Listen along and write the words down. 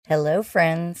Hello,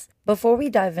 friends. Before we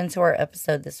dive into our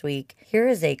episode this week, here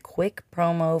is a quick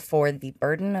promo for the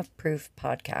Burden of Proof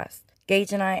podcast.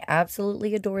 Gage and I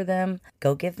absolutely adore them.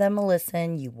 Go give them a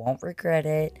listen. You won't regret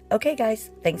it. Okay,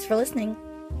 guys, thanks for listening.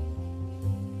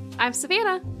 I'm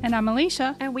Savannah. And I'm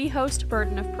Alicia. And we host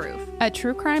Burden of Proof, a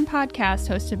true crime podcast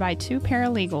hosted by two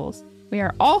paralegals. We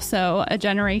are also a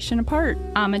generation apart.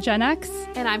 I'm a Gen X.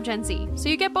 And I'm Gen Z, so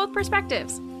you get both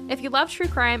perspectives. If you love true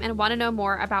crime and want to know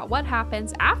more about what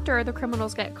happens after the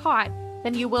criminals get caught,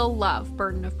 then you will love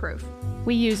Burden of Proof.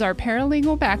 We use our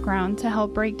paralegal background to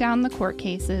help break down the court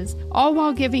cases, all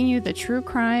while giving you the true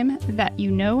crime that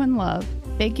you know and love.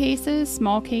 Big cases,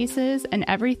 small cases, and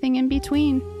everything in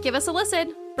between. Give us a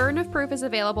listen. Burden of Proof is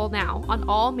available now on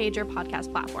all major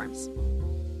podcast platforms.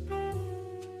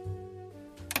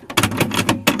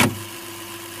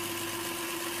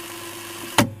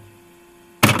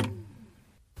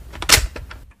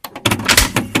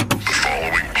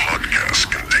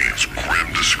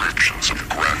 Descriptions of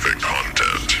graphic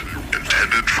content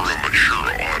intended for a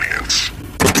mature audience.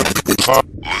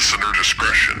 Listener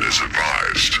discretion is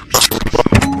advised.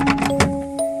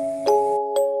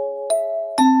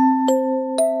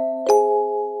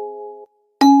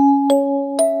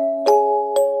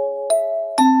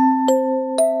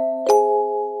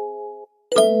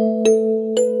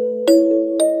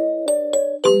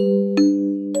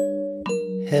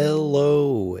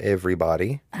 Hello,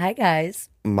 everybody. Hi, guys.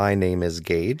 My name is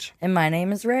Gage. And my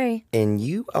name is Ray. And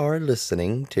you are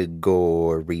listening to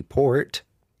Gore Report,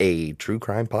 a true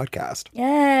crime podcast.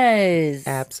 Yes.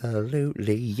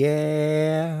 Absolutely,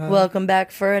 yeah. Welcome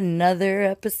back for another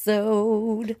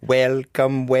episode.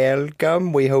 Welcome,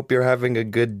 welcome. We hope you're having a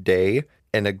good day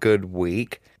and a good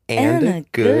week and a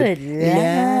good life.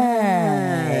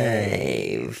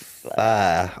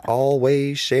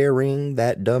 Always sharing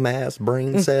that dumbass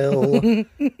brain cell.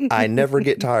 I never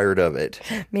get tired of it.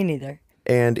 Me neither.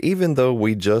 And even though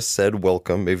we just said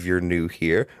welcome, if you're new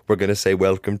here, we're going to say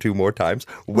welcome 2 more times.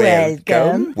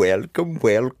 Welcome, welcome,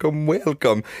 welcome,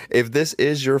 welcome. If this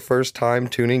is your first time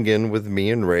tuning in with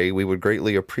me and Ray, we would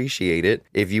greatly appreciate it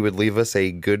if you would leave us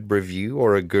a good review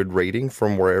or a good rating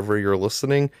from wherever you're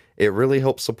listening. It really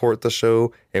helps support the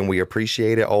show, and we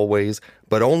appreciate it always.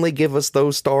 But only give us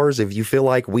those stars if you feel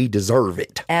like we deserve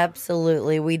it.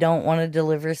 Absolutely. We don't want to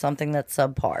deliver something that's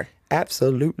subpar.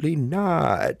 Absolutely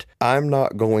not. I'm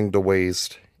not going to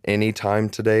waste any time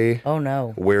today. Oh,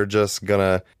 no. We're just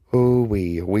gonna,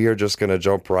 we are just gonna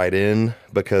jump right in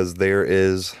because there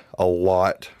is a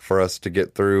lot for us to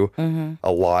get through. Mm-hmm.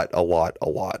 A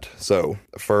lot. So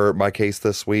for my case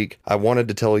this week, I wanted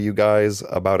to tell you guys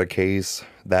about a case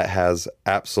that has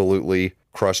absolutely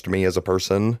crushed me as a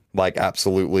person. Like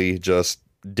absolutely just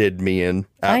did me in.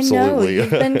 Absolutely. I know,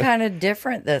 you've been kind of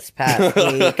different this past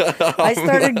week. I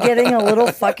started getting a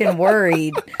little fucking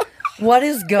worried. What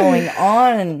is going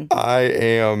on? I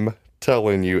am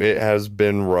telling you, it has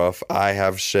been rough. I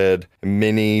have shed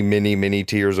many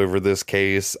tears over this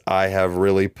case. I have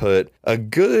really put a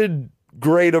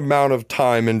great amount of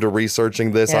time into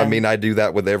researching this. Yeah. I mean, I do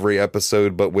that with every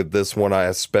episode, but with this one, I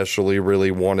especially really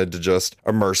wanted to just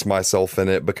immerse myself in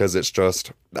it because it's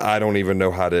just, I don't even know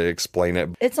how to explain it.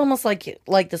 It's almost like the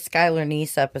Skylar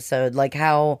Niece episode, like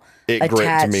how it attached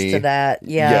gripped me to that.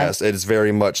 Yeah. Yes, it's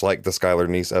very much like the Skylar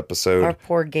Niece episode. Our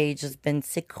poor Gage has been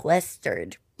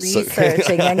sequestered,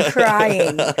 researching and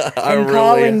crying and really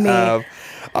calling me.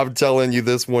 I'm telling you,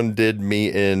 this one did me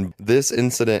in. This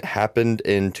incident happened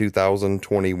in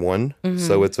 2021,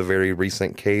 so it's a very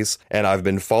recent case, and I've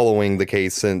been following the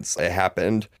case since it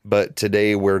happened. But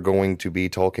today we're going to be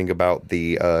talking about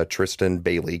the Tristyn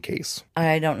Bailey case.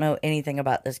 I don't know anything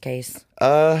about this case.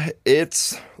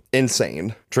 It's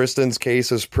insane. Tristyn's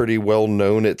case is pretty well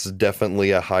known. It's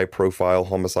definitely a high-profile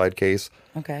homicide case.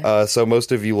 Okay. So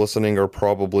most of you listening are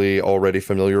probably already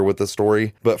familiar with the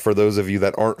story, but for those of you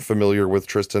that aren't familiar with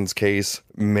Tristyn's case,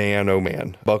 man, oh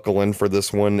man, buckle in for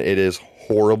this one. It is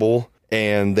horrible.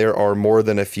 And there are more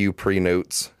than a few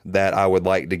pre-notes that I would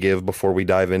like to give before we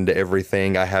dive into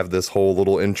everything. I have this whole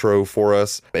little intro for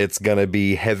us. It's going to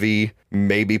be heavy,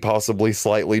 maybe possibly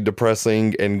slightly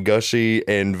depressing and gushy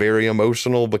and very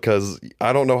emotional because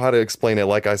I don't know how to explain it.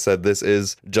 Like I said, this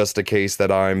is just a case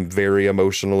that I'm very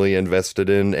emotionally invested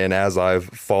in. And as I've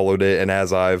followed it and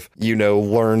as I've,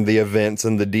 learned the events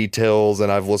and the details and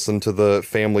I've listened to the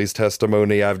family's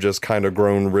testimony, I've just kind of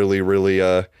grown really,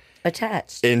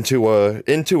 attached into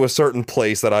a certain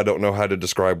place that I don't know how to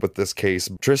describe with this case.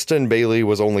 Tristyn Bailey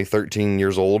was only 13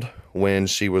 years old when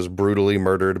she was brutally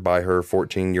murdered by her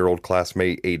 14-year-old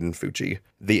classmate Aiden Fucci.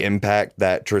 The impact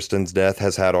that Tristyn's death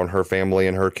has had on her family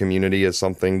and her community is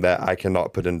something that I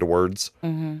cannot put into words.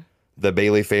 Mm-hmm. The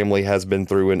Bailey family has been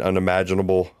through an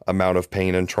unimaginable amount of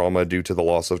pain and trauma due to the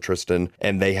loss of Tristyn,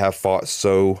 and they have fought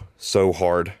so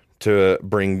hard to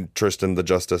bring Tristyn the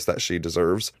justice that she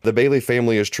deserves. The Bailey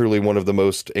family is truly one of the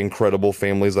most incredible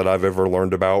families that I've ever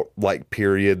learned about,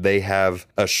 period. They have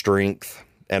a strength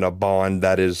and a bond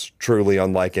that is truly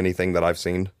unlike anything that I've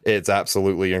seen. It's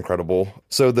absolutely incredible.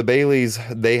 So the Baileys,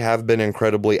 they have been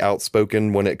incredibly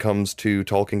outspoken when it comes to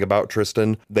talking about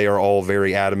Tristyn. They are all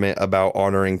very adamant about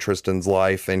honoring Tristyn's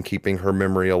life and keeping her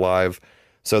memory alive.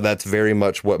 So that's very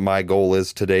much what my goal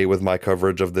is today with my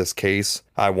coverage of this case.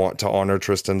 I want to honor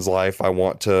Tristyn's life. I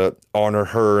want to honor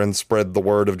her and spread the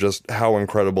word of just how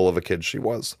incredible of a kid she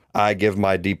was. I give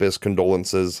my deepest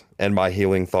condolences and my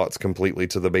healing thoughts completely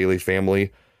to the Bailey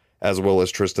family, as well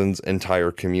as Tristyn's entire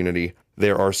community.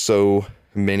 There are so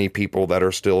many people that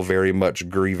are still very much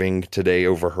grieving today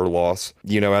over her loss.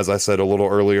 You know, as I said a little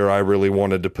earlier, I really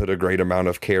wanted to put a great amount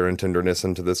of care and tenderness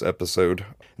into this episode.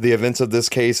 The events of this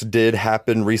case did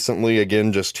happen recently,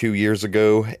 again, just 2 years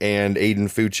ago, and Aiden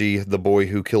Fucci, the boy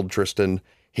who killed Tristyn,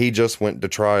 he just went to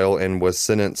trial and was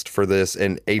sentenced for this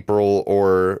in April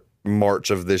or March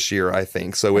of this year, I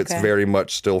think. So It's very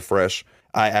much still fresh.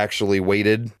 I actually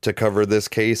waited to cover this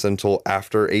case until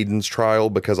after Aiden's trial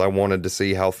because I wanted to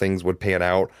see how things would pan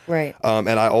out. Right. And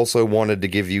I also wanted to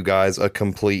give you guys a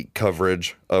complete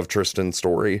coverage of Tristyn's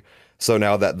story. So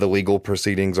now that the legal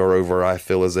proceedings are over, I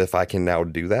feel as if I can now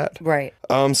do that. Right.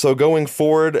 So going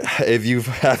forward, if you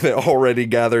haven't already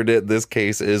gathered it, this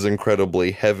case is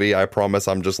incredibly heavy. I promise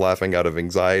I'm just laughing out of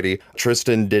anxiety.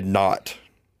 Tristyn did not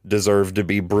deserve to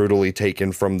be brutally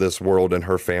taken from this world and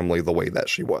her family the way that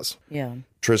she was. Yeah.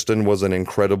 Tristyn was an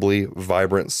incredibly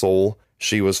vibrant soul.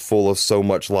 She was full of so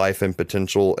much life and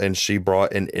potential, and she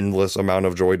brought an endless amount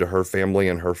of joy to her family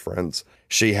and her friends.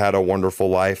 She had a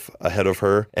wonderful life ahead of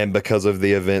her, and because of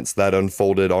the events that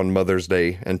unfolded on Mother's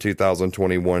Day in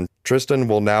 2021, Tristyn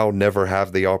will now never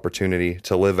have the opportunity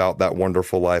to live out that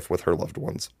wonderful life with her loved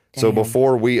ones. So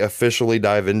before we officially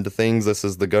dive into things, this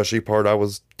is the gushy part I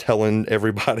was telling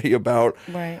everybody about.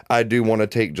 Right. I do want to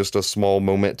take just a small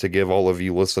moment to give all of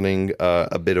you listening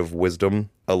a bit of wisdom,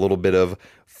 a little bit of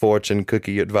fortune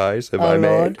cookie advice, if I may.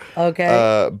 Lord.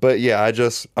 Okay. But yeah,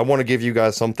 I want to give you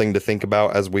guys something to think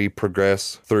about as we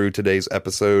progress through today's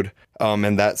episode.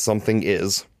 And that something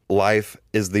is, life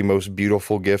is the most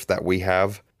beautiful gift that we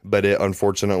have, but it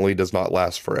unfortunately does not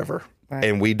last forever. Right.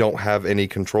 And we don't have any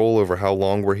control over how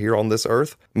long we're here on this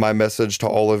earth. My message to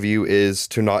all of you is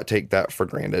to not take that for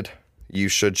granted. You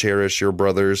should cherish your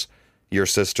brothers, your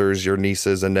sisters, your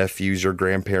nieces and nephews, your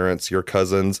grandparents, your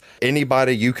cousins,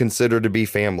 anybody you consider to be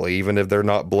family, even if they're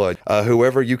not blood.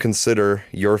 Whoever you consider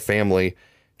your family,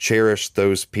 cherish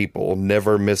those people.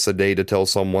 Never miss a day to tell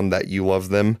someone that you love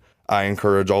them. I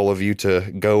encourage all of you to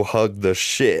go hug the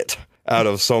shit out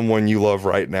of someone you love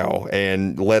right now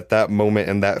and let that moment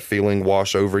and that feeling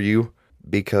wash over you,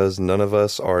 because none of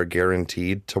us are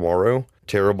guaranteed tomorrow.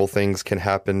 Terrible things can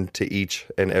happen to each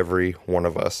and every one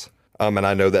of us. And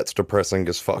I know that's depressing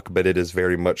as fuck, but it is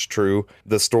very much true.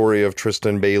 The story of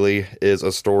Tristyn Bailey is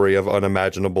a story of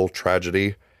unimaginable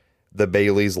tragedy. The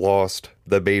Baileys lost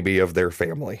the baby of their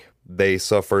family. They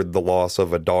suffered the loss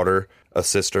of a daughter, a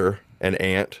sister, an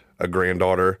aunt, a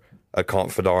granddaughter, a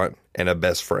confidant, and a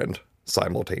best friend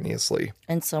simultaneously.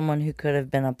 And someone who could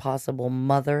have been a possible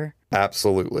mother.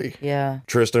 Absolutely. Yeah.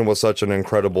 Tristyn was such an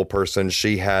incredible person.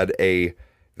 She had a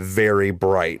very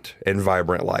bright and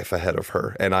vibrant life ahead of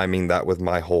her, and I mean that with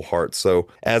my whole heart. So,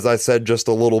 as I said just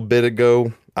a little bit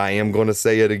ago, I am going to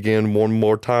say it again one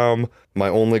more time. My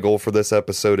only goal for this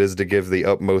episode is to give the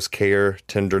utmost care,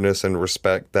 tenderness, and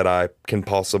respect that I can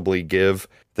possibly give.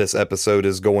 This episode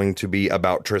is going to be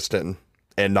about Tristyn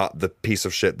and not the piece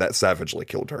of shit that savagely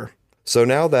killed her. So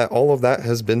now that all of that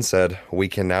has been said, we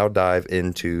can now dive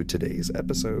into today's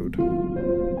episode.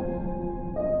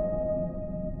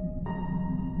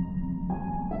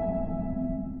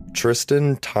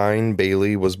 Tristyn Tyne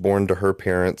Bailey was born to her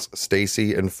parents,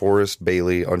 Stacy and Forrest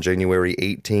Bailey, on January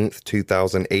 18th,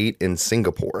 2008 in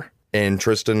Singapore. And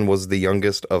Tristyn was the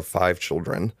youngest of 5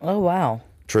 children. Oh, wow.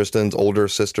 Tristyn's older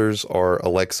sisters are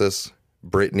Alexis,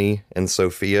 Brittany, and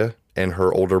Sophia, and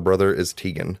her older brother is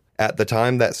Tegan. At the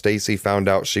time that Stacy found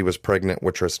out she was pregnant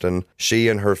with Tristyn, she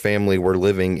and her family were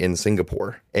living in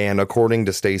Singapore. And according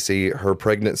to Stacy, her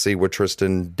pregnancy with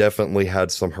Tristyn definitely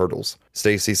had some hurdles.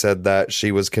 Stacy said that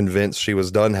she was convinced she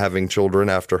was done having children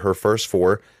after her first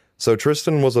 4, so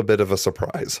Tristyn was a bit of a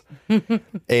surprise.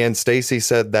 And Stacy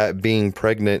said that being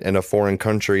pregnant in a foreign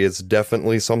country is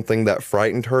definitely something that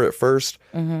frightened her at first,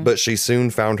 but she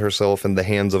soon found herself in the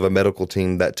hands of a medical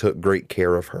team that took great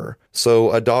care of her.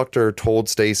 So a doctor told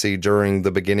Stacy during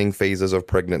the beginning phases of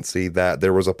pregnancy that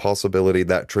there was a possibility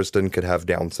that Tristyn could have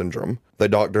Down syndrome. The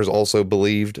doctors also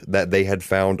believed that they had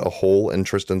found a hole in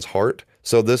Tristyn's heart.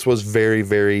 So this was very,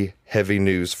 very heavy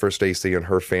news for Stacy and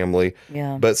her family.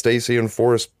 Yeah. But Stacy and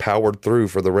Forrest powered through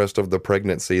for the rest of the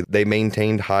pregnancy. They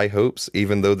maintained high hopes,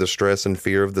 even though the stress and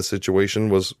fear of the situation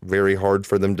was very hard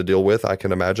for them to deal with, I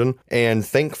can imagine. And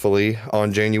thankfully,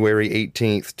 on January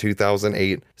 18th,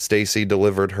 2008, Stacy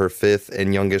delivered her fifth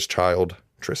and youngest child,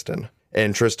 Tristyn.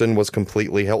 And Tristyn was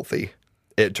completely healthy.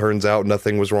 It turns out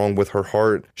nothing was wrong with her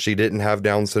heart. She didn't have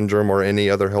Down syndrome or any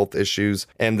other health issues.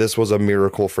 And this was a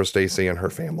miracle for Stacy and her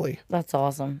family. That's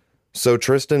awesome. So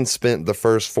Tristyn spent the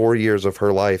first 4 years of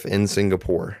her life in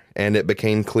Singapore, and it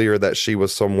became clear that she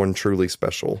was someone truly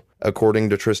special. According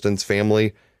to Tristyn's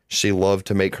family, she loved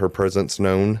to make her presence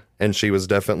known, and she was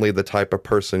definitely the type of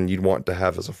person you'd want to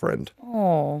have as a friend.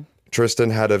 Oh.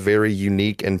 Tristyn had a very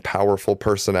unique and powerful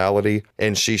personality,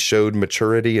 and she showed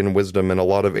maturity and wisdom in a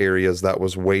lot of areas that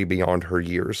was way beyond her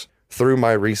years. Through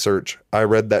my research, I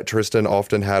read that Tristyn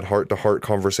often had heart-to-heart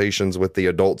conversations with the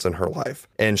adults in her life.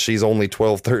 And she's only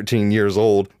 12, 13 years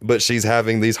old, but she's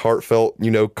having these heartfelt,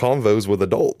 convos with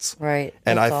adults. Right.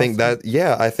 And That's I think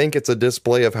awesome. I think it's a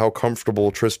display of how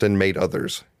comfortable Tristyn made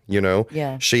others.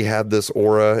 Yeah. She had this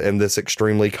aura and this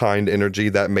extremely kind energy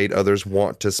that made others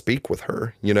want to speak with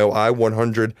her. I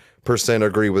 100%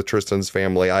 agree with Tristyn's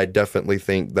family. I definitely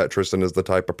think that Tristyn is the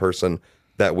type of person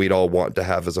that we'd all want to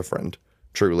have as a friend.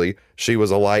 Truly, she was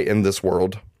a light in this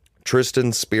world.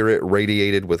 Tristyn's spirit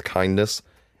radiated with kindness,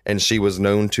 and she was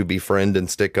known to befriend and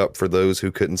stick up for those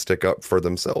who couldn't stick up for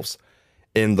themselves.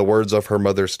 In the words of her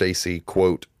mother, Stacy,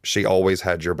 quote, "She always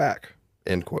had your back,"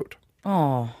 end quote.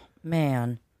 Oh,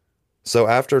 man. So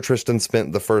after Tristyn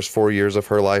spent the first 4 years of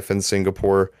her life in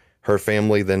Singapore, her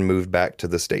family then moved back to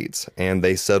the States, and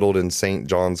they settled in St.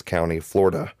 Johns County,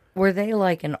 Florida. Were they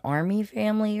like an army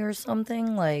family or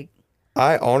something?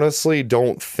 I honestly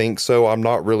don't think so. I'm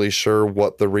not really sure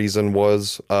what the reason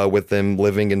was with them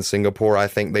living in Singapore. I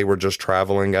think they were just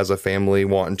traveling as a family,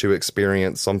 wanting to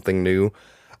experience something new.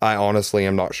 I honestly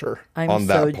am not sure on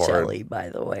that I'm so part. jelly, by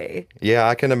the way. Yeah,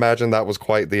 I can imagine that was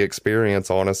quite the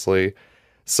experience, honestly.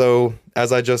 So,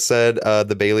 as I just said,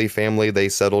 the Bailey family, they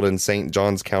settled in St.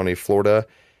 Johns County, Florida.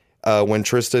 When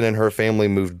Tristyn and her family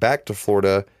moved back to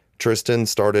Florida, Tristyn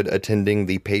started attending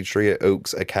the Patriot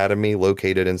Oaks Academy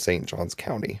located in St. Johns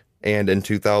County. And in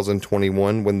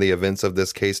 2021, when the events of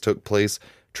this case took place,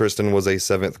 Tristyn was a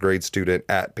 7th grade student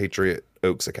at Patriot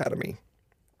Oaks Academy.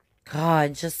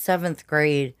 God, just 7th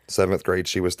grade. 7th grade,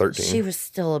 she was 13. She was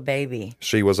still a baby.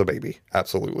 She was a baby,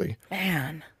 absolutely.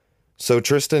 Man. So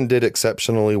Tristyn did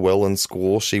exceptionally well in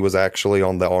school. She was actually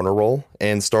on the honor roll.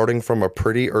 And starting from a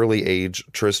pretty early age,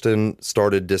 Tristyn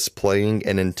started displaying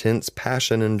an intense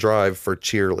passion and drive for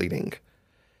cheerleading.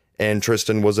 And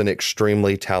Tristyn was an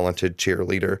extremely talented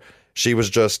cheerleader. She was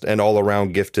just an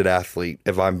all-around gifted athlete,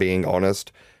 if I'm being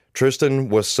honest. Tristyn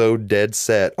was so dead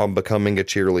set on becoming a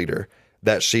cheerleader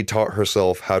that she taught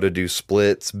herself how to do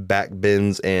splits, back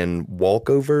bends, and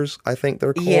walkovers, I think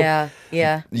they're called. Yeah.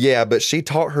 Yeah, but she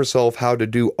taught herself how to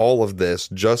do all of this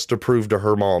just to prove to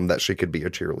her mom that she could be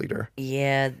a cheerleader.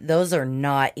 Yeah, those are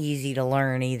not easy to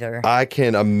learn either. I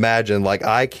can imagine,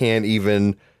 I can't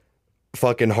even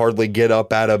fucking hardly get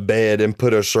up out of bed and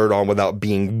put a shirt on without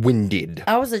being winded.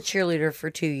 I was a cheerleader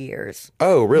for 2 years.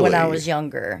 Oh, really? When I was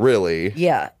younger. Really?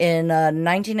 Yeah, in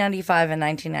 1995 and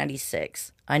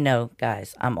 1996. I know,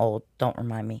 guys, I'm old. Don't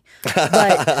remind me.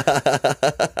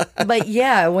 But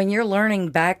yeah, when you're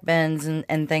learning back bends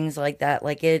and things like that,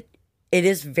 it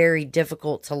is very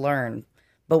difficult to learn.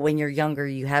 But when you're younger,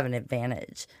 you have an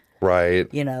advantage. Right.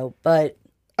 But anyway.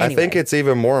 I think it's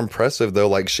even more impressive,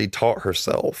 though, she taught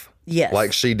herself.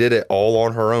 Yes. She did it all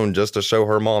on her own just to show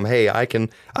her mom, hey, I can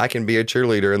be a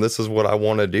cheerleader and this is what I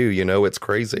want to do. It's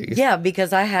crazy. Yeah,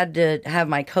 because I had to have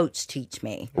my coach teach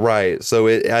me. Right. So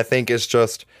I think it's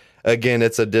just, again,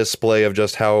 it's a display of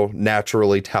just how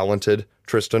naturally talented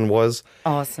Tristyn was.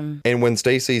 Awesome. And when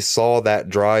Stacy saw that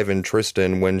drive in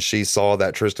Tristyn, when she saw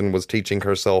that Tristyn was teaching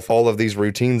herself all of these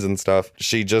routines and stuff,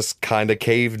 she just kind of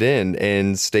caved in,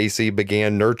 and Stacy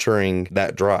began nurturing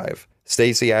that drive.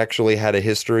 Stacy actually had a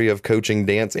history of coaching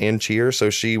dance and cheer, so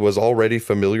she was already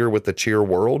familiar with the cheer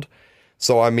world.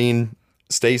 So,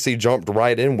 Stacy jumped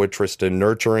right in with Tristyn,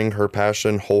 nurturing her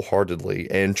passion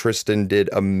wholeheartedly, and Tristyn did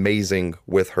amazing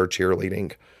with her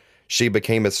cheerleading. She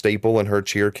became a staple in her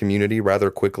cheer community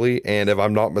rather quickly, and if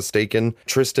I'm not mistaken,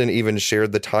 Tristyn even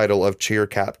shared the title of cheer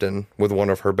captain with one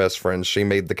of her best friends. She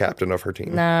made the captain of her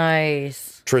team.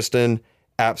 Nice. Tristyn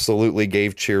absolutely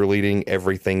gave cheerleading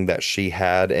everything that she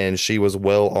had, and she was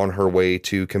well on her way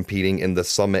to competing in the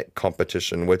summit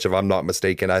competition, which, if I'm not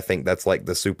mistaken, I think that's like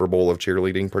the Super Bowl of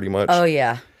cheerleading pretty much. Oh,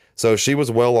 yeah. So she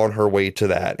was well on her way to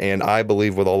that, and I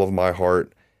believe with all of my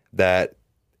heart that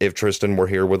if Tristyn were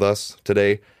here with us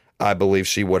today, I believe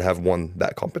she would have won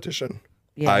that competition.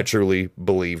 Yeah. I truly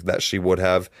believe that she would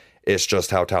have. It's just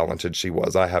how talented she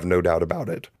was. I have no doubt about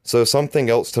it. So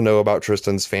something else to know about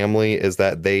Tristyn's family is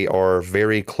that they are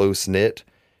very close-knit.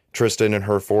 Tristyn and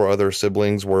her 4 other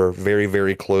siblings were very,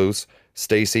 very close.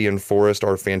 Stacy and Forrest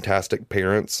are fantastic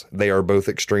parents. They are both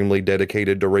extremely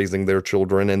dedicated to raising their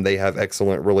children, and they have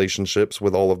excellent relationships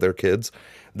with all of their kids.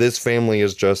 This family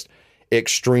is just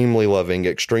extremely loving,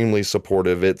 extremely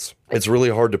supportive. It's really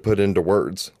hard to put into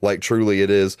words. Like, truly it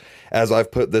is. As I've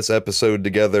put this episode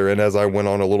together and as I went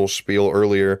on a little spiel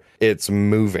earlier, it's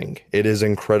moving. It is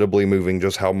incredibly moving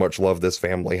just how much love this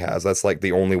family has. That's like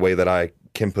the only way that I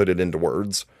can put it into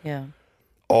words. Yeah.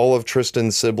 All of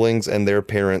Tristyn's siblings and their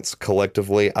parents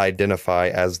collectively identify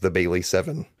as the Bailey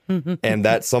Seven. And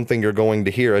that's something you're going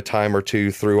to hear a time or two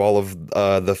through all of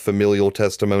the familial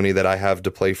testimony that I have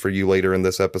to play for you later in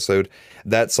this episode.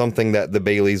 That's something that the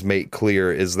Baileys make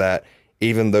clear, is that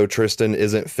even though Tristyn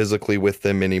isn't physically with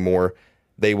them anymore,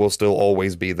 they will still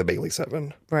always be the Bailey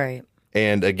Seven. Right.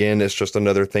 And again, it's just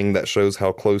another thing that shows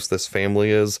how close this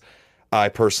family is. I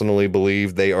personally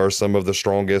believe they are some of the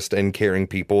strongest and caring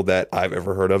people that I've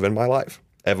ever heard of in my life.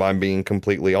 If I'm being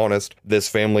completely honest, this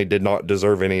family did not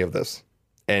deserve any of this.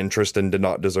 And Tristyn did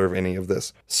not deserve any of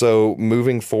this. So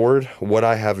moving forward, what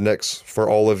I have next for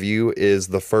all of you is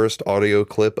the first audio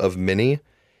clip of many.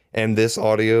 And this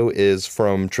audio is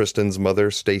from Tristyn's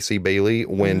mother, Stacy Bailey,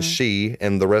 when she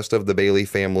and the rest of the Bailey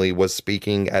family was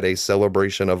speaking at a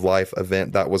celebration of life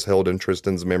event that was held in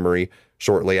Tristyn's memory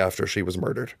shortly after she was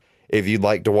murdered. If you'd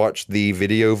like to watch the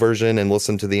video version and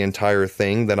listen to the entire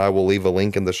thing, then I will leave a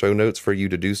link in the show notes for you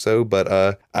to do so.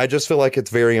 But I just feel like it's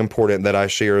very important that I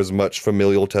share as much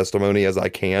familial testimony as I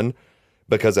can,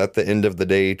 because at the end of the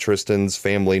day, Tristyn's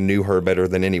family knew her better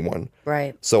than anyone.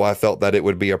 Right. So I felt that it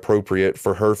would be appropriate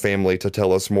for her family to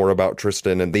tell us more about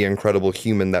Tristyn and the incredible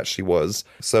human that she was.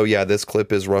 So yeah, this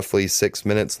clip is roughly 6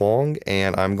 minutes long,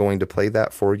 and I'm going to play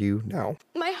that for you now.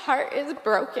 My heart is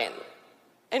broken.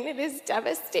 And it is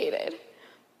devastated.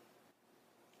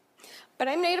 But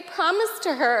I made a promise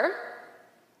to her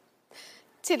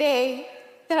today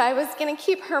that I was going to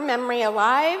keep her memory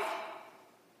alive.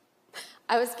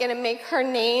 I was going to make her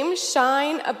name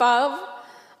shine above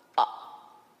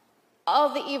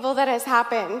all the evil that has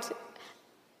happened,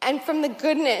 and from the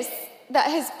goodness that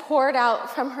has poured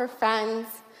out from her friends,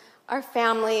 our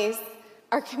families,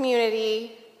 our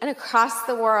community, and across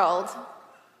the world.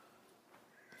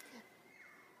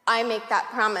 I make that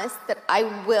promise that I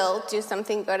will do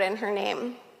something good in her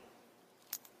name.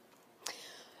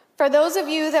 For those of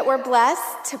you that were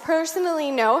blessed to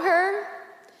personally know her,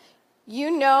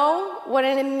 you know what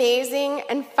an amazing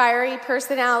and fiery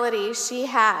personality she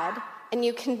had, and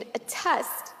you can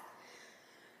attest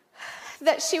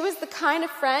that she was the kind of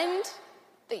friend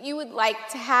that you would like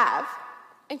to have,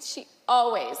 and she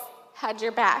always had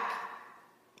your back.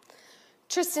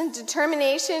 Tristyn's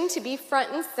determination to be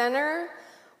front and center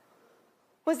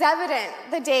was evident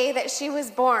the day that she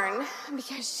was born,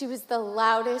 because she was the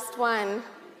loudest one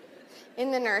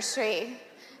in the nursery.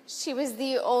 She was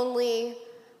the only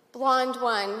blonde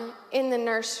one in the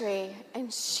nursery,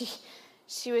 and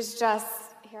she was just,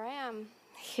 here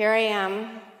I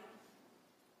am.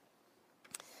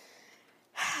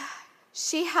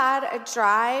 She had a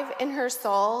drive in her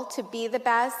soul to be the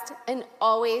best and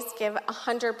always give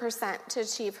 100% to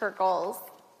achieve her goals.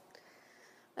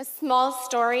 A small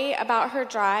story about her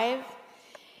drive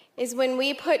is when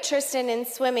we put Tristyn in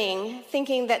swimming,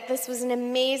 thinking that this was an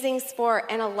amazing sport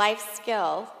and a life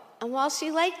skill. And while she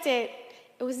liked it,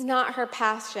 it was not her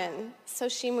passion, so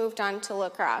she moved on to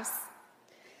lacrosse.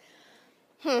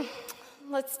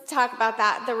 Let's talk about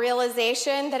that. The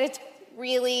realization that it's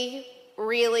really,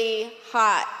 really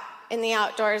hot in the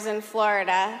outdoors in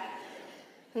Florida.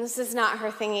 And this is not her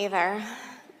thing either.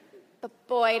 But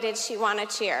boy, did she want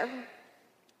to cheer.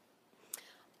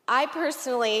 I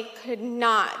personally could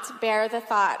not bear the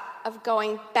thought of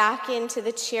going back into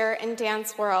the cheer and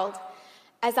dance world,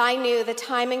 as I knew the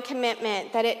time and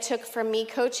commitment that it took from me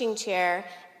coaching cheer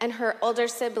and her older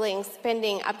siblings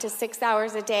spending up to 6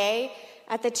 hours a day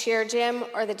at the cheer gym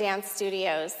or the dance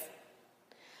studios.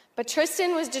 But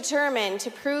Tristyn was determined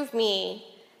to prove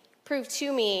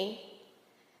to me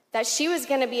that she was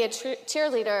going to be a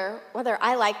cheerleader whether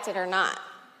I liked it or not.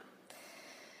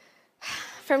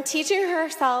 From teaching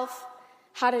herself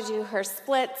how to do her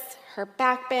splits, her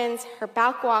back bends, her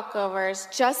back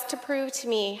walkovers, just to prove to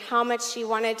me how much she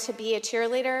wanted to be a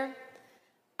cheerleader,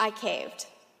 I caved.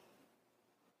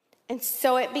 And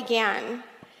so it began.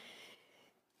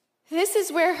 This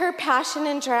is where her passion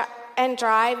and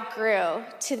drive grew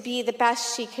to be the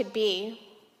best she could be.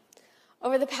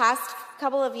 Over the past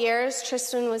couple of years,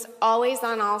 Tristyn was always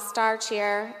on All-Star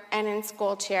Cheer and in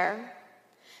school cheer.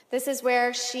 This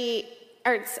year,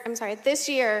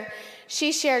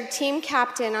 she shared team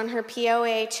captain on her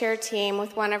POA cheer team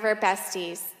with one of her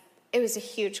besties. It was a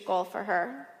huge goal for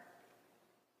her.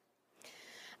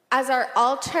 As our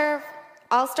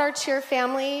All-Star Cheer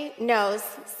family knows,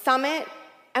 Summit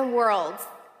and Worlds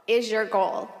is your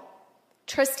goal.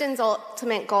 Tristyn's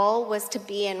ultimate goal was to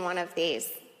be in one of these.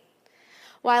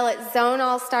 While at Zone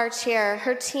All-Star Cheer,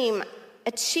 her team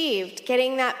achieved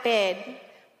getting that bid,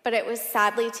 but it was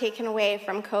sadly taken away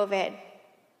from COVID.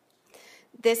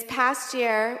 This past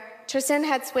year, Tristyn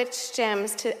had switched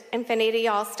gyms to Infinity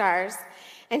All-Stars,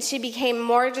 and she became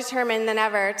more determined than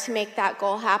ever to make that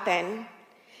goal happen.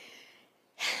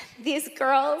 These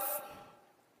girls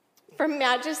from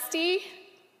Majesty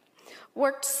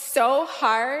worked so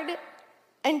hard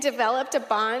and developed a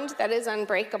bond that is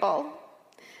unbreakable.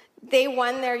 They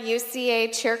won their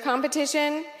UCA cheer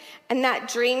competition, and that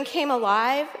dream came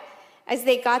alive as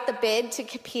they got the bid to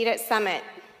compete at Summit.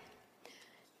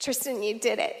 Tristyn, you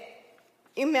did it.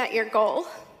 You met your goal.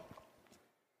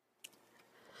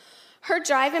 Her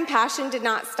drive and passion did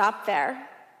not stop there.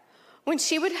 When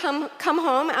she would come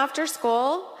home after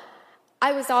school,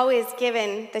 I was always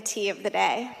given the tea of the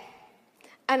day,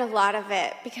 and a lot of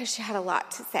it because she had a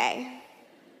lot to say.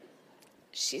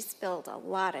 She spilled a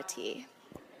lot of tea.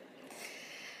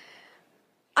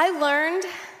 I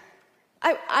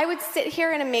would sit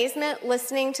here in amazement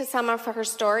listening to some of her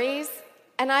stories,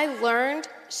 and I learned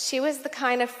she was the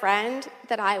kind of friend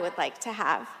that I would like to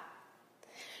have.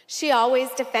 She always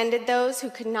defended those who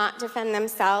could not defend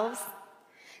themselves.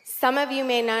 Some of you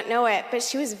may not know it, but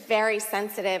she was very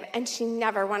sensitive, and she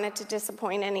never wanted to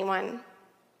disappoint anyone.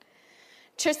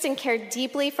 Tristyn cared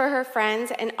deeply for her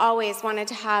friends and always wanted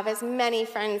to have as many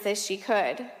friends as she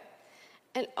could.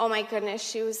 And oh my goodness,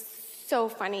 she was so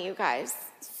funny, you guys,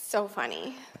 so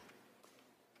funny.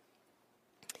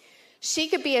 She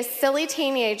could be a silly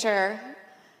teenager,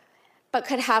 but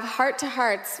could have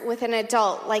heart-to-hearts with an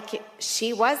adult like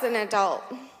she was an adult.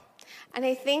 And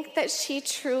I think that she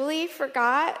truly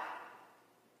forgot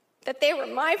that they were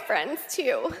my friends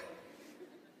too.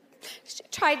 She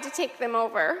tried to take them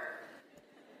over.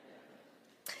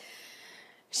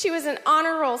 She was an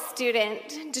honor roll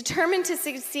student, determined to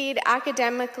succeed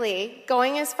academically,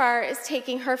 going as far as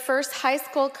taking her first high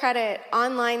school credit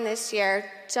online this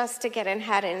year just to get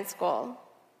ahead in school.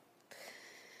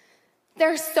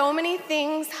 There are so many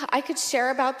things I could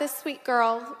share about this sweet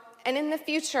girl, and in the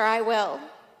future I will.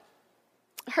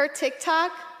 Her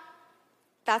TikTok,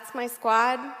 that's my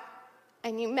squad,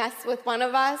 and you mess with one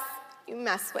of us, you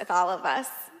mess with all of us,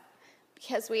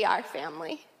 because we are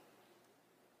family.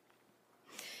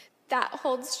 That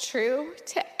holds true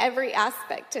to every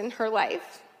aspect in her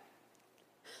life.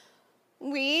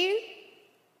 We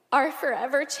are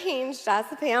forever changed as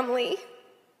a family,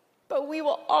 but we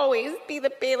will always be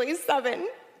the Bailey 7.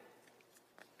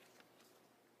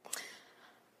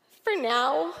 For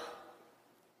now,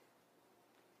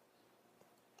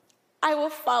 I will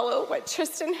follow what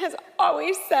Tristyn has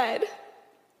always said.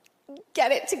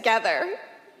 Get it together.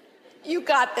 You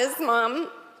got this, Mom.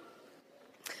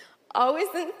 Always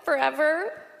and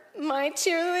forever, my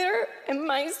cheerleader and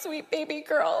my sweet baby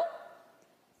girl.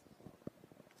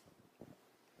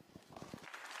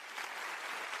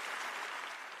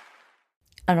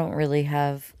 I don't really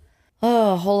have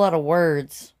a whole lot of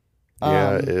words.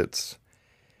 Yeah,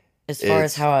 as far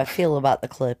as how I feel about the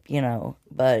clip,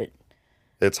 but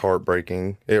it's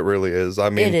heartbreaking. It really is. I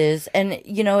mean, it is. And,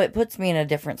 it puts me in a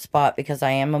different spot because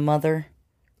I am a mother.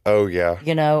 Oh, yeah.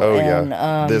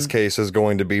 Yeah. This case is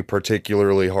going to be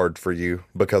particularly hard for you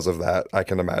because of that, I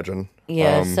can imagine.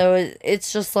 Yeah, so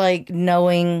it's just like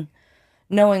knowing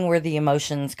where the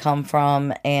emotions come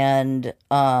from and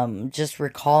just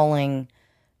recalling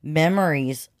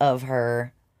memories of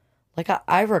her. Like,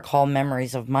 I recall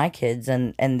memories of my kids,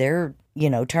 and they're,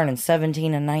 turning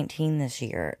 17 and 19 this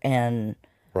year. And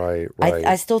right.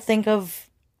 I still think of,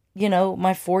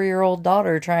 my 4-year-old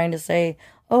daughter trying to say,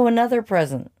 oh, another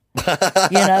present.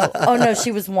 Oh no,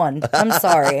 she was 1. I'm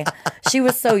sorry. She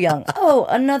was so young. Oh,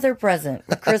 another present.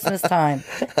 Christmas time.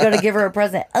 Gotta give her a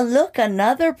present. Look,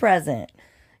 another present.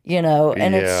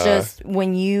 And it's just,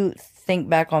 when you think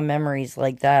back on memories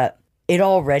like that, it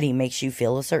already makes you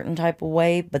feel a certain type of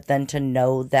way, but then to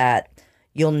know that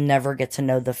you'll never get to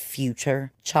know the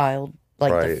future child.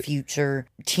 Like Right. the future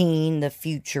teen, the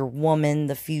future woman,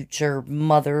 the future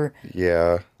mother.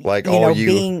 Yeah. Like You all know,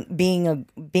 you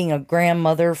being a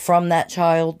grandmother from that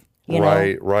child. You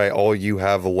know, right. All you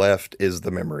have left is the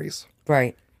memories.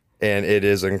 right. And it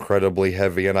is incredibly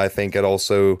heavy. And I think it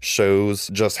also shows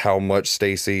just how much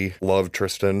Stacy loved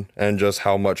Tristyn and just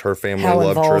how much her family How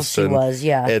loved involved she Tristyn. was,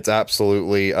 yeah. It's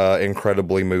absolutely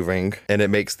incredibly moving. And it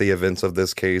makes the events of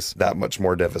this case that much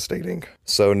more devastating.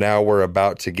 So now we're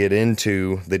about to get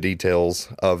into the details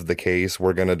of the case.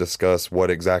 We're going to discuss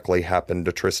what exactly happened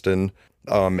to Tristyn.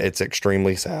 It's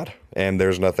extremely sad, and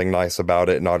there's nothing nice about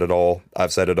it, not at all.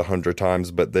 I've said it 100 times,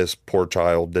 but this poor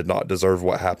child did not deserve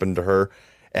what happened to her.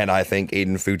 And I think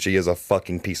Aiden Fucci is a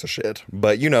fucking piece of shit.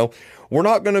 But, you know, we're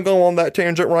not going to go on that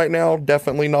tangent right now.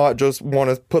 Definitely not. Just want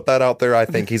to put that out there. I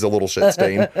think he's a little shit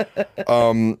stain.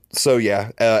 So,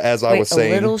 yeah, as I was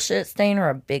saying. A little shit stain or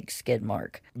a big skid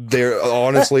mark?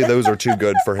 Honestly, those are too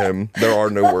good for him. There are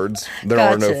no words. There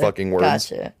are no fucking words.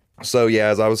 Gotcha. So, yeah,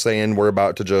 as I was saying, we're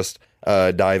about to just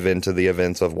dive into the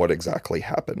events of what exactly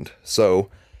happened. So,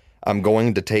 I'm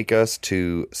going to take us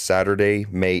to Saturday,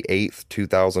 May 8th,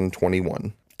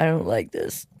 2021. I don't like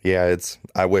this. Yeah,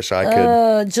 I wish I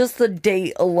could. Just the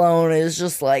date alone is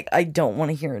just like, I don't want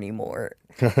to hear anymore.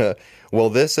 Well,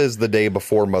 this is the day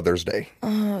before Mother's Day.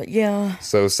 Yeah.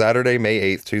 So Saturday,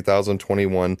 May 8th,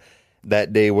 2021,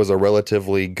 that day was a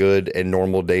relatively good and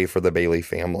normal day for the Bailey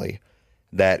family.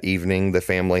 That evening, the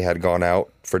family had gone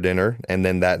out for dinner, and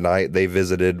then that night, they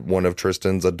visited one of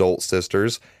Tristyn's adult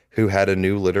sisters who had a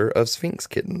new litter of Sphinx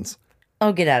kittens.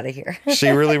 Oh, get out of here. She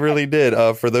really, really did.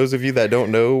 For those of you that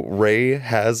don't know, Ray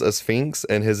has a Sphinx,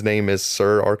 and his name is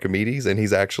Sir Archimedes, and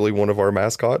he's actually one of our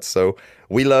mascots. So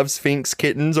we love Sphinx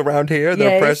kittens around here.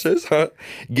 They're precious.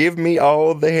 Give me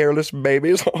all the hairless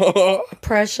babies.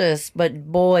 Precious,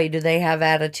 but boy, do they have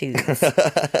attitudes.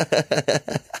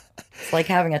 It's like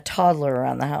having a toddler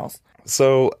around the house.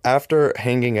 So after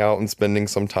hanging out and spending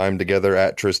some time together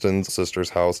at Tristyn's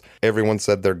sister's house, everyone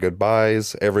said their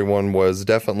goodbyes. Everyone was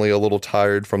definitely a little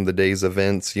tired from the day's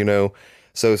events, you know.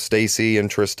 So Stacy and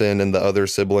Tristyn and the other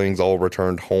siblings all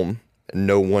returned home.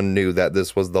 No one knew that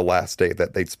this was the last day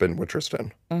that they'd spend with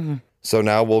Tristyn. Mm-hmm. So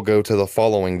now we'll go to the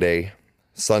following day,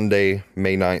 Sunday,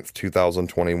 May 9th,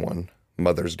 2021,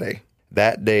 Mother's Day.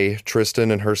 That day,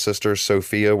 Tristyn and her sister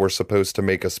Sophia were supposed to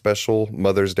make a special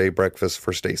Mother's Day breakfast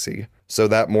for Stacy. So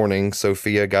that morning,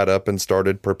 Sophia got up and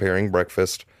started preparing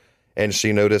breakfast, and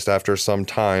she noticed after some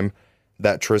time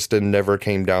that Tristyn never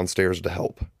came downstairs to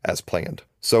help, as planned.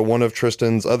 So one of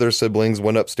Tristyn's other siblings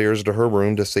went upstairs to her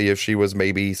room to see if she was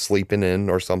maybe sleeping in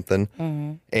or something,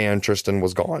 and Tristyn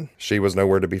was gone. She was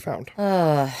nowhere to be found.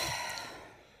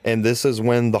 And this is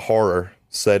when the horror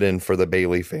set in for the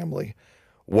Bailey family.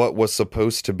 What was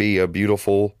supposed to be a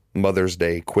beautiful Mother's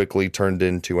Day quickly turned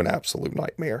into an absolute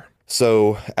nightmare.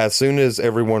 So as soon as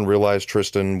everyone realized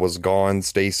Tristyn was gone,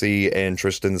 Stacy and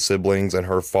Tristyn's siblings and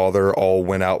her father all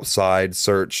went outside,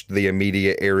 searched the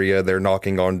immediate area. They're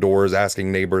knocking on doors,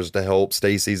 asking neighbors to help.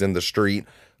 Stacy's in the street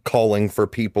calling for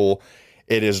people.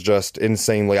 It is just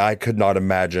insanely, I could not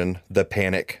imagine the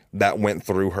panic that went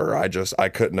through her. I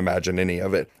couldn't imagine any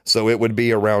of it. So it would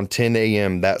be around 10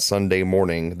 a.m. that Sunday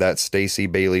morning that Stacy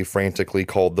Bailey frantically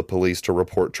called the police to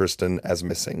report Tristyn as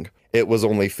missing. It was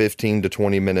only 15 to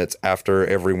 20 minutes after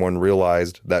everyone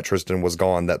realized that Tristyn was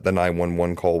gone that the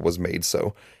 911 call was made.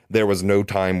 So there was no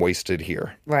time wasted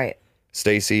here. Right.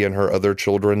 Stacy and her other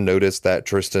children noticed that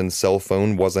Tristyn's cell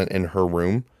phone wasn't in her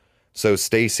room. So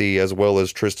Stacy, as well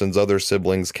as Tristyn's other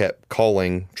siblings, kept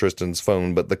calling Tristyn's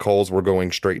phone, but the calls were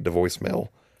going straight to voicemail.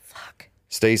 Fuck.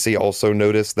 Stacy also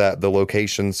noticed that the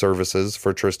location services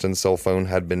for Tristyn's cell phone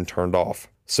had been turned off.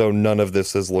 So none of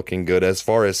this is looking good. As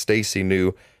far as Stacy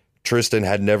knew, Tristyn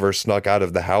had never snuck out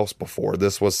of the house before.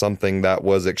 This was something that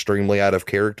was extremely out of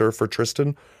character for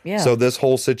Tristyn. Yeah. So this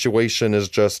whole situation is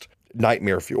just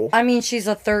nightmare fuel. I mean, she's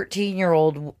a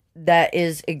 13-year-old that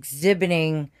is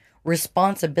exhibiting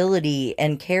responsibility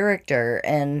and character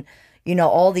and, you know,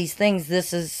 all these things.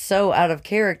 This is so out of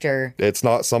character. It's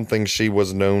not something she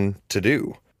was known to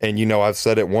do. And, you know, I've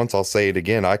said it once, I'll say it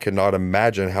again. I could not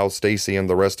imagine how Stacy and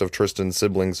the rest of Tristyn's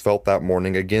siblings felt that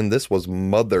morning. Again, this was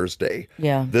Mother's Day.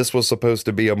 Yeah. This was supposed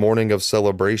to be a morning of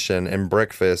celebration and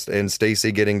breakfast and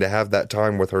Stacy getting to have that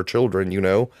time with her children, you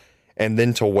know, and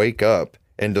then to wake up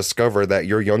and discover that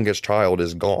your youngest child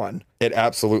is gone. It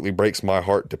absolutely breaks my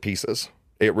heart to pieces.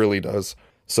 It really does.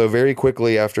 So very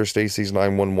quickly after Stacy's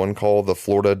 911 call, the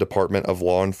Florida Department of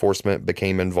Law Enforcement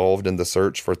became involved in the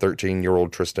search for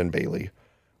 13-year-old Tristyn Bailey.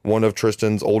 One of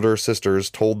Tristyn's older sisters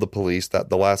told the police that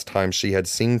the last time she had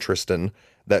seen Tristyn,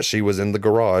 that she was in the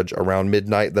garage around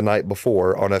midnight the night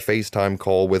before on a FaceTime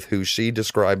call with who she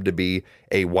described to be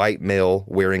a white male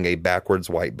wearing a backwards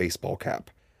white baseball cap.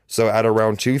 So at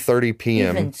around 2:30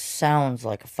 p.m. Even sounds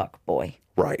like a fuck boy.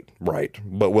 Right.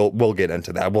 But we'll get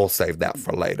into that. We'll save that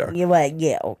for later.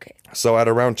 Yeah, okay. So at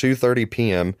around 2:30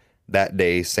 p.m. that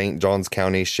day, St. Johns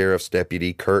County Sheriff's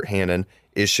Deputy Kurt Hannon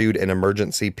issued an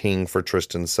emergency ping for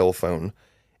Tristyn's cell phone.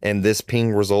 And this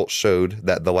ping result showed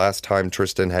that the last time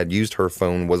Tristyn had used her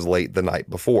phone was late the night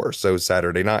before, so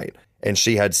Saturday night. And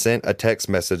she had sent a text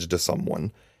message to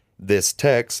someone. This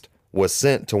text was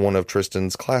sent to one of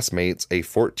Tristyn's classmates, a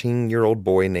 14-year-old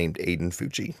boy named Aiden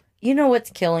Fucci. You know what's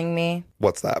killing me?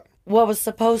 What's that? What was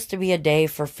supposed to be a day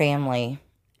for family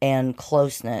and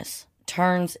closeness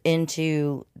turns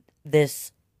into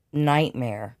this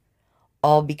nightmare,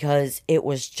 all because it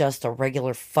was just a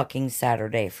regular fucking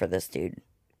Saturday for this dude.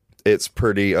 It's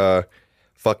pretty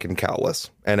fucking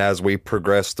callous. And as we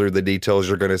progress through the details,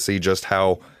 you're going to see just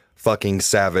how fucking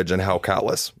savage and how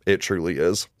callous it truly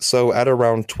is. So at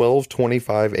around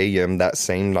 12:25 a.m. that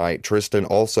same night, Tristyn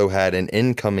also had an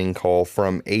incoming call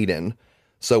from Aiden.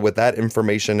 So with that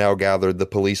information now gathered, the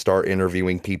police start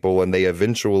interviewing people, and they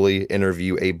eventually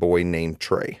interview a boy named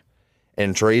Trey.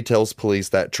 And Trey tells police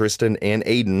that Tristyn and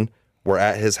Aiden were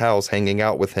at his house hanging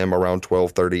out with him around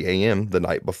 12:30 a.m. the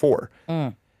night before.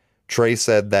 Trey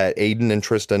said that Aiden and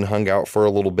Tristyn hung out for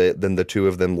a little bit, then the two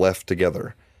of them left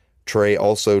together. Trey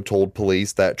also told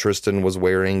police that Tristyn was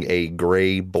wearing a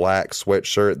gray-black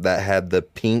sweatshirt that had the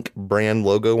pink brand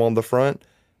logo on the front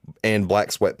and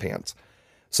black sweatpants.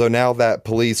 So now that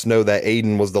police know that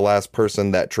Aiden was the last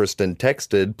person that Tristyn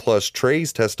texted, plus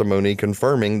Trey's testimony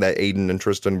confirming that Aiden and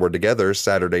Tristyn were together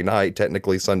Saturday night,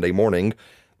 technically Sunday morning,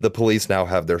 the police now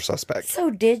have their suspect.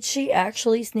 So did she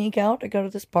actually sneak out to go to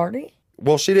this party?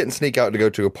 Well, she didn't sneak out to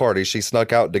go to a party. She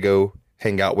snuck out to go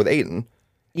hang out with Aiden.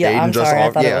 Yeah, Aiden I'm sorry,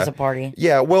 I thought it was a party.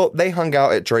 Yeah, well, they hung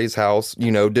out at Trey's house,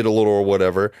 did a little or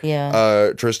whatever.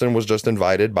 Yeah. Tristyn was just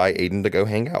invited by Aiden to go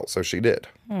hang out, so she did.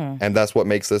 And that's what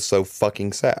makes this so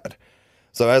fucking sad.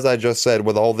 So as I just said,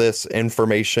 with all this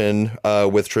information,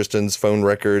 with Tristyn's phone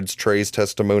records, Trey's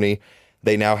testimony,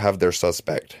 they now have their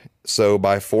suspect. So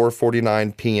by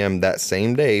 4:49 p.m. that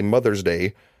same day, Mother's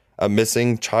Day, a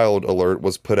missing child alert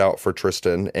was put out for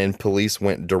Tristyn, and police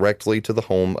went directly to the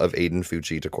home of Aiden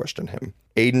Fucci to question him.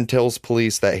 Aiden tells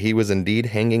police that he was indeed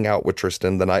hanging out with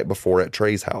Tristyn the night before at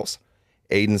Trey's house.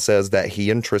 Aiden says that he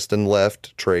and Tristyn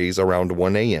left Trey's around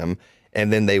 1 a.m.,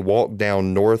 and then they walked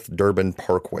down North Durbin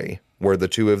Parkway, where the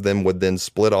two of them would then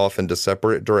split off into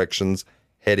separate directions,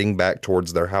 heading back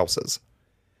towards their houses.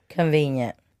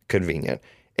 Convenient.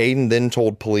 Aiden then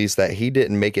told police that he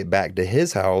didn't make it back to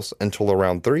his house until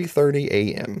around 3:30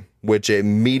 a.m., which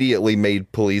immediately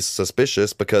made police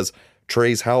suspicious because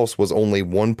Trey's house was only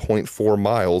 1.4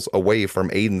 miles away from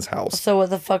Aiden's house. So what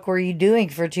the fuck were you doing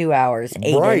for 2 hours,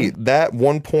 Aiden? Right. That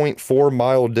 1.4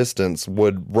 mile distance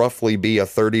would roughly be a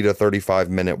 30 to 35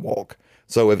 minute walk.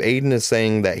 So if Aiden is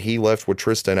saying that he left with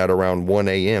Tristyn at around 1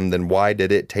 a.m., then why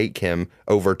did it take him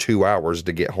over 2 hours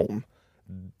to get home?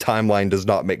 Timeline does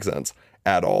not make sense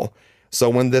at all.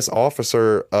 So when this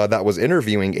officer that was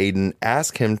interviewing Aiden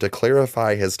asked him to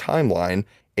clarify his timeline,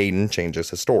 Aiden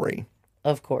changes his story.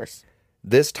 Of course.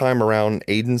 This time around,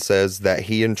 Aiden says that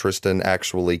he and Tristyn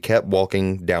actually kept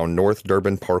walking down North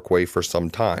Durbin Parkway for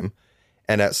some time.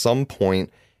 And at some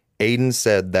point, Aiden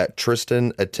said that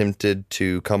Tristyn attempted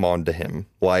to come on to him.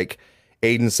 Like,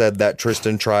 Aiden said that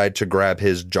Tristyn tried to grab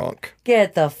his junk.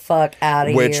 Get the fuck out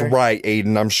of Which, here. right,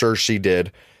 Aiden, I'm sure she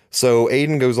did. So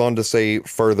Aiden goes on to say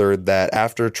further that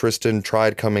after Tristyn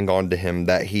tried coming on to him,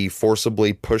 that he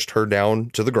forcibly pushed her down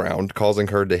to the ground, causing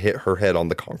her to hit her head on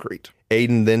the concrete.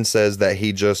 Aiden then says that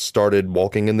he just started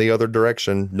walking in the other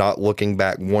direction, not looking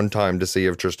back one time to see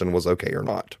if Tristyn was okay or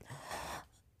not.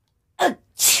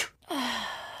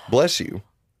 Bless you.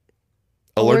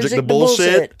 Allergic to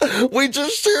bullshit. We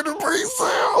just shared a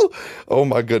pre-sale. Oh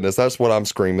my goodness, that's what I'm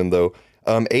screaming though.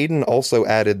 Aiden also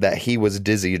added that he was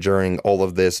dizzy during all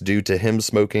of this due to him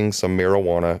smoking some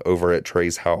marijuana over at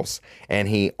Trey's house. And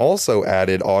he also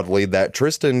added, oddly, that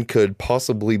Tristyn could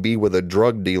possibly be with a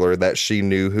drug dealer that she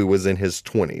knew who was in his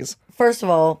 20s. First of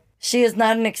all, she is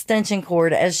not an extension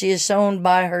cord as she is shown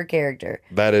by her character.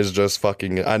 That is just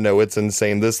fucking, I know, it's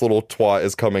insane. This little twat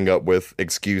is coming up with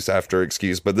excuse after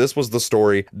excuse, but this was the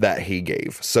story that he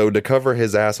gave. So to cover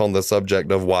his ass on the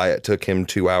subject of why it took him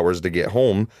 2 hours to get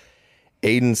home,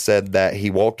 Aiden said that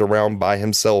he walked around by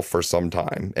himself for some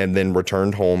time and then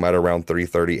returned home at around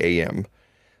 3:30 a.m.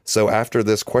 So after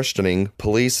this questioning,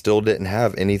 police still didn't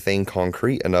have anything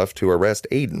concrete enough to arrest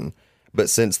Aiden. But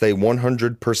since they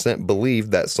 100%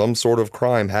 believed that some sort of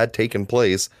crime had taken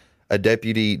place, a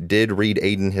deputy did read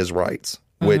Aiden his rights,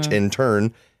 which in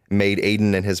turn made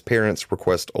Aiden and his parents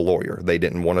request a lawyer. They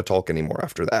didn't want to talk anymore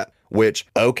after that. Which,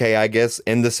 okay, I guess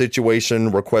in the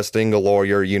situation, requesting a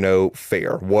lawyer, you know,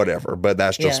 fair, whatever. But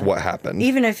that's just what happened.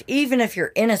 Even if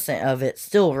you're innocent of it,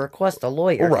 still request a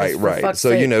lawyer. Right.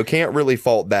 So, you know, can't really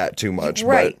fault that too much.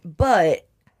 Right. But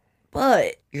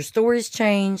your story's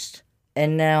changed,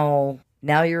 and now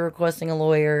you're requesting a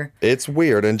lawyer. It's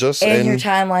weird, and your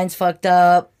timeline's fucked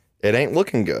up. It ain't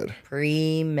looking good.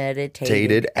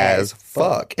 Premeditated as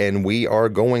fuck. And we are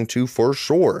going to, for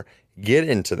sure, get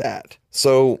into that.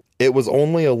 So, it was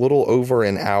only a little over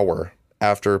an hour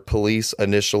after police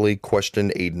initially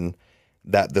questioned Aiden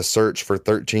that the search for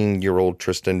 13-year-old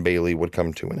Tristyn Bailey would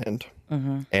come to an end.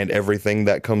 And everything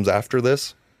that comes after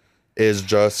this is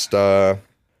just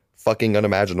fucking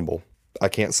unimaginable. I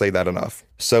can't say that enough.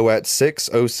 So, at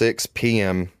 6:06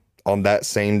 p.m. on that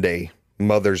same day,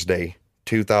 Mother's Day,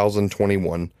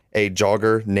 2021, a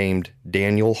jogger named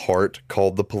Daniel Hart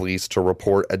called the police to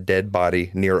report a dead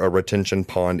body near a retention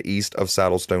pond east of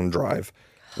Saddlestone Drive,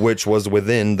 which was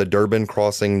within the Durbin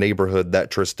Crossing neighborhood that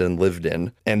Tristyn lived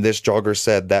in. And this jogger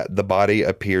said that the body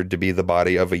appeared to be the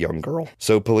body of a young girl.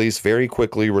 So police very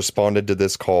quickly responded to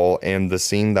this call, and the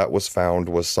scene that was found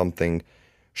was something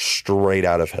straight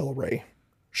out of hell, Ray.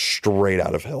 Straight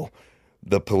out of hell.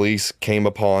 The police came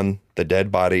upon the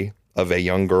dead body of a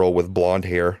young girl with blonde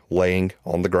hair laying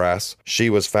on the grass. She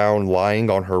was found lying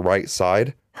on her right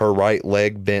side, her right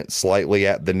leg bent slightly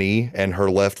at the knee, and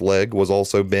her left leg was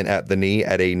also bent at the knee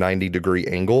at a 90-degree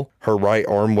angle. Her right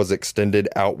arm was extended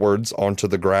outwards onto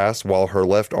the grass, while her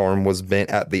left arm was bent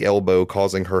at the elbow,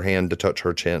 causing her hand to touch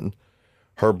her chin.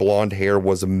 Her blonde hair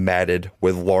was matted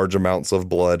with large amounts of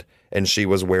blood, and she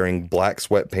was wearing black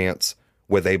sweatpants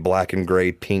with a black and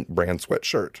gray pink brand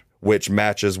sweatshirt, which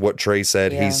matches what Trey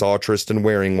said he saw Tristyn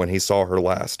wearing when he saw her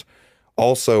last.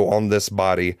 Also on this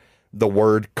body, the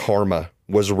word karma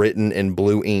was written in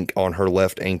blue ink on her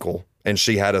left ankle, and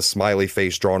she had a smiley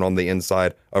face drawn on the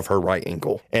inside of her right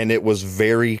ankle. And it was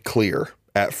very clear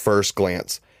at first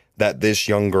glance that this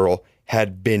young girl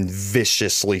had been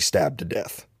viciously stabbed to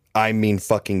death. I mean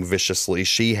fucking viciously.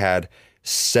 She had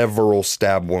several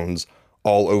stab wounds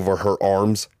all over her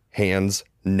arms, hands,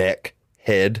 neck,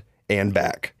 head, and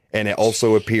back. And it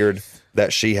also appeared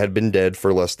that she had been dead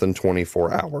for less than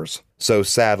 24 hours. So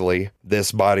sadly,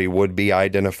 this body would be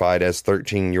identified as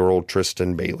 13-year-old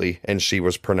Tristyn Bailey, and she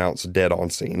was pronounced dead on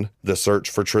scene. The search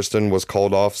for Tristyn was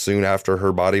called off soon after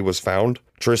her body was found.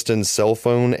 Tristyn's cell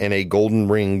phone and a golden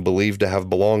ring believed to have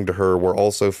belonged to her were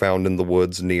also found in the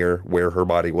woods near where her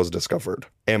body was discovered.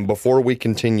 And before we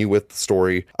continue with the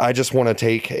story, I just want to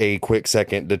take a quick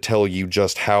second to tell you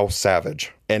just how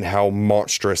savage and how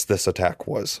monstrous this attack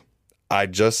was. I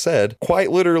just said,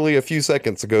 quite literally a few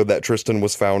seconds ago, that Tristyn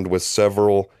was found with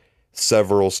several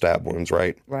stab wounds,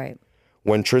 right? Right.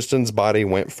 When Tristyn's body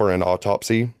went for an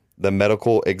autopsy, the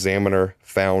medical examiner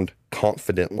found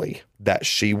confidently that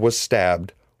she was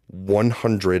stabbed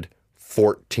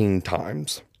 114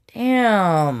 times.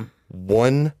 Damn.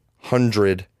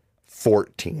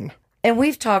 114. And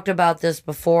we've talked about this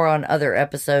before on other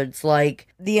episodes, like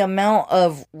the amount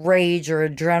of rage or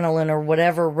adrenaline or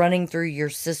whatever running through your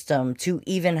system to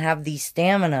even have the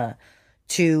stamina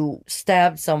to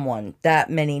stab someone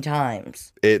that many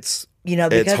times. It's,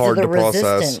 because it's hard of the to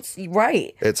resistance. Process.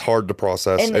 Right. It's hard to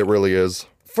process. And it really is.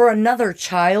 For another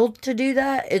child to do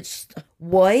that, it's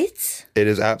what? It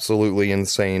is absolutely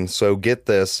insane. So get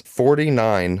this,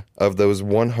 49 of those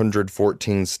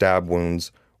 114 stab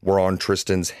wounds were on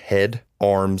Tristyn's head,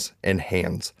 arms, and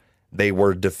hands. They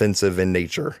were defensive in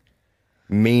nature,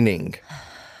 meaning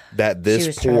that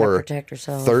this poor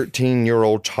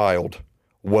 13-year-old child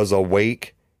was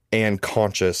awake and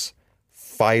conscious,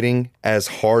 fighting as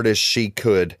hard as she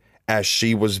could as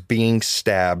she was being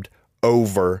stabbed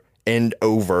over and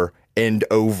over and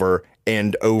over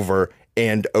and over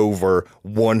and over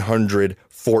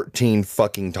 114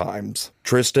 fucking times.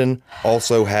 Tristyn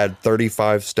also had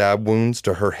 35 stab wounds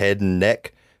to her head and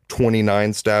neck,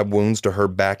 29 stab wounds to her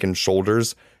back and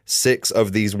shoulders. 6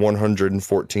 of these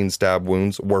 114 stab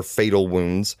wounds were fatal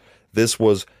wounds. This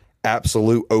was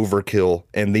absolute overkill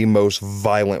in the most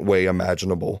violent way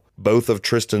imaginable. Both of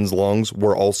Tristyn's lungs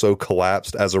were also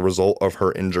collapsed as a result of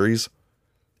her injuries.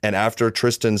 And after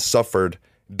Tristyn suffered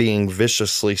being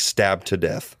viciously stabbed to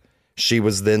death, she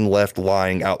was then left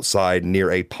lying outside near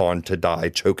a pond to die,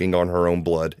 choking on her own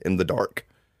blood in the dark.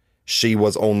 she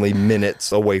was only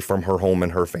minutes away from her home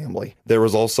and her family. There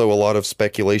was also a lot of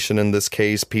speculation in this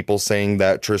case, people saying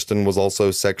that Tristyn was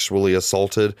also sexually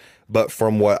assaulted, but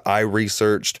from what I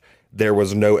researched, there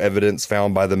was no evidence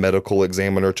found by the medical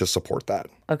examiner to support that.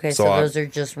 Okay, so those are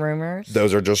just rumors?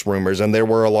 Those are just rumors, and there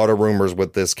were a lot of rumors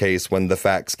with this case when the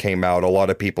facts came out. A lot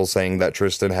of people saying that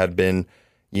Tristyn had been,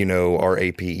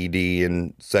 RAPED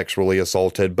and sexually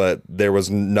assaulted, but there was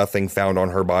nothing found on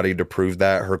her body to prove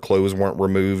that. Her clothes weren't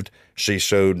removed. She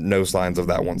showed no signs of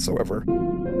that whatsoever.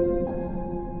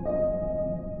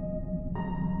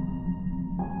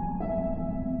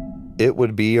 It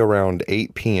would be around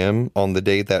 8 p.m. on the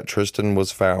day that Tristyn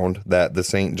was found that the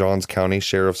St. Johns County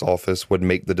Sheriff's Office would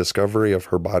make the discovery of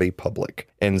her body public.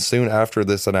 And soon after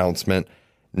this announcement,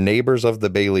 neighbors of the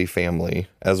Bailey family,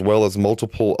 as well as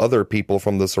multiple other people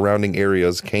from the surrounding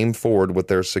areas, came forward with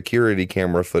their security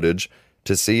camera footage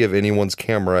to see if anyone's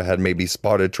camera had maybe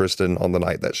spotted Tristyn on the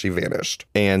night that she vanished.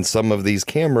 And some of these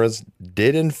cameras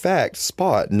did in fact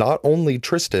spot not only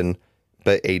Tristyn,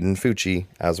 but Aiden Fucci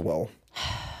as well.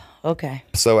 Okay.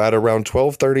 So at around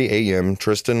 12:30 a.m.,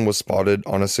 Tristyn was spotted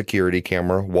on a security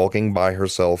camera walking by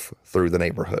herself through the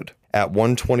neighborhood. At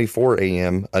 1:24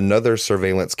 a.m., another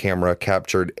surveillance camera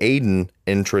captured Aiden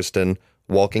and Tristyn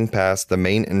walking past the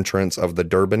main entrance of the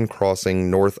Durbin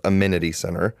Crossing North Amenity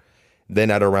Center.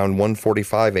 Then at around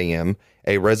 1:45 a.m.,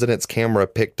 a resident's camera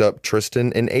picked up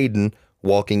Tristyn and Aiden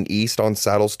walking east on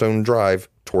Saddlestone Drive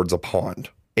towards a pond.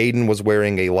 Aiden was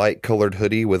wearing a light-colored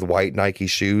hoodie with white Nike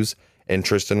shoes, and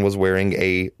Tristyn was wearing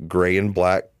a gray and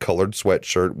black colored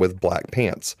sweatshirt with black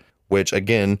pants, which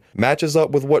again matches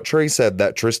up with what Trey said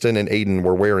that Tristyn and Aiden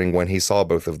were wearing when he saw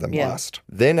both of them last.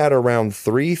 Then at around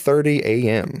 3:30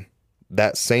 a.m.,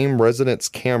 that same resident's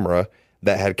camera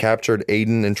that had captured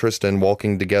Aiden and Tristyn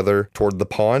walking together toward the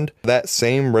pond, that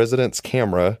same resident's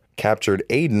camera captured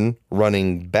Aiden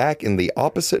running back in the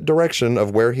opposite direction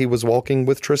of where he was walking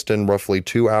with Tristyn roughly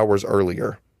 2 hours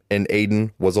earlier. And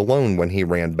Aiden was alone when he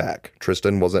ran back.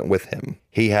 Tristyn wasn't with him.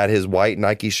 He had his white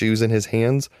Nike shoes in his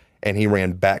hands, and he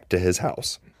ran back to his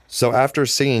house. So after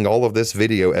seeing all of this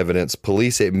video evidence,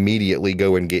 police immediately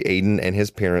go and get Aiden and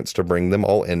his parents to bring them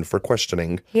all in for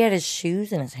questioning. He had his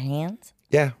shoes in his hands?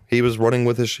 Yeah, he was running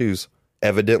with his shoes.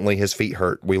 Evidently, his feet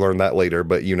hurt. We learned that later,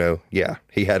 but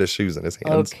he had his shoes in his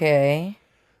hands. Okay.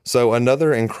 So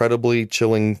another incredibly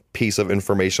chilling piece of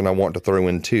information I want to throw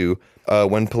in too.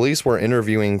 When police were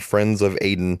interviewing friends of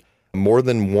Aiden, more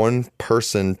than one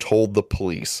person told the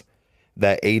police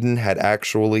that Aiden had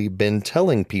actually been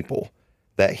telling people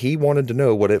that he wanted to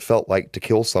know what it felt like to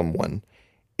kill someone.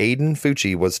 Aiden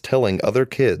Fucci was telling other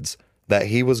kids that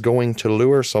he was going to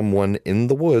lure someone in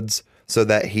the woods so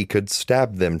that he could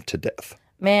stab them to death.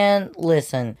 Man,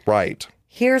 listen. Right.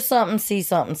 Hear something, see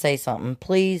something, say something,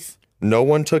 please. No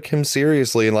one took him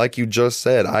seriously, and like you just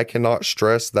said, I cannot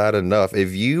stress that enough.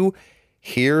 If you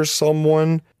hear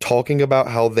someone talking about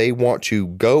how they want to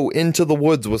go into the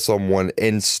woods with someone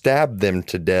and stab them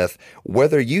to death,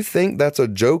 whether you think that's a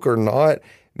joke or not,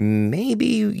 maybe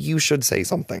you should say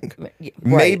something. Right.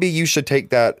 Maybe you should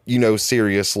take that,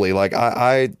 seriously. Like,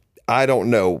 I don't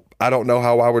know. I don't know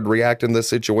how I would react in this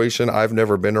situation. I've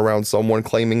never been around someone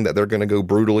claiming that they're going to go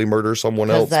brutally murder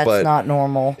someone else. That's not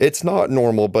normal. It's not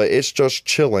normal, but it's just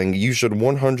chilling. You should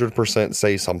 100%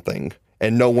 say something.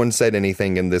 And no one said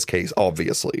anything in this case,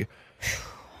 obviously.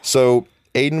 So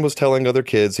Aiden was telling other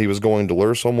kids he was going to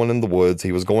lure someone in the woods.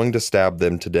 He was going to stab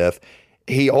them to death.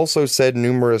 He also said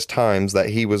numerous times that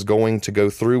he was going to go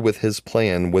through with his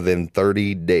plan within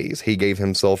 30 days. He gave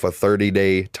himself a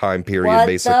 30-day time period,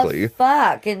 basically. What the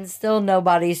fuck? And still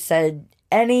nobody said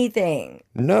anything.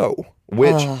 No.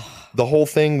 Which, the whole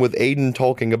thing with Aiden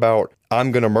talking about,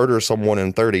 I'm going to murder someone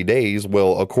in 30 days,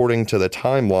 well, according to the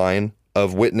timeline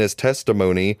of witness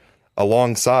testimony,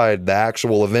 alongside the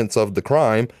actual events of the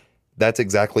crime, that's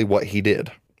exactly what he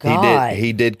did. God.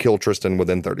 He did kill Tristyn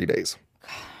within 30 days.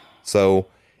 So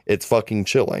it's fucking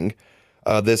chilling.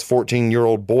 This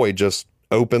 14-year-old boy just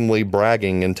openly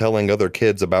bragging and telling other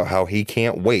kids about how he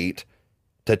can't wait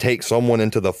to take someone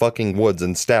into the fucking woods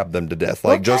and stab them to death.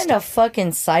 What kind of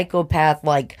fucking psychopath,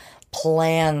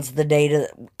 plans the day to...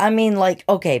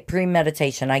 okay,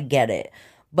 premeditation, I get it.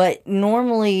 But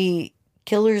normally,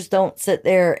 killers don't sit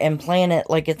there and plan it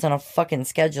like it's on a fucking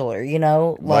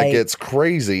scheduler, Like it's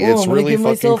crazy. It's really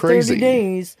fucking crazy. 30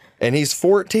 days. And he's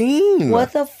 14.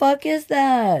 What the fuck is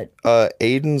that?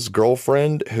 Aiden's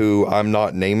girlfriend, who I'm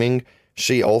not naming,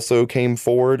 she also came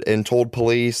forward and told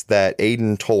police that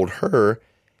Aiden told her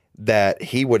that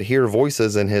he would hear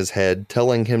voices in his head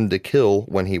telling him to kill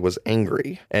when he was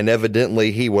angry. And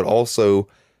evidently he would also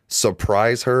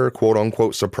surprise her, quote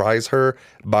unquote, surprise her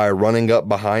by running up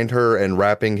behind her and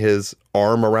wrapping his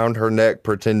arm around her neck,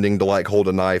 pretending to like hold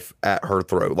a knife at her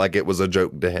throat. Like it was a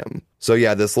joke to him. So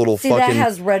yeah, this little See, fucking... that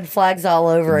has red flags all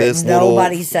over it. this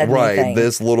Nobody little, said right, anything.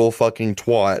 this little fucking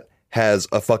twat has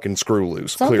a fucking screw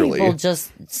loose, clearly.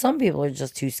 Some people are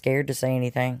just too scared to say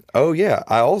anything. Oh, yeah.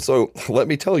 I also, let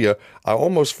me tell you, I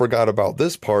almost forgot about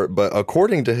this part, but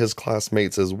according to his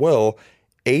classmates as well,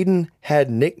 Aiden had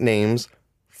nicknames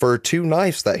for 2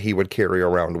 knives that he would carry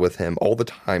around with him all the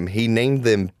time. He named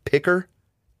them Picker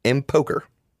and Poker.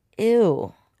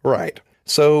 Ew. Right.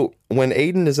 So when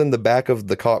Aiden is in the back of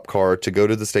the cop car to go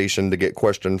to the station to get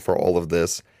questioned for all of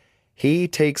this, he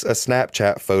takes a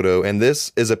Snapchat photo, and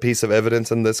this is a piece of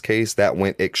evidence in this case that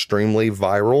went extremely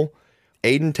viral.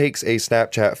 Aiden takes a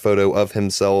Snapchat photo of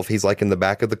himself. He's like in the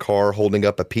back of the car holding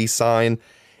up a peace sign,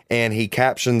 and he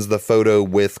captions the photo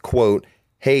with, quote,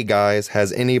 "Hey guys,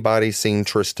 has anybody seen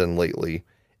Tristyn lately?"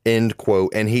 End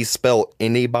quote. And he spelled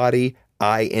anybody,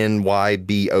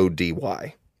 INYBODY.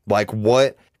 Like,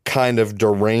 what kind of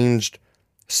deranged,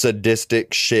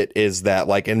 sadistic shit is that?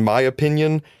 Like, in my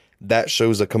opinion, that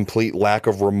shows a complete lack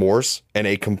of remorse and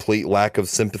a complete lack of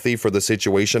sympathy for the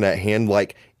situation at hand.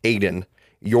 Like, Aiden,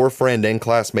 your friend and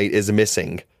classmate is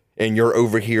missing, and you're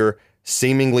over here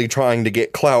seemingly trying to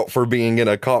get clout for being in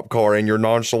a cop car, and you're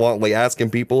nonchalantly asking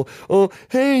people, "Oh,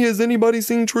 hey, has anybody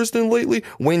seen Tristyn lately?"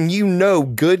 When you know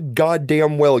good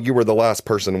goddamn well you were the last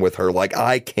person with her. Like,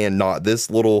 I cannot. This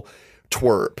little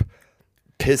twerp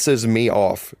pisses me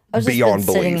off I've just beyond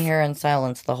been sitting belief. here in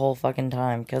silence the whole fucking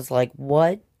time, because, like,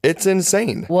 what? It's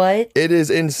insane. What? It is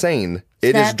insane.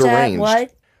 It is Snapchat, deranged.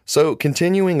 what? So,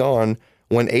 continuing on,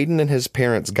 when Aiden and his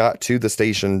parents got to the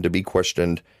station to be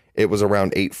questioned, it was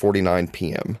around 8:49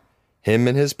 p.m. Him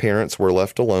and his parents were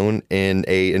left alone in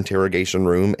a interrogation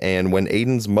room, and when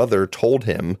Aiden's mother told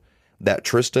him that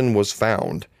Tristyn was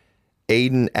found,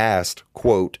 Aiden asked,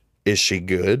 quote, "Is she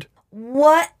good?"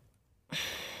 What?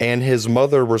 And his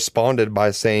mother responded by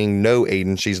saying, "No,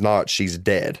 Aiden, she's not. She's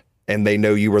dead. And they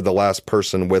know you were the last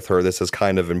person with her. This is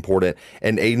kind of important."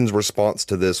 And Aiden's response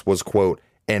to this was, quote,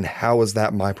 "And how is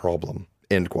that my problem?"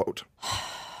 End quote.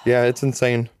 Yeah, it's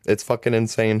insane. It's fucking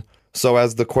insane. So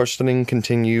as the questioning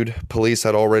continued, police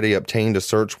had already obtained a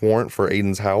search warrant for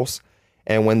Aiden's house.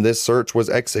 And when this search was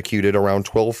executed around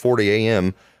 12:40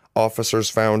 a.m., officers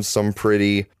found some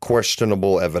pretty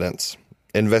questionable evidence.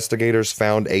 Investigators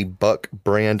found a Buck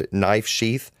brand knife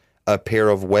sheath, a pair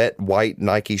of wet white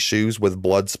Nike shoes with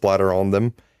blood splatter on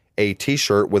them, a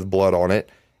t-shirt with blood on it,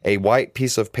 a white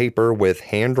piece of paper with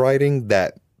handwriting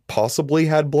that possibly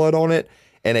had blood on it,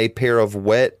 and a pair of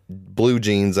wet blue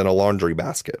jeans in a laundry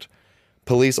basket.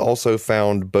 Police also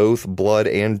found both blood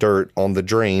and dirt on the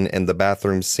drain in the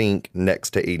bathroom sink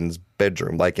next to Aiden's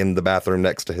bedroom, like in the bathroom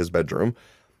next to his bedroom.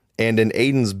 And in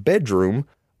Aiden's bedroom,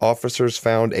 officers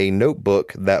found a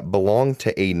notebook that belonged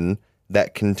to Aiden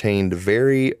that contained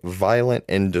very violent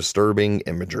and disturbing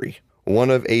imagery. One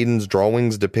of Aiden's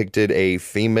drawings depicted a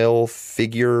female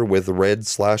figure with red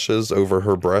slashes over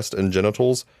her breast and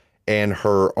genitals, and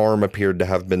her arm appeared to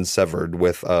have been severed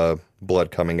with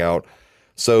blood coming out.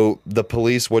 So the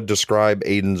police would describe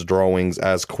Aiden's drawings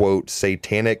as, quote,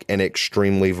 "satanic and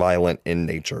extremely violent in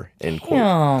nature," end quote.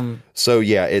 Damn. So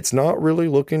yeah, it's not really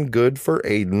looking good for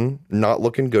Aiden, not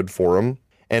looking good for him.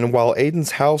 And while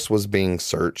Aiden's house was being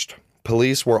searched,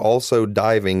 police were also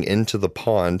diving into the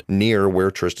pond near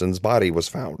where Tristyn's body was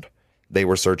found. They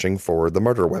were searching for the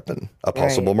murder weapon, a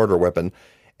possible murder weapon.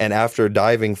 And after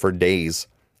diving for days,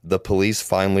 the police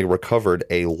finally recovered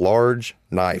a large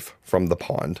knife from the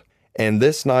pond. And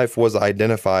this knife was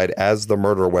identified as the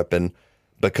murder weapon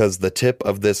because the tip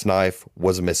of this knife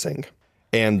was missing.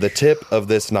 And the tip of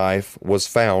this knife was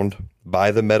found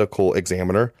by the medical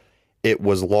examiner. It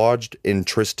was lodged in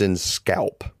Tristyn's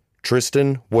scalp.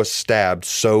 Tristyn was stabbed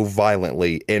so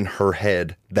violently in her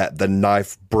head that the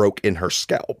knife broke in her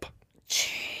scalp.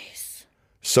 Jeez.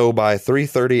 So by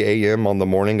 3:30 a.m. on the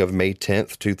morning of May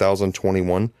 10th,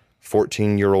 2021,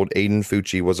 14-year-old Aiden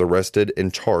Fucci was arrested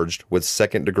and charged with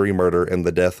second-degree murder in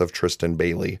the death of Tristyn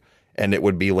Bailey. And it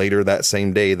would be later that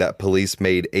same day that police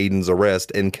made Aiden's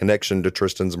arrest in connection to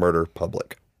Tristyn's murder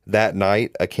public. That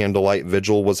night, a candlelight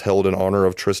vigil was held in honor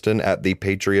of Tristyn at the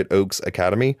Patriot Oaks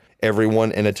Academy.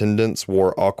 Everyone in attendance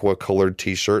wore aqua-colored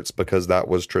t-shirts because that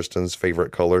was Tristyn's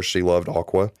favorite color. She loved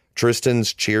aqua.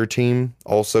 Tristyn's cheer team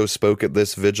also spoke at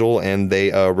this vigil, and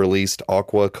they released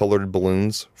aqua-colored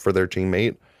balloons for their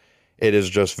teammate. It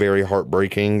is just very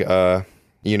heartbreaking.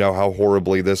 You know how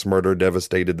horribly this murder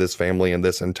devastated this family and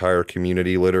this entire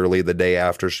community. Literally the day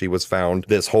after she was found,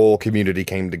 this whole community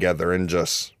came together and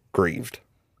just grieved.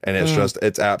 And it's just,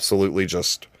 it's absolutely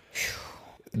just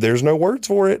There's no words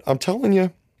for it. I'm telling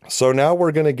you. So now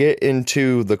we're going to get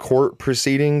into the court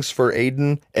proceedings for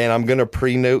Aiden, and I'm going to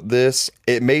pre-note this.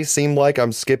 It may seem like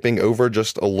I'm skipping over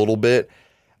just a little bit.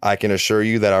 I can assure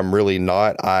you that I'm really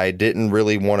not. I didn't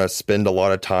really want to spend a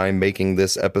lot of time making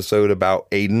this episode about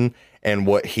Aiden and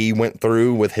what he went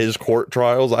through with his court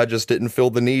trials. I just didn't feel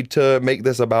the need to make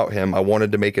this about him. I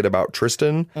wanted to make it about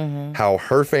Tristyn, how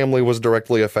her family was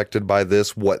directly affected by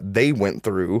this, what they went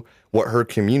through, what her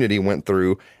community went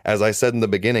through. As I said in the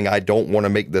beginning, I don't want to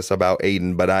make this about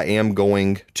Aiden, but I am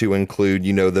going to include,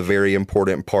 the very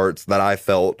important parts that I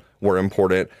felt were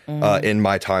important in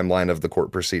my timeline of the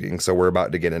court proceedings. So we're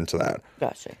about to get into that.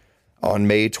 Gotcha. On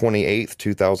May 28th,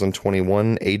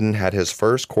 2021, Aiden had his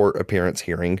first court appearance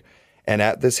hearing. And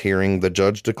at this hearing, the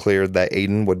judge declared that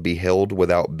Aiden would be held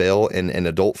without bail in an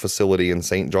adult facility in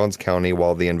St. Johns County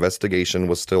while the investigation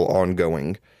was still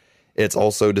ongoing. It's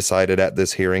also decided at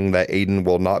this hearing that Aiden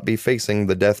will not be facing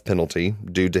the death penalty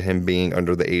due to him being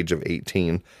under the age of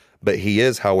 18, but he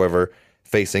is, however,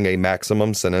 facing a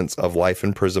maximum sentence of life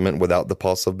imprisonment without the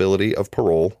possibility of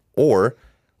parole, or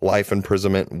life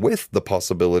imprisonment with the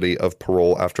possibility of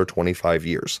parole after 25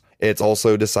 years. It's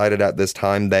also decided at this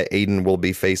time that Aiden will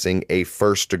be facing a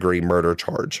first-degree murder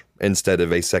charge instead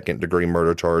of a second-degree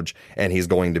murder charge, and he's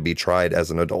going to be tried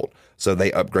as an adult. So they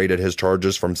upgraded his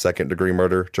charges from second-degree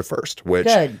murder to first, which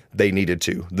they needed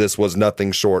to. This was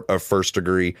nothing short of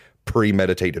first-degree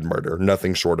premeditated murder,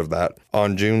 nothing short of that.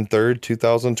 On June 3rd,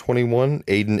 2021,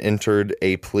 Aiden entered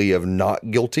a plea of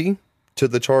not guilty to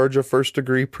the charge of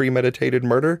first-degree premeditated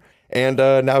murder. And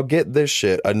now get this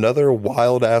shit, another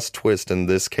wild-ass twist in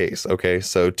this case, okay?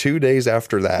 So 2 days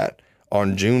after that,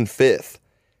 on June 5th,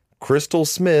 Crystal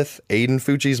Smith, Aiden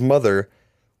Fucci's mother,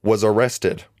 was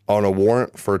arrested on a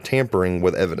warrant for tampering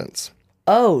with evidence.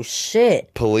 Oh,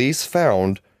 shit. Police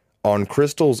found on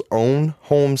Crystal's own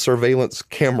home surveillance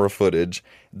camera footage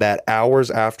that hours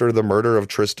after the murder of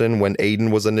Tristyn, when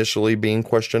Aiden was initially being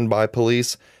questioned by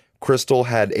police, Crystal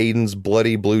had Aiden's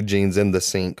bloody blue jeans in the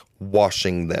sink,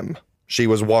 washing them. She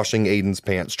was washing Aiden's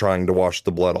pants, trying to wash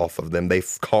the blood off of them. They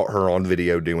caught her on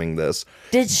video doing this.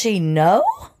 Did she know?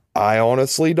 I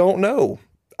honestly don't know.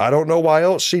 I don't know why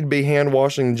else she'd be hand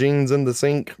washing jeans in the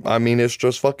sink. I mean, it's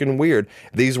just fucking weird.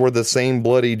 These were the same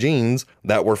bloody jeans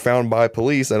that were found by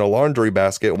police in a laundry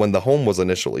basket when the home was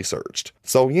initially searched.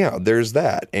 So yeah, there's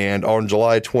that. And on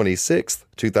July 26th,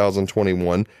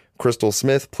 2021, Crystal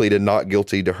Smith pleaded not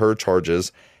guilty to her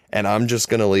charges, and I'm just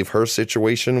going to leave her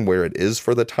situation where it is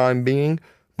for the time being.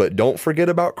 But don't forget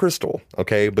about Crystal,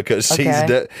 okay? Because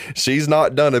she's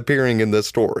not done appearing in this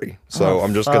story. So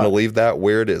I'm just going to leave that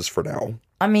where it is for now.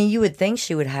 I mean, you would think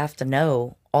she would have to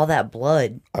know all that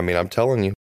blood. I mean, I'm telling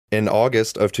you. In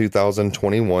August of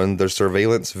 2021, the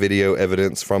surveillance video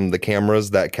evidence from the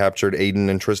cameras that captured Aiden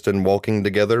and Tristyn walking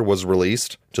together was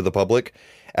released to the public,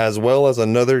 as well as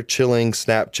another chilling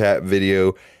Snapchat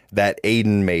video that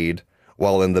Aiden made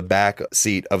while in the back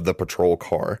seat of the patrol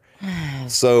car.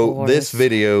 So this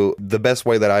video, the best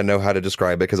way that I know how to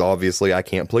describe it, because obviously I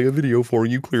can't play a video for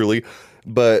you clearly,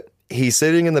 but he's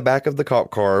sitting in the back of the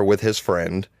cop car with his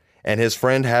friend, and his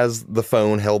friend has the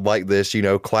phone held like this,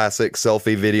 classic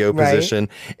selfie video position.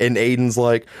 And Aiden's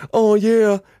like, oh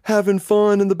yeah, having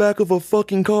fun in the back of a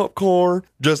fucking cop car.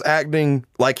 Just acting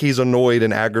like he's annoyed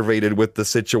and aggravated with the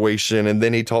situation. And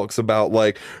then he talks about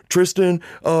like, Tristyn,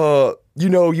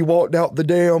 you walked out the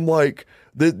dam like,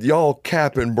 y'all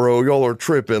capping, bro. Y'all are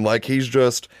tripping. Like he's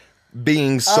just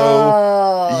being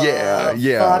so, yeah.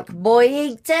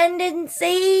 Fuckboy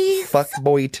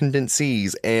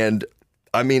tendencies. And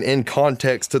I mean, in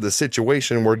context to the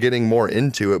situation, we're getting more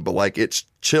into it, but like it's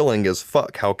chilling as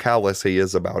fuck how callous he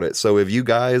is about it. So if you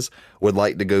guys would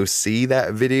like to go see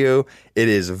that video, it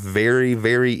is very,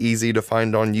 very easy to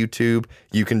find on YouTube.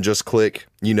 You can just click,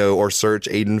 or search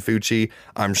Aiden Fucci.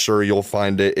 I'm sure you'll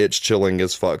find it. It's chilling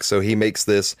as fuck. So he makes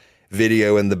this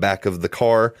video in the back of the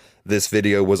car. This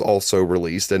video was also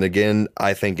released, and again,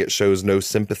 I think it shows no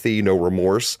sympathy, no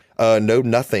remorse, no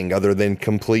nothing other than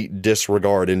complete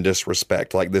disregard and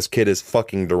disrespect. Like, this kid is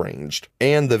fucking deranged.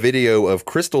 And the video of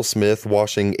Crystal Smith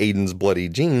washing Aiden's bloody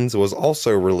jeans was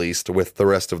also released with the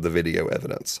rest of the video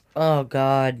evidence. Oh,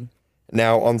 God.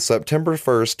 Now, on September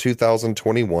 1st,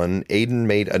 2021, Aiden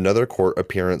made another court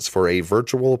appearance for a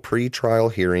virtual pre-trial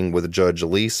hearing with Judge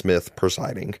Lee Smith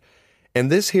presiding. And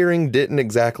this hearing didn't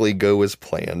exactly go as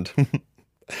planned,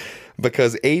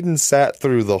 because Aiden sat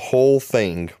through the whole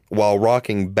thing while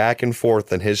rocking back and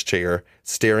forth in his chair,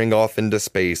 staring off into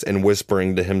space and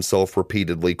whispering to himself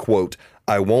repeatedly, quote,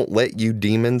 "I won't let you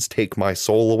demons take my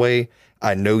soul away.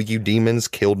 I know you demons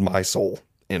killed my soul,"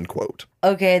 end quote.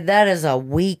 Okay, that is a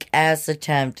weak-ass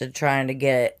attempt at trying to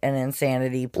get an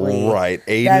insanity plea. Right.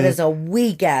 That is a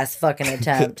weak-ass fucking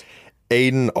attempt.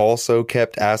 Aiden also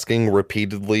kept asking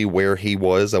repeatedly where he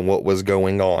was and what was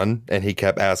going on, and he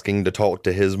kept asking to talk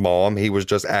to his mom. He was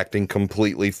just acting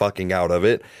completely fucking out of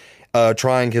it,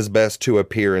 trying his best to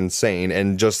appear insane.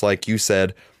 And just like you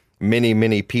said, many,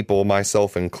 many people,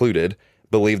 myself included,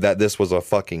 believe that this was a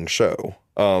fucking show.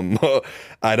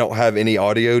 I don't have any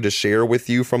audio to share with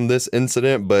you from this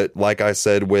incident, but like I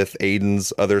said with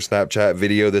Aiden's other Snapchat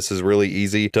video, this is really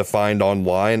easy to find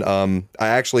online. I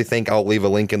actually think I'll leave a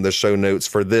link in the show notes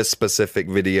for this specific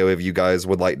video if you guys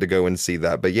would like to go and see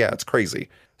that. But yeah, it's crazy.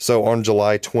 So on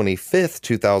July 25th,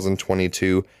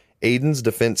 2022, Aiden's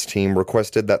defense team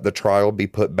requested that the trial be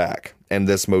put back, and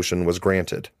this motion was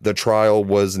granted. The trial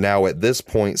was now at this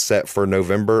point set for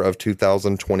November of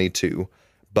 2022.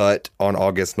 But on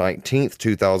August 19th,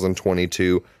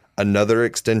 2022, another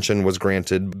extension was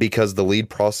granted because the lead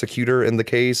prosecutor in the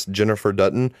case, Jennifer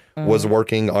Dutton, was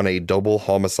working on a double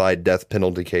homicide death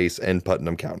penalty case in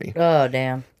Putnam County. Oh,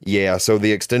 damn. Yeah, so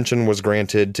the extension was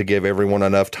granted to give everyone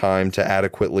enough time to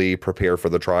adequately prepare for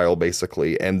the trial,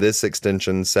 basically. And this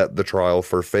extension set the trial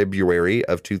for February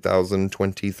of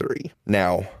 2023.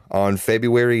 Now, on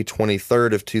February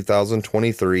 23rd of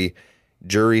 2023,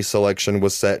 jury selection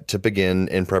was set to begin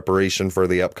in preparation for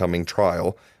the upcoming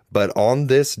trial. But on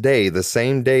this day, the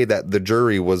same day that the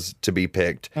jury was to be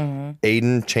picked,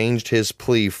 Aiden changed his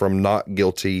plea from not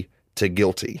guilty to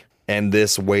guilty. And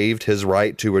this waived his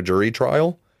right to a jury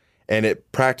trial. And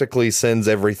it practically sends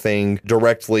everything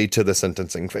directly to the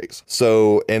sentencing phase.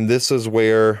 So, and this is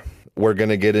where we're going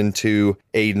to get into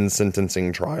Aiden's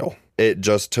sentencing trial. It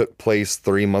just took place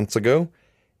 3 months ago.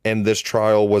 And this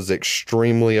trial was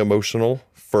extremely emotional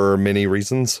for many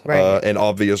reasons, and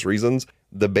obvious reasons.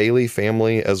 The Bailey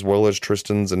family, as well as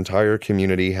Tristyn's entire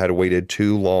community, had waited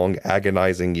 2 long,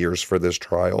 agonizing years for this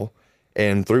trial.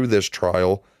 And through this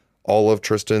trial, all of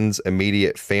Tristyn's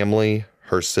immediate family,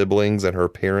 her siblings and her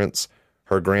parents,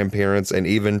 her grandparents, and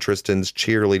even Tristyn's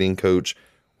cheerleading coach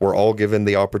were all given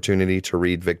the opportunity to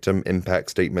read victim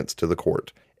impact statements to the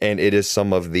court. And it is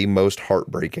some of the most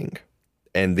heartbreaking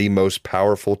and the most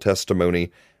powerful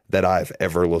testimony that I've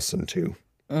ever listened to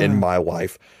in my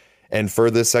life. And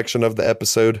for this section of the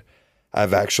episode,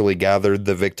 I've actually gathered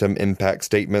the victim impact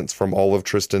statements from all of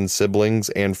Tristyn's siblings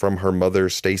and from her mother,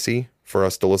 Stacy, for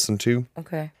us to listen to.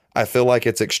 Okay. I feel like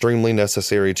it's extremely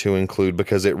necessary to include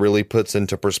because it really puts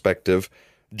into perspective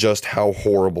just how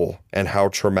horrible and how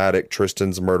traumatic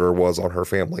Tristyn's murder was on her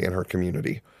family and her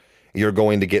community. You're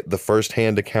going to get the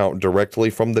firsthand account directly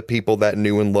from the people that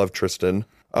knew and loved Tristyn.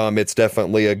 It's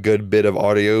definitely a good bit of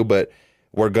audio, but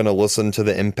we're going to listen to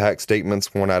the impact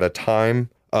statements one at a time.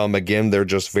 Again, they're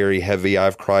just very heavy.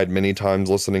 I've cried many times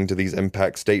listening to these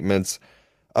impact statements.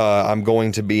 I'm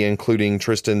going to be including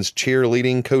Tristyn's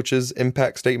cheerleading coach's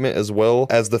impact statement as well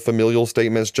as the familial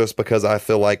statements, just because I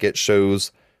feel like it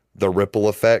shows the ripple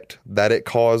effect that it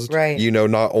caused. Right. You know,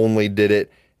 not only did it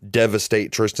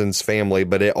devastate Tristyn's family,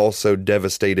 but it also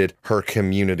devastated her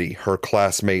community, her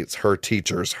classmates, her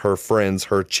teachers, her friends,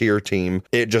 her cheer team.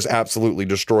 It just absolutely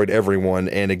destroyed everyone.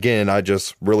 And again, I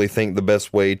just really think the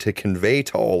best way to convey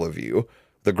to all of you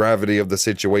the gravity of the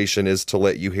situation is to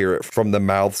let you hear it from the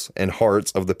mouths and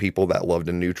hearts of the people that loved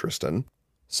and knew Tristyn.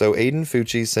 So Aiden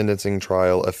Fucci's sentencing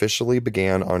trial officially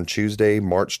began on Tuesday,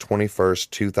 March 21st,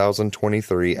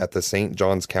 2023 at the St.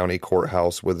 Johns County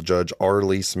Courthouse with Judge R.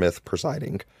 Lee Smith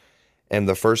presiding. And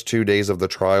the first 2 days of the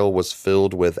trial was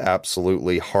filled with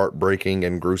absolutely heartbreaking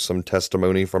and gruesome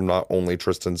testimony from not only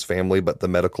Tristyn's family, but the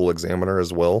medical examiner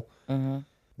as well.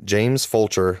 James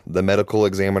Fulcher, the medical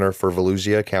examiner for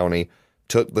Volusia County,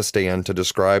 took the stand to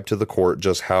describe to the court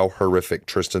just how horrific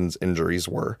Tristyn's injuries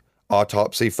were.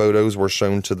 Autopsy photos were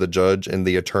shown to the judge and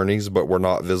the attorneys, but were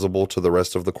not visible to the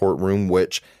rest of the courtroom,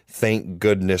 which, thank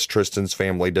goodness, Tristyn's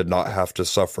family did not have to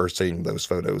suffer seeing those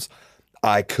photos.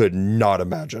 I could not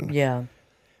imagine. Yeah.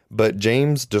 But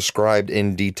James described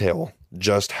in detail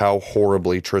just how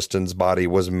horribly Tristyn's body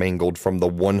was mangled from the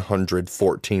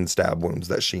 114 stab wounds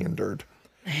that she endured.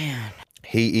 Man.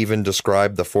 He even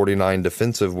described the 49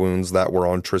 defensive wounds that were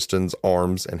on Tristyn's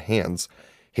arms and hands.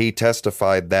 He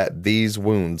testified that these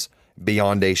wounds,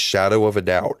 beyond a shadow of a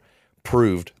doubt,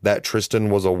 proved that Tristyn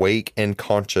was awake and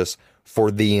conscious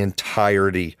for the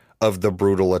entirety of the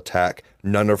brutal attack.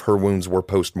 None of her wounds were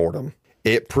post-mortem.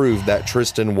 It proved that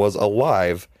Tristyn was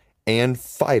alive and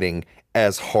fighting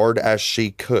as hard as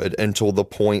she could until the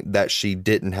point that she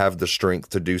didn't have the strength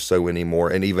to do so anymore.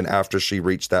 And even after she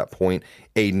reached that point,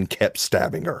 Aiden kept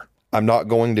stabbing her. I'm not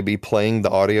going to be playing the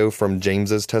audio from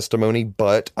James's testimony,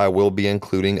 but I will be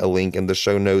including a link in the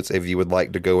show notes if you would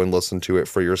like to go and listen to it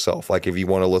for yourself. Like if you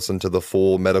want to listen to the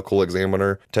full medical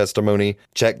examiner testimony,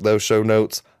 check those show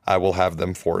notes. I will have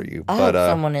them for you. I hope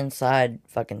someone inside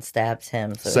fucking stabs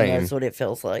him so he knows what it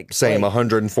feels like. Same, like,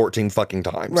 114 fucking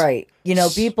times. Right. You know,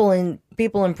 people in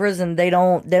prison, they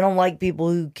don't like people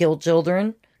who kill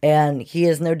children. And he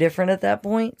is no different at that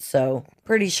point. So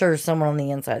pretty sure someone on the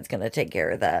inside is going to take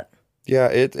care of that. Yeah,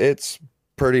 it's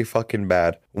pretty fucking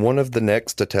bad. One of the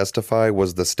next to testify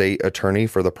was the state attorney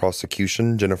for the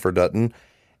prosecution, Jennifer Dutton.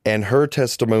 And her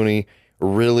testimony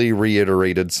really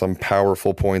reiterated some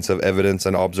powerful points of evidence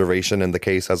and observation in the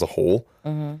case as a whole.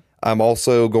 Mm-hmm. I'm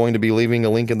also going to be leaving a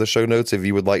link in the show notes if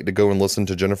you would like to go and listen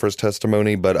to Jennifer's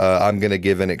testimony, but I'm going to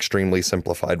give an extremely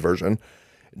simplified version.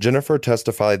 Jennifer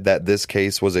testified that this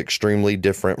case was extremely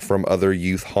different from other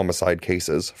youth homicide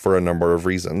cases for a number of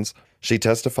reasons. She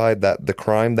testified that the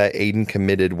crime that Aiden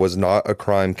committed was not a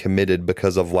crime committed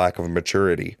because of lack of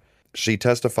maturity. She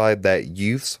testified that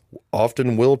youths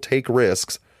often will take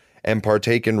risks and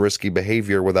partake in risky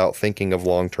behavior without thinking of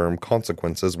long-term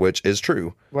consequences, which is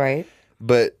true. Right.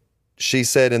 But she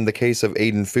said in the case of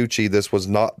Aiden Fucci, this was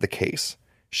not the case.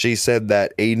 She said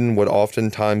that Aiden would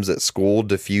oftentimes at school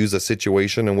diffuse a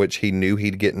situation in which he knew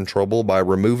he'd get in trouble by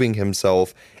removing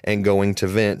himself and going to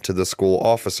vent to the school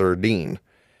officer, Dean.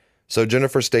 So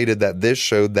Jennifer stated that this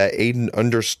showed that Aiden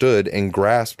understood and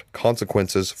grasped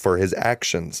consequences for his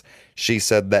actions. She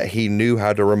said that he knew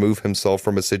how to remove himself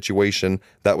from a situation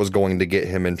that was going to get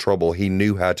him in trouble. He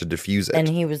knew how to diffuse it. And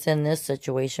he was in this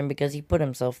situation because he put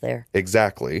himself there.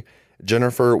 Exactly.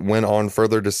 Jennifer went on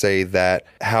further to say that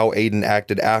how Aiden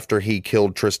acted after he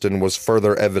killed Tristyn was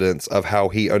further evidence of how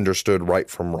he understood right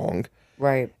from wrong.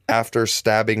 Right. After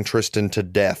stabbing Tristyn to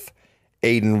death,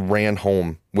 Aiden ran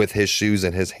home with his shoes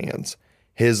in his hands.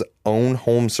 His own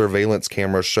home surveillance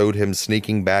camera showed him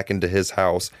sneaking back into his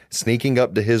house, sneaking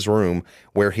up to his room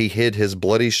where he hid his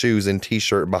bloody shoes and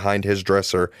t-shirt behind his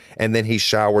dresser, and then he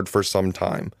showered for some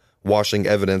time, washing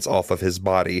evidence off of his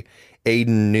body.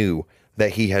 Aiden knew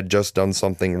that he had just done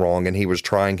something wrong and he was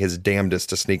trying his damnedest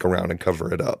to sneak around and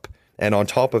cover it up. And on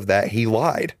top of that, he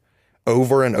lied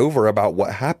over and over about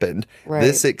what happened. Right.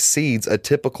 This exceeds a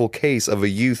typical case of a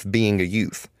youth being a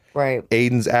youth. Right.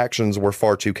 Aiden's actions were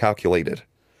far too calculated.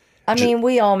 I mean,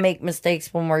 we all make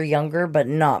mistakes when we're younger, but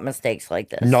not mistakes like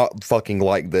this. Not fucking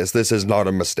like this. This is not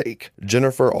a mistake.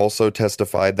 Jennifer also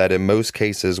testified that in most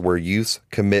cases where youths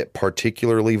commit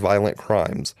particularly violent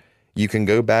crimes, you can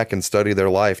go back and study their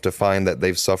life to find that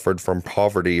they've suffered from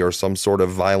poverty or some sort of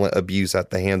violent abuse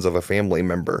at the hands of a family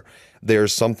member.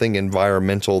 There's something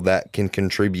environmental that can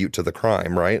contribute to the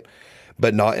crime, right?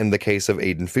 But not in the case of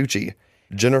Aiden Fucci.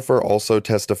 Jennifer also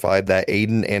testified that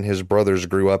Aiden and his brothers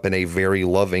grew up in a very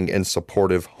loving and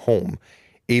supportive home.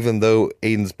 Even though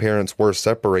Aiden's parents were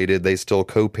separated, they still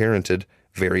co-parented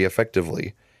very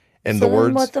effectively. In so the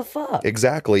words, what the fuck?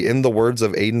 Exactly. In the words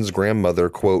of Aiden's grandmother,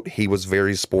 quote, he was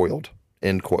very spoiled,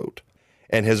 end quote.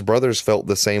 And his brothers felt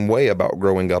the same way about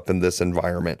growing up in this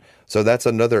environment. So that's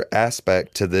another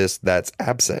aspect to this that's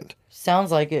absent.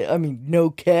 Sounds like it. I mean, no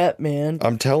cap, man.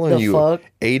 I'm telling you, fuck?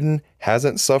 Aiden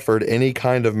hasn't suffered any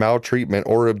kind of maltreatment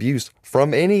or abuse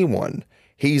from anyone.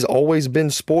 He's always been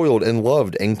spoiled and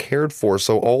loved and cared for.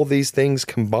 So all these things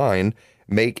combined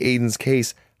make Aiden's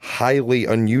case highly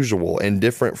unusual and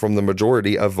different from the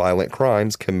majority of violent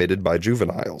crimes committed by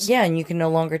juveniles. Yeah, and you can no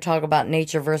longer talk about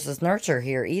nature versus nurture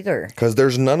here either. Because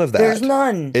there's none of that. There's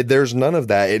none. There's none of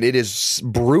that. It is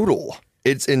brutal.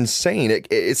 It's insane.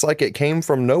 It's like it came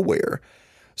from nowhere.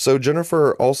 So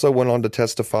Jennifer also went on to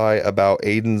testify about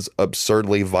Aiden's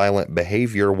absurdly violent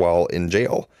behavior while in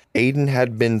jail. Aiden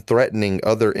had been threatening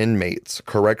other inmates,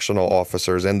 correctional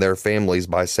officers, and their families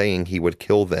by saying he would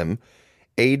kill them.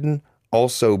 Aiden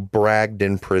also bragged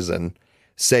in prison,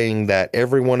 saying that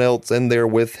everyone else in there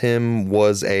with him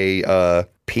was a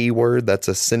P word. That's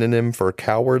a synonym for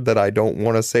coward that I don't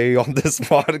want to say on this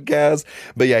podcast.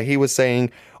 But yeah, he was saying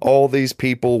all these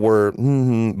people were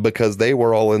because they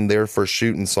were all in there for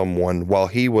shooting someone, while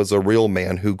he was a real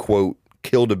man who, quote,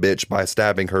 killed a bitch by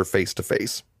stabbing her face to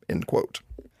face, end quote.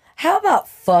 How about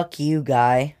fuck you,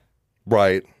 guy?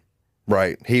 Right.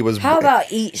 He was. How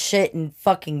about eat shit and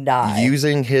fucking die?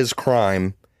 Using his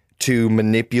crime to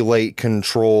manipulate,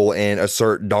 control, and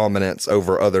assert dominance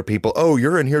over other people. Oh,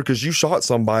 you're in here because you shot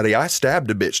somebody. I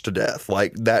stabbed a bitch to death.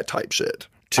 Like that type shit.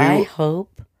 I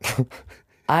hope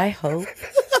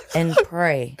and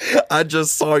pray. I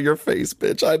just saw your face,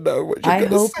 bitch. I know what you're I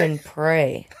hope say. and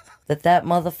pray that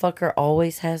motherfucker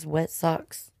always has wet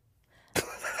socks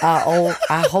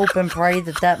I hope and pray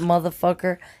that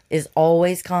motherfucker is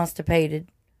always constipated.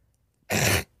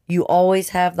 You always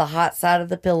have the hot side of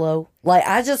the pillow. Like,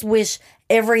 I just wish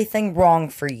everything wrong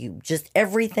for you. Just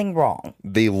everything wrong.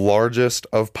 The largest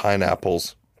of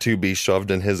pineapples to be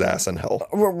shoved in his ass in hell.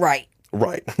 Right.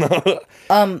 Right.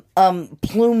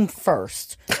 Plume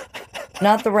first.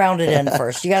 Not the rounded end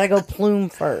first. You gotta go plume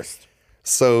first.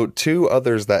 So 2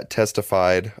 others that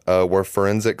testified were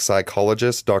forensic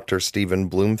psychologist Dr. Stephen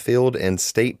Bloomfield and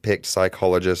state-picked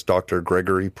psychologist Dr.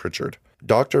 Gregory Pritchard.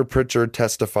 Dr. Pritchard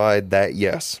testified that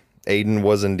yes, Aiden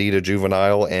was indeed a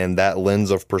juvenile and that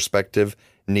lens of perspective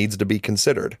needs to be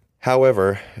considered.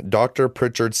 However, Dr.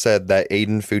 Pritchard said that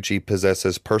Aiden Fucci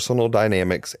possesses personal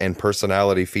dynamics and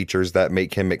personality features that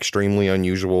make him extremely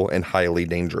unusual and highly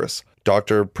dangerous.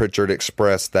 Dr. Pritchard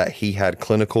expressed that he had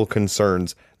clinical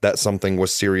concerns that something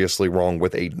was seriously wrong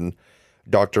with Aiden.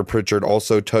 Dr. Pritchard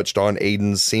also touched on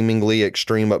Aiden's seemingly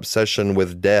extreme obsession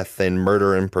with death and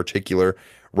murder in particular,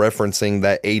 referencing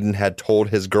that Aiden had told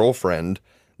his girlfriend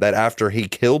that after he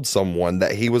killed someone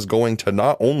that he was going to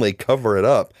not only cover it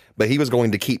up, but he was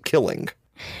going to keep killing.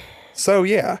 So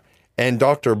yeah, and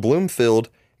Dr. Bloomfield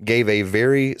gave a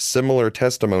very similar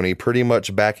testimony, pretty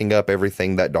much backing up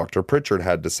everything that Dr. Pritchard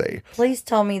had to say. Please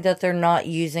tell me that they're not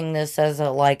using this as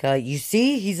a you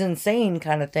see, he's insane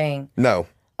kind of thing. No.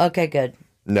 Okay, good.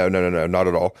 No, not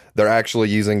at all. They're actually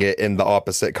using it in the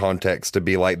opposite context to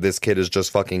be like, this kid is just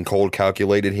fucking cold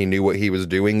calculated. He knew what he was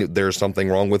doing. There's something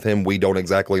wrong with him. We don't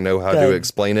exactly know how to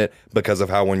explain it because of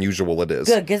how unusual it is.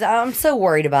 Good, because I'm so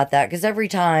worried about that. Because every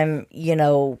time,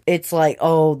 it's like,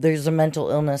 oh, there's a mental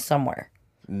illness somewhere.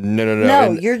 No.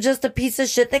 No, you're just a piece of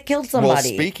shit that killed somebody. Well,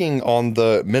 speaking on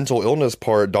the mental illness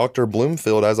part, Dr.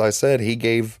 Bloomfield, as I said, he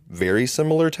gave very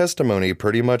similar testimony,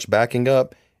 pretty much backing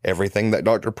up everything that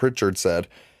Dr. Pritchard said.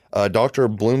 Dr.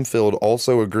 Bloomfield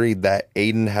also agreed that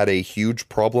Aiden had a huge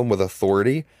problem with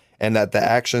authority and that the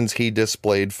actions he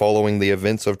displayed following the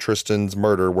events of Tristyn's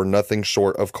murder were nothing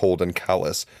short of cold and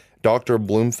callous. Dr.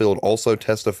 Bloomfield also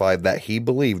testified that he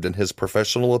believed, in his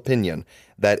professional opinion,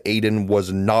 that Aiden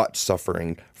was not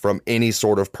suffering from any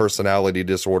sort of personality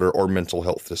disorder or mental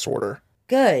health disorder.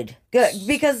 Good.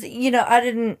 Because,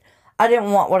 I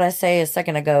didn't want what I say a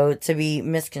second ago to be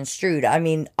misconstrued. I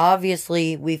mean,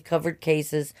 obviously, we've covered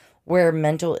cases where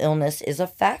mental illness is a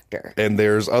factor. And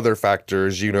there's other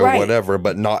factors, Right. whatever,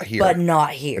 but not here. But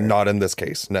not here. Not in this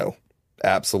case, no.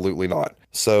 Absolutely not.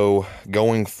 So,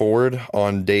 going forward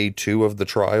on day 2 of the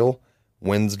trial,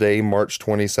 Wednesday, March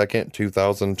 22nd,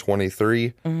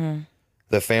 2023,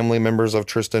 the family members of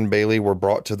Tristyn Bailey were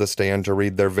brought to the stand to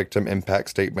read their victim impact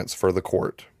statements for the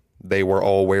court. They were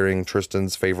all wearing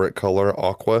Tristyn's favorite color,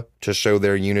 aqua, to show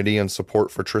their unity and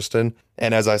support for Tristyn.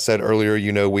 And as I said earlier,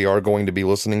 we are going to be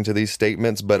listening to these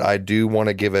statements, but I do want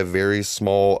to give a very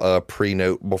small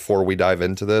pre-note before we dive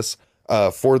into this.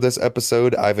 For this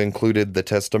episode, I've included the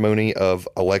testimony of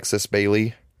Alexis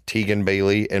Bailey, Tegan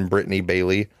Bailey, and Brittany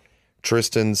Bailey.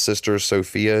 Tristyn's sister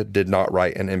Sophia did not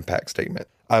write an impact statement.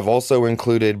 I've also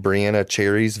included Brianna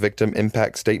Cherry's victim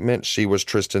impact statement. She was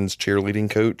Tristyn's cheerleading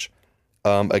coach.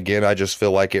 Again, I just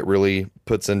feel like it really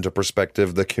puts into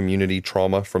perspective the community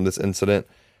trauma from this incident.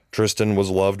 Tristyn was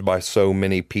loved by so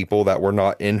many people that were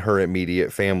not in her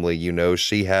immediate family.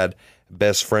 She had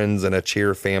best friends and a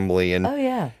cheer family, and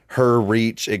her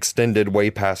reach extended way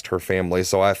past her family.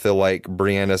 So I feel like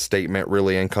Brianna's statement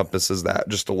really encompasses that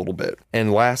just a little bit.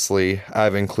 And lastly,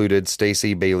 I've included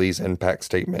Stacy Bailey's impact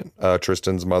statement,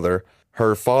 Tristyn's mother.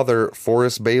 Her father,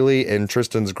 Forrest Bailey, and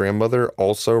Tristyn's grandmother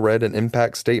also read an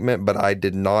impact statement, but I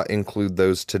did not include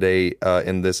those today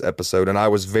in this episode. And I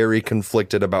was very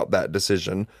conflicted about that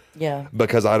decision. Yeah.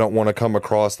 Because I don't want to come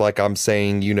across like I'm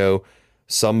saying,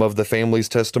 some of the family's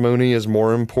testimony is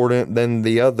more important than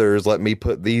the others. Let me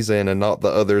put these in and not the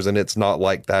others. And it's not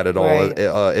like that at all. Right.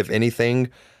 If anything,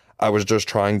 I was just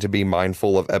trying to be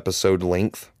mindful of episode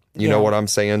length. You know what I'm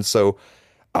saying? So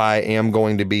I am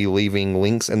going to be leaving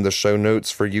links in the show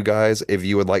notes for you guys if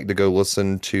you would like to go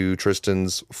listen to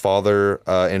Tristyn's father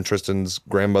and Tristyn's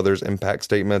grandmother's impact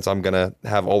statements. I'm going to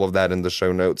have all of that in the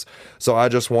show notes. So I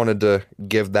just wanted to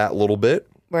give that little bit.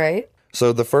 Right.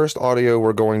 So the first audio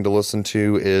we're going to listen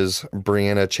to is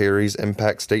Brianna Cherry's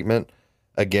impact statement.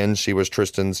 Again, she was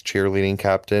Tristyn's cheerleading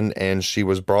captain, and she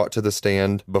was brought to the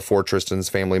stand before Tristyn's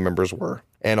family members were.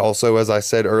 And also, as I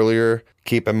said earlier,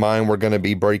 keep in mind we're going to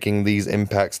be breaking these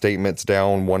impact statements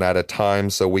down one at a time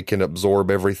so we can absorb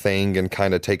everything and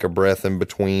kind of take a breath in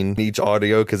between each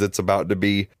audio, because it's about to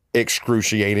be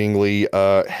excruciatingly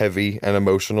heavy and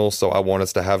emotional, so I want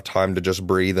us to have time to just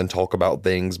breathe and talk about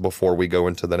things before we go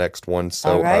into the next one. So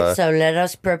all right, so let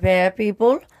us prepare,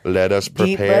 people. Let us prepare.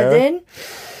 Deep breath in.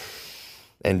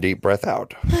 And deep breath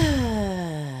out.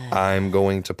 I'm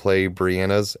going to play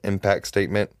Brianna's impact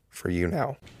statement for you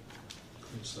now.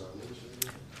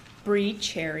 Bree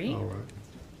Cherry. All right.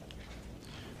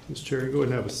 Ms. Cherry, go ahead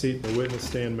and have a seat in the witness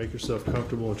stand. Make yourself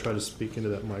comfortable and try to speak into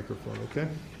that microphone, okay?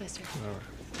 Yes, sir. All right.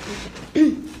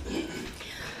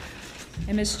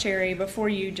 And Ms. Cherry, before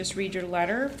you just read your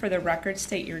letter, for the record,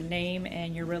 state your name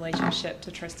and your relationship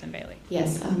to Tristyn Bailey.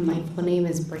 Yes, my full name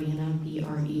is Brianna,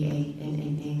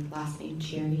 Breanna, last name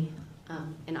Cherry,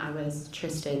 and I was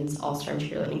Tristyn's all-star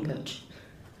cheerleading coach.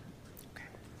 Okay.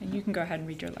 And you can go ahead and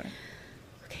read your letter.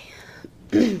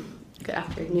 Okay. Good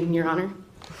afternoon, Your Honor.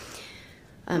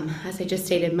 As I just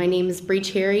stated, my name is Bree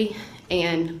Cherry,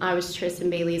 and I was Tristyn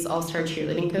Bailey's all-star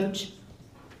cheerleading coach.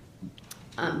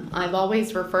 I've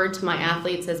always referred to my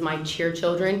athletes as my cheer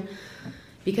children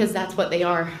because that's what they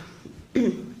are.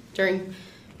 During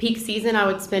peak season, I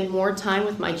would spend more time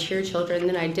with my cheer children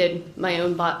than I did my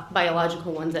own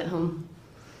biological ones at home.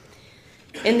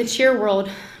 In the cheer world,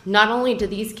 not only do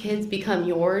these kids become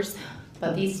yours,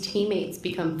 but these teammates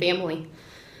become family.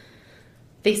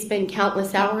 They spend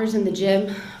countless hours in the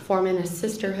gym, forming a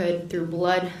sisterhood through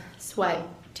blood, sweat,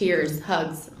 tears,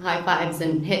 hugs, high fives,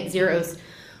 and hit zeros,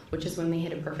 which is when they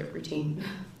hit a perfect routine.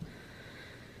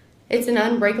 It's an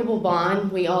unbreakable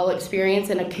bond we all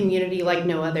experience in a community like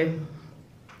no other.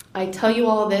 I tell you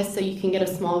all of this so you can get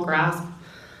a small grasp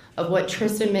of what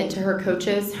Tristyn meant to her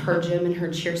coaches, her gym, and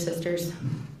her cheer sisters.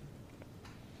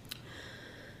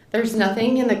 There's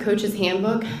nothing in the coach's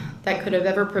handbook that could have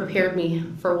ever prepared me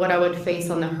for what I would face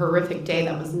on the horrific day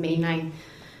that was May 9th,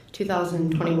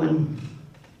 2021.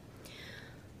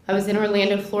 I was in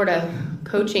Orlando, Florida,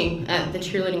 coaching at the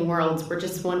Cheerleading Worlds, where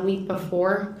just 1 week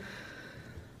before,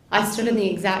 I stood in the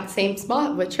exact same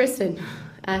spot with Tristyn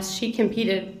as she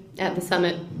competed at the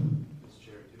summit.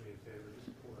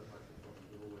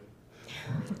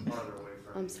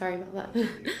 I'm sorry about that.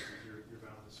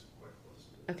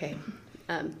 Okay.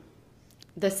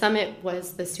 The summit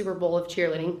was the Super Bowl of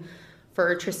cheerleading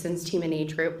for Tristyn's team and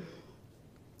age group.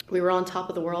 We were on top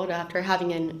of the world after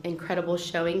having an incredible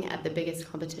showing at the biggest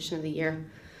competition of the year.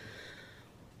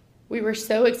 We were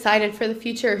so excited for the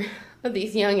future of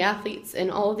these young athletes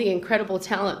and all of the incredible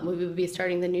talent we would be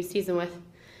starting the new season with.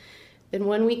 Then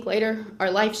 1 week later,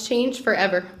 our lives changed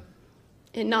forever,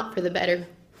 and not for the better.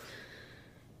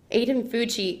 Aiden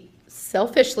Fucci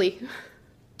selfishly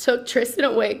took Tristyn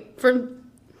away from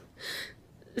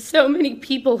so many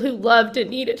people who loved and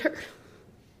needed her.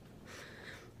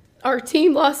 Our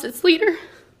team lost its leader.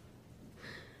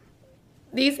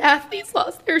 These athletes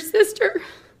lost their sister.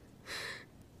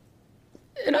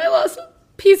 And I lost a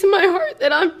piece of my heart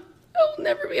that I will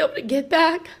never be able to get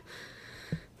back.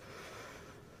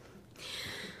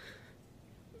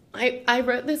 I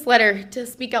wrote this letter to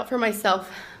speak out for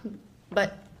myself,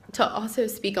 but to also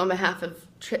speak on behalf of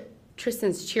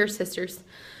Tristyn's cheer sisters,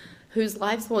 whose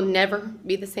lives will never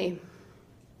be the same.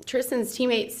 Tristyn's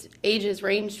teammates' ages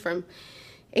ranged from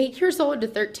 8 years old to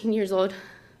 13 years old.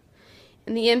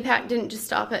 And the impact didn't just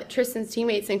stop at Tristyn's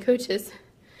teammates and coaches.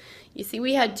 You see,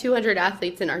 we had 200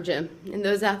 athletes in our gym, and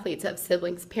those athletes have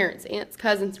siblings, parents, aunts,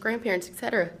 cousins, grandparents,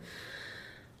 etc.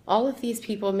 All of these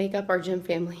people make up our gym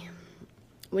family.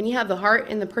 When you have the heart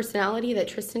and the personality that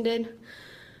Tristyn did,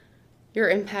 your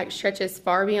impact stretches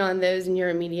far beyond those in your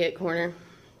immediate corner.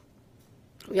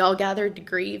 We all gathered to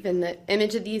grieve, and the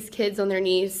image of these kids on their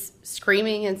knees,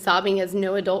 screaming and sobbing as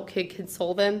no adult could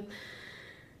console them,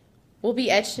 will be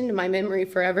etched into my memory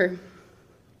forever.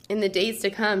 In the days to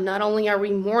come, not only are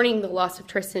we mourning the loss of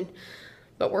Tristyn,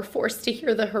 but we're forced to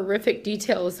hear the horrific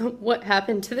details of what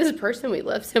happened to this person we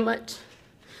love so much.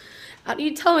 How do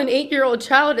you tell an 8-year-old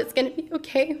child it's going to be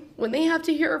okay when they have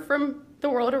to hear from the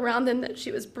world around them that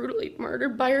she was brutally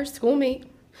murdered by her schoolmate?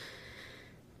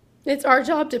 It's our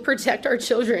job to protect our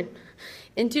children.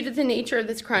 And due to the nature of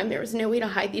this crime, there was no way to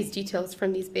hide these details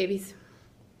from these babies.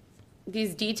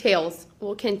 These details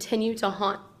will continue to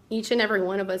haunt each and every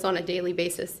one of us on a daily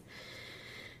basis.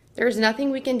 There's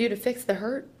nothing we can do to fix the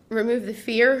hurt, remove the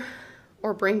fear,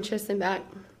 or bring Tristyn back.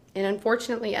 And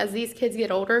unfortunately, as these kids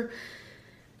get older,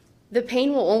 the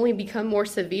pain will only become more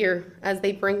severe as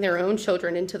they bring their own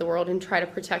children into the world and try to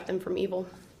protect them from evil.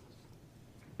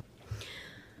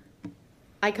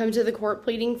 I come to the court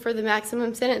pleading for the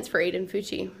maximum sentence for Aiden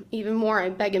Fucci. Even more, I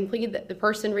beg and plead that the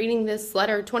person reading this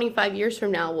letter 25 years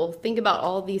from now will think about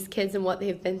all of these kids and what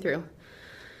they've been through.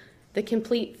 The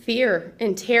complete fear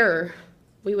and terror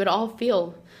we would all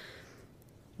feel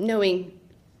knowing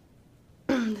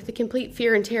the complete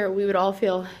fear and terror we would all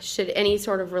feel should any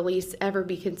sort of release ever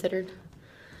be considered.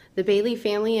 The Bailey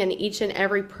family and each and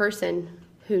every person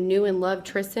who knew and loved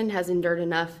Tristyn has endured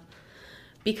enough.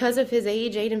 Because of his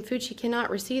age, Aiden Fucci cannot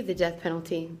receive the death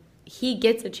penalty. He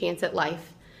gets a chance at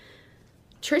life.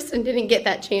 Tristyn didn't get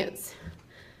that chance.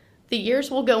 The years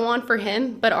will go on for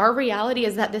him, but our reality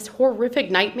is that this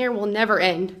horrific nightmare will never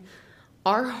end.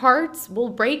 Our hearts will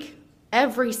break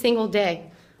every single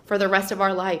day for the rest of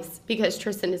our lives because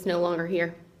Tristyn is no longer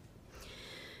here.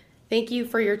 Thank you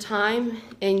for your time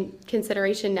and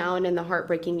consideration now and in the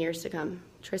heartbreaking years to come.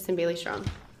 Tristyn Bailey Strong.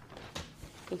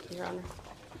 Thank you, Your Honor.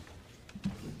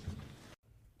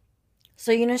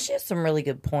 So, she has some really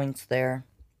good points there.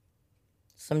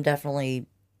 Some definitely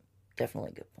good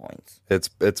points.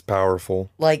 It's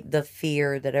powerful. Like the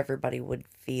fear that everybody would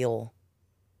feel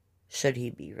should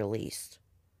he be released.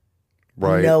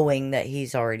 Right. Knowing that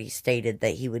he's already stated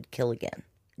that he would kill again.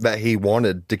 That he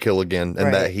wanted to kill again,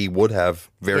 and that he would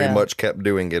have very much kept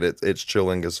doing it. It's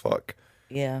chilling as fuck.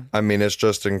 Yeah. I mean, it's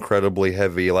just incredibly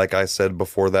heavy. Like I said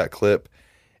before that clip,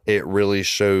 it really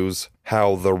shows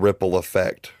how the ripple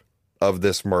effect of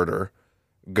this murder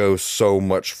goes so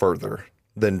much further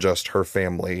than just her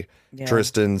family. Yeah.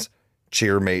 Tristyn's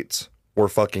cheermates were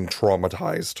fucking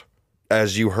traumatized.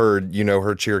 As you heard,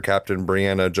 her cheer captain,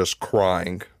 Brianna, just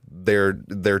crying.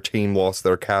 Their team lost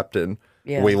their captain.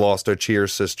 Yeah. We lost a cheer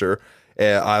sister.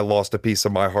 I lost a piece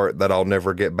of my heart that I'll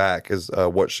never get back, is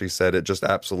what she said. It just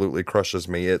absolutely crushes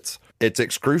me. It's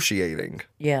excruciating.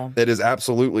 Yeah. It is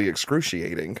absolutely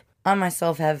excruciating. I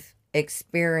myself have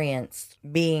experienced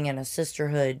being in a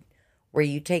sisterhood where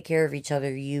you take care of each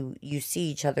other. You see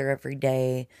each other every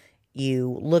day.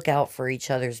 You look out for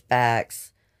each other's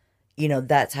backs.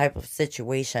 That type of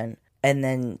situation. And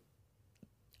then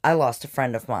I lost a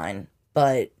friend of mine,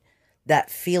 but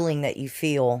that feeling that you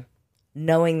feel,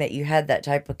 knowing that you had that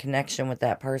type of connection with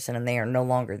that person and they are no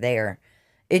longer there,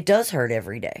 it does hurt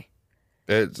every day.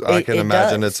 I can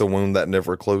imagine it's a wound that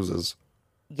never closes.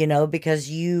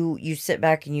 Because you sit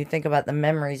back and you think about the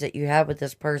memories that you have with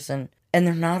this person, and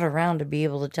they're not around to be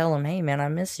able to tell them, hey, man, I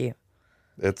miss you.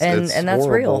 It's that's horrible.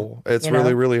 real. It's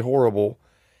really, really horrible.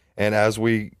 And as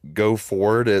we go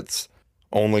forward, it's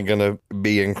only going to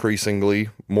be increasingly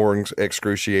more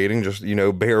excruciating. Just,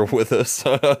 bear with us.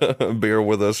 Bear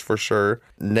with us for sure.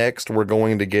 Next, we're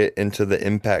going to get into the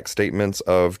impact statements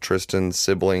of Tristyn's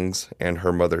siblings and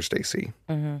her mother, Stacy.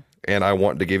 Mm-hmm. And I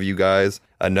want to give you guys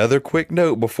another quick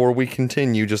note before we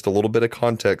continue, just a little bit of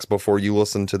context before you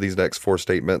listen to these next 4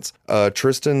 statements.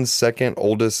 Tristyn's second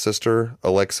oldest sister,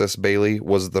 Alexis Bailey,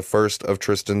 was the first of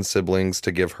Tristyn's siblings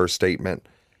to give her statement.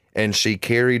 And she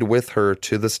carried with her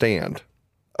to the stand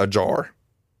a jar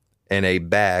and a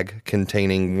bag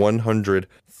containing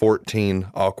 114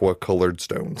 aqua-colored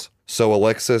stones. So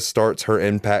Alexis starts her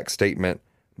impact statement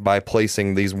by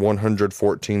placing these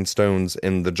 114 stones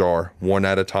in the jar, one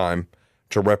at a time,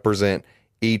 to represent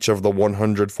each of the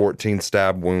 114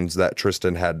 stab wounds that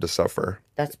Tristyn had to suffer.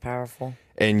 That's powerful.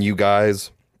 And you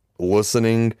guys,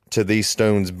 listening to these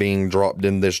stones being dropped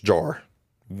in this jar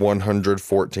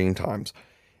 114 times,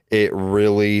 it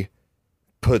really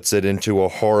puts it into a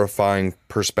horrifying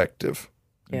perspective.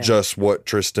 Yeah. Just what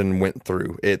Tristyn went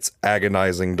through. It's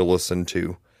agonizing to listen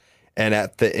to. And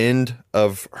at the end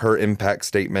of her impact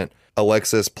statement,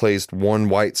 Alexis placed one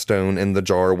white stone in the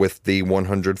jar with the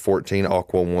 114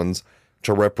 aqua ones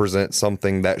to represent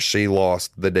something that she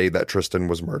lost the day that Tristyn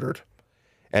was murdered.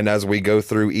 And as we go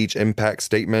through each impact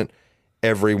statement,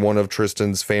 every one of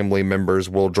Tristyn's family members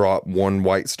will drop one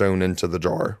white stone into the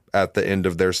jar at the end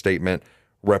of their statement,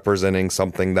 representing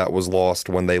something that was lost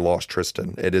when they lost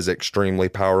Tristyn. It is extremely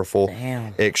powerful,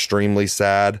 extremely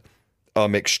sad,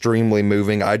 extremely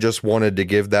moving. I just wanted to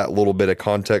give that little bit of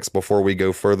context before we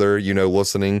go further.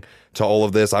 Listening to all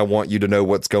of this, I want you to know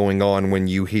what's going on when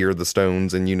you hear the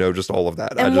stones and just all of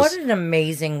that. And what an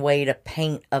amazing way to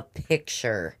paint a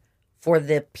picture for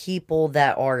the people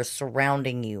that are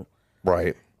surrounding you.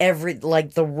 Right.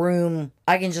 The room,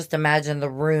 I can just imagine the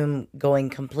room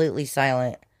going completely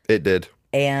silent. It did.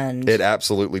 And it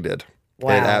absolutely did.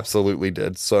 Wow. It absolutely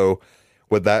did. So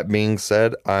with that being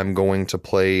said, I'm going to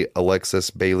play Alexis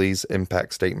Bailey's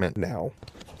impact statement now.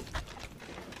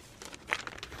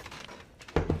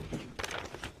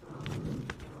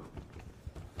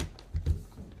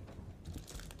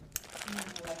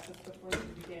 Alexis, before you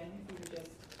begin, if you would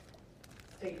just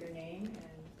state your name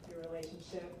and your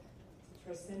relationship to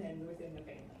Tristyn and within the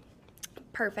family.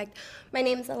 Perfect. My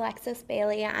name is Alexis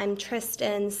Bailey. I'm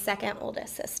Tristyn's second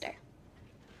oldest sister.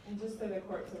 And just so the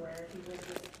court's aware, if you would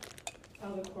just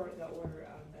tell the court the order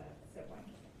of the siblings.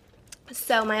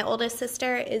 So my oldest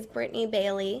sister is Brittany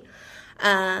Bailey.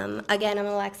 Again, I'm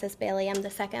Alexis Bailey. I'm the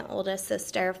second oldest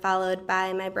sister, followed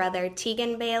by my brother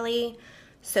Tegan Bailey,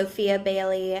 Sophia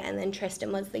Bailey, and then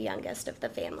Tristyn was the youngest of the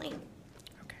family.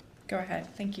 Okay, go ahead.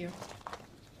 Thank you.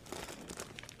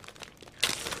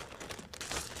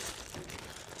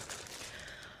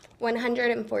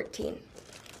 $114.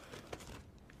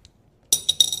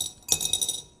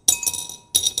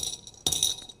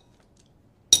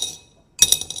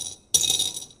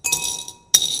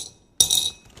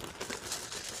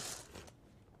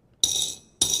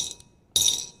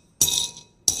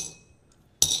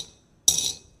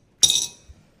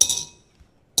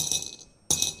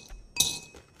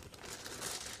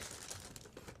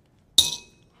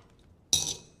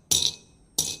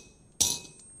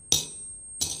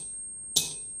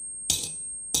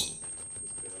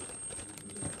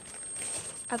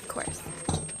 Of course.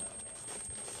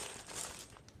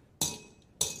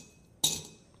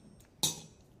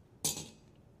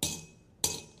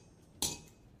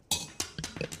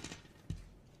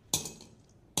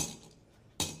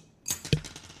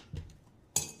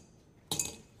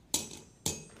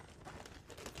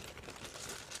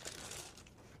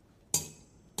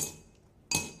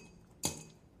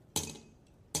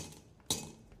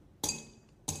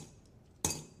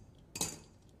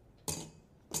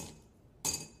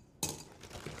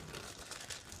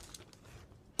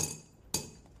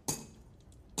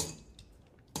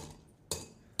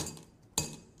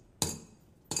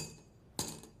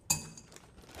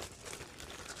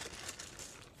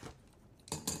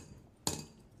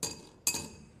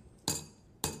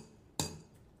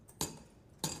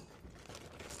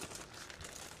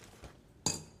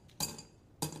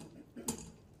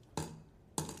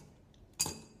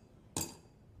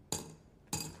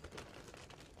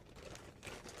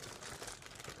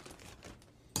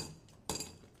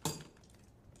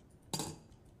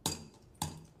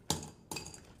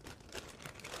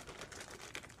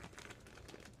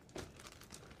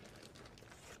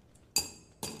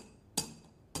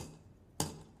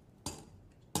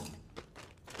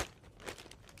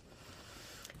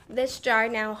 This jar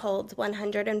now holds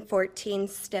 114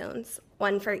 stones,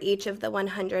 one for each of the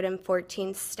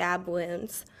 114 stab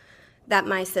wounds that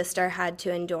my sister had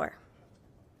to endure.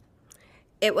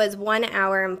 It was 1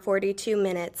 hour and 42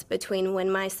 minutes between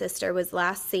when my sister was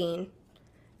last seen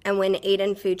and when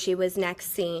Aiden Fucci was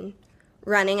next seen,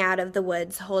 running out of the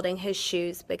woods holding his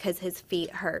shoes because his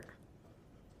feet hurt.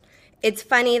 It's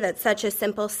funny that such a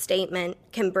simple statement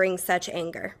can bring such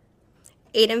anger.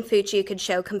 Aiden Fucci could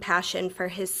show compassion for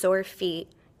his sore feet,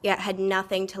 yet had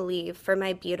nothing to leave for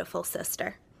my beautiful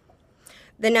sister.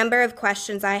 The number of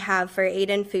questions I have for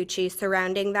Aiden Fucci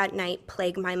surrounding that night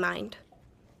plague my mind.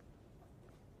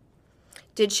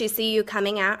 Did she see you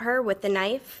coming at her with the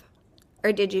knife?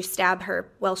 Or did you stab her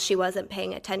while she wasn't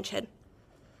paying attention?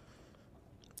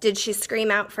 Did she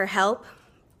scream out for help?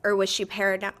 Or was she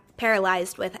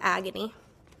paralyzed with agony?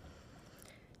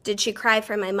 Did she cry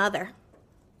for my mother?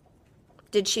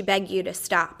 Did she beg you to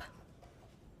stop?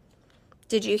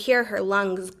 Did you hear her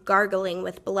lungs gargling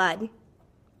with blood?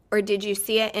 Or did you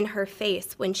see it in her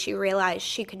face when she realized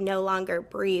she could no longer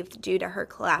breathe due to her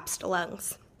collapsed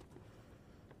lungs?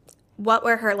 What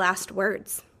were her last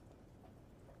words?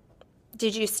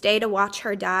 Did you stay to watch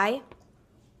her die?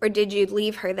 Or did you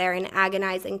leave her there in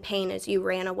agonizing pain as you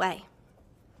ran away?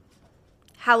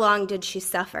 How long did she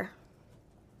suffer?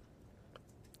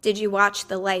 Did you watch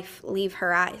the life leave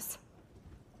her eyes?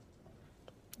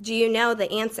 Do you know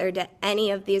the answer to any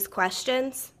of these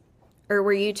questions, or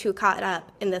were you too caught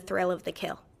up in the thrill of the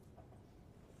kill?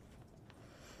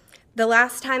 The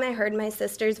last time I heard my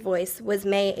sister's voice was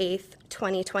May 8th,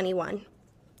 2021.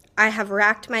 I have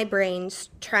racked my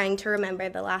brains trying to remember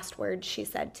the last words she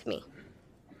said to me.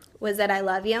 Was it "I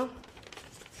love you"?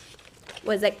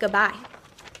 Was it goodbye?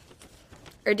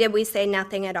 Or did we say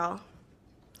nothing at all?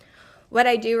 What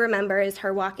I do remember is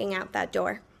her walking out that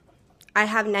door. I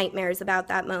have nightmares about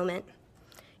that moment.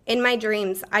 In my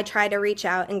dreams, I try to reach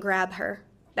out and grab her,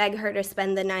 beg her to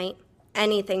spend the night,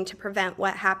 anything to prevent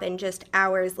what happened just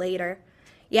hours later,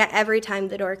 yet every time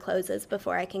the door closes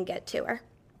before I can get to her.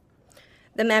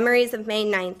 The memories of May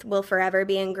 9th will forever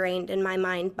be ingrained in my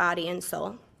mind, body, and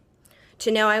soul.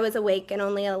 To know I was awake and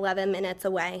only 11 minutes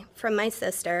away from my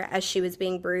sister as she was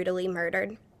being brutally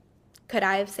murdered. Could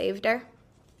I have saved her?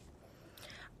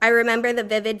 I remember the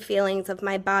vivid feelings of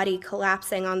my body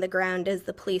collapsing on the ground as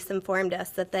the police informed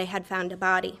us that they had found a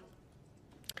body.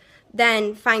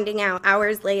 Then, finding out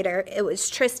hours later it was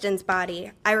Tristyn's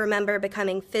body, I remember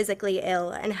becoming physically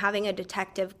ill and having a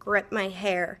detective grip my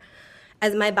hair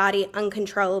as my body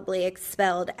uncontrollably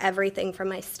expelled everything from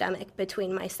my stomach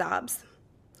between my sobs.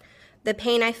 The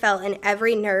pain I felt in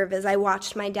every nerve as I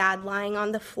watched my dad lying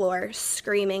on the floor,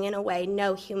 screaming in a way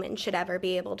no human should ever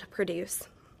be able to produce.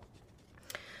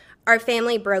 Our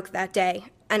family broke that day,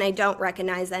 and I don't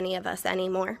recognize any of us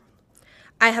anymore.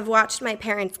 I have watched my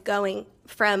parents going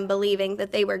from believing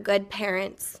that they were good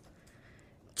parents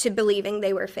to believing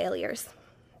they were failures.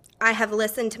 I have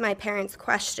listened to my parents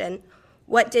question,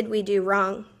 what did we do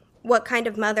wrong? What kind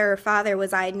of mother or father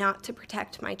was I not to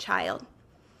protect my child?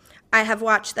 I have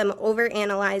watched them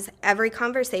overanalyze every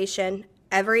conversation,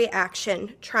 every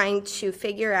action, trying to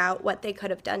figure out what they could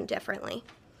have done differently.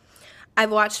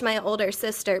 I've watched my older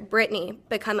sister, Brittany,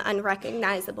 become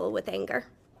unrecognizable with anger.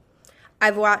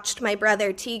 I've watched my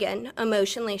brother, Tegan,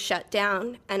 emotionally shut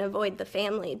down and avoid the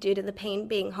family due to the pain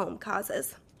being home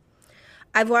causes.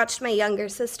 I've watched my younger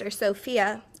sister,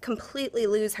 Sophia, completely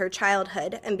lose her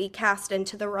childhood and be cast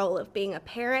into the role of being a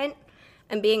parent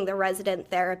and being the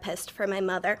resident therapist for my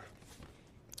mother.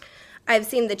 I've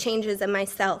seen the changes in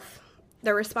myself,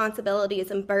 the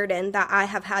responsibilities and burden that I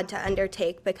have had to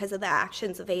undertake because of the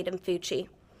actions of Aiden Fucci.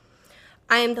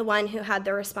 I am the one who had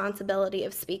the responsibility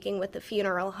of speaking with the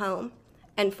funeral home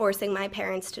and forcing my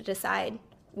parents to decide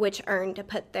which urn to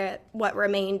put what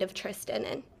remained of Tristyn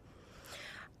in.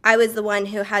 I was the one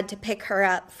who had to pick her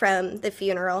up from the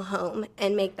funeral home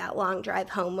and make that long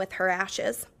drive home with her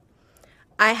ashes.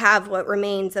 I have what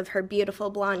remains of her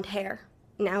beautiful blonde hair,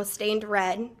 now stained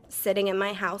red, sitting in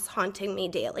my house, haunting me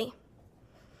daily.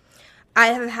 I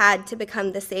have had to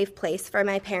become the safe place for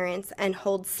my parents and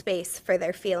hold space for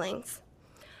their feelings.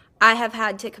 I have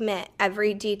had to commit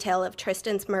every detail of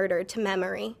Tristyn's murder to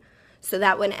memory so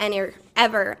that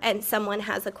whenever someone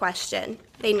has a question,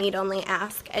 they need only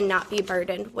ask and not be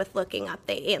burdened with looking up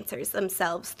the answers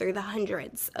themselves through the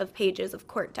hundreds of pages of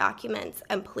court documents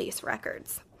and police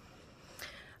records.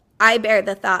 I bear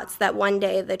the thoughts that one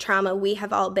day the trauma we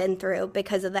have all been through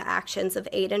because of the actions of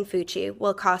Aiden Fucci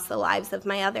will cost the lives of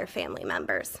my other family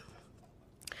members.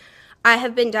 I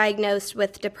have been diagnosed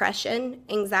with depression,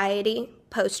 anxiety,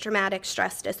 post-traumatic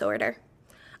stress disorder.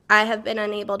 I have been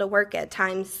unable to work at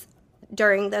times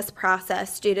during this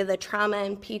process due to the trauma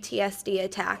and PTSD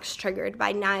attacks triggered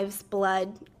by knives,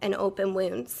 blood, and open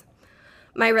wounds.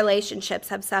 My relationships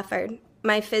have suffered.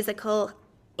 My physical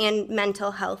and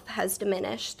mental health has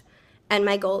diminished, and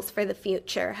my goals for the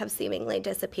future have seemingly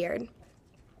disappeared.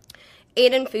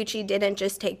 Aiden Fucci didn't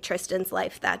just take Tristyn's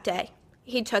life that day.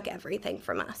 He took everything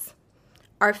from us.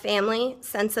 Our family,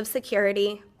 sense of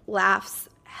security, laughs,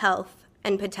 health,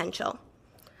 and potential.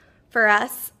 For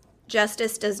us,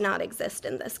 justice does not exist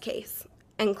in this case,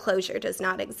 and closure does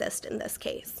not exist in this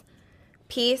case.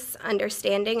 Peace,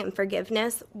 understanding, and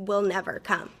forgiveness will never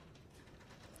come.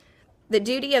 The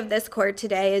duty of this court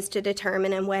today is to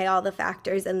determine and weigh all the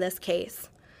factors in this case,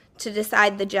 to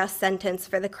decide the just sentence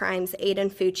for the crimes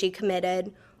Aiden Fucci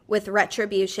committed, with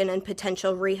retribution and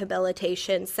potential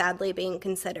rehabilitation sadly being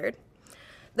considered.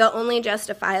 The only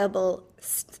justifiable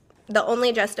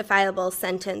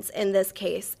sentence in this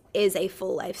case is a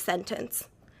full life sentence.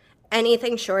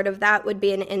 Anything short of that would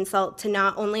be an insult to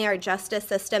not only our justice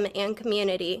system and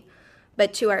community,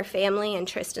 but to our family and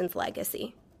Tristyn's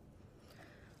legacy.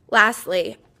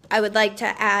 Lastly, I would like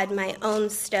to add my own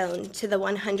stone to the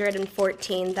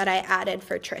 114 that I added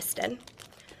for Tristyn.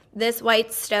 This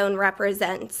white stone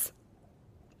represents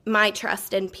my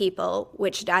trust in people,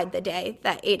 which died the day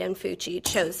that Aiden Fucci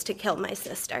chose to kill my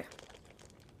sister.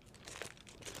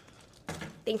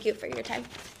 Thank you for your time.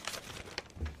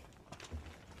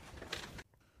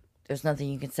 There's nothing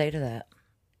you can say to that.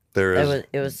 There is.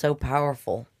 It was so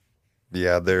powerful.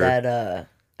 Yeah, that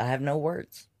I have no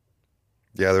words.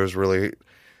 Yeah,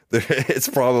 it's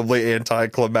probably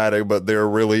anticlimactic, but there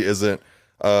really isn't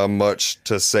much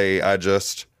to say.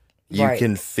 You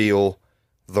can feel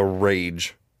the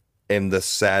rage and the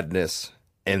sadness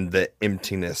and the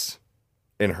emptiness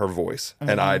in her voice.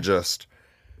 Mm-hmm. And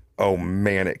oh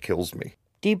man, it kills me.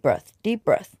 Deep breath, deep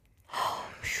breath.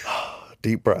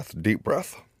 Deep breath, deep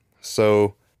breath.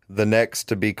 So the next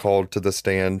to be called to the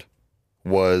stand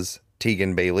was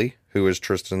Tegan Bailey, who is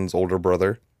Tristyn's older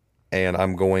brother. And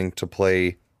I'm going to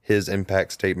play his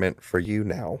impact statement for you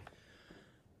now.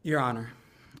 Your Honor,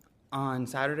 on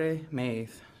Saturday, May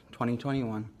 8th,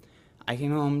 2021, I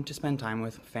came home to spend time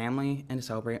with family and to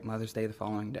celebrate Mother's Day the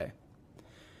following day.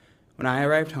 When I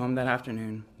arrived home that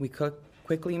afternoon, we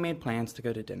quickly made plans to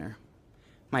go to dinner.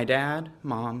 My dad,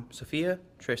 mom, Sophia,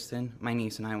 Tristyn, my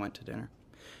niece, and I went to dinner.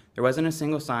 There wasn't a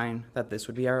single sign that this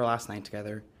would be our last night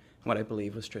together, and what I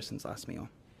believe was Tristyn's last meal.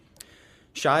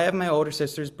 Shy of my older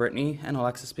sisters Brittany and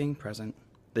Alexis being present,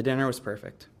 the dinner was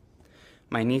perfect.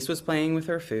 My niece was playing with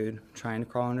her food, trying to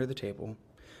crawl under the table.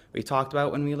 We talked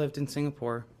about when we lived in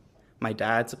Singapore. My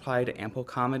dad supplied ample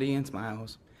comedy and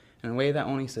smiles in a way that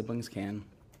only siblings can.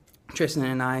 Tristyn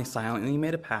and I silently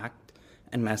made a pact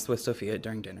and messed with Sophia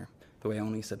during dinner, the way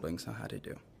only siblings know how to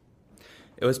do.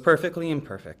 It was perfectly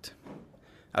imperfect.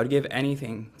 I would give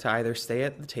anything to either stay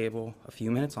at the table a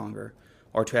few minutes longer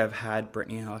or to have had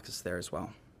Brittany and Alexis there as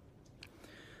well.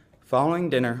 Following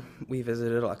dinner, we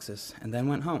visited Alexis and then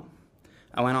went home.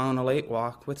 I went on a late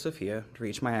walk with Sophia to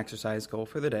reach my exercise goal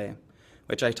for the day,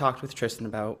 which I talked with Tristyn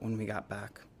about when we got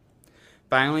back.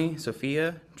 Finally,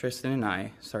 Sophia, Tristyn, and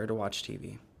I started to watch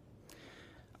TV.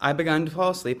 I began to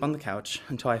fall asleep on the couch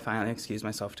until I finally excused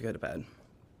myself to go to bed.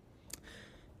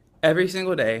 Every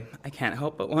single day, I can't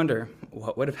help but wonder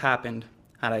what would have happened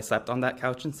had I slept on that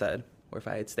couch instead, or if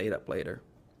I had stayed up later.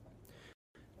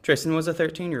 Tristyn was a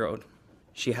 13-year-old.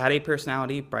 She had a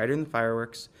personality brighter than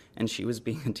fireworks, and she was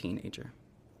being a teenager.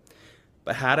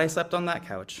 But had I slept on that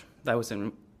couch that was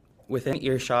within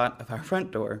earshot of our front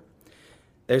door,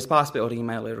 there's a possibility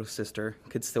my little sister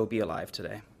could still be alive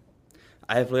today.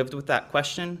 I have lived with that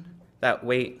question, that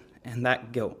weight, and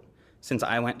that guilt since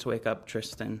I went to wake up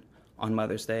Tristyn on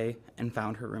Mother's Day and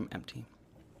found her room empty.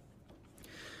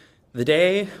 The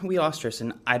day we lost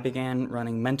Tristyn, I began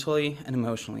running mentally and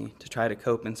emotionally to try to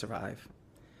cope and survive.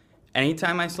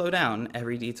 Anytime I slow down,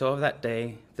 every detail of that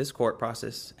day, this court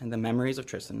process, and the memories of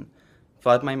Tristyn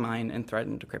flood my mind and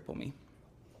threaten to cripple me.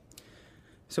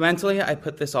 So mentally, I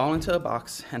put this all into a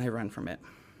box and I run from it.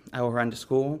 I will run to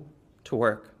school, to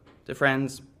work, to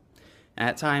friends, and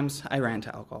at times I ran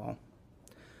to alcohol.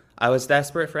 I was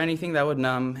desperate for anything that would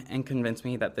numb and convince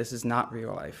me that this is not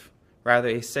real life, rather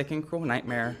a sick and cruel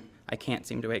nightmare I can't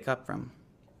seem to wake up from.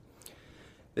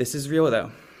 This is real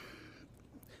though.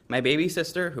 My baby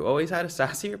sister, who always had a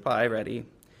sassy reply ready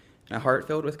and a heart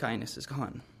filled with kindness, is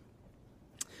gone.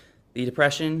 The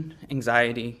depression,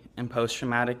 anxiety, and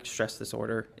post-traumatic stress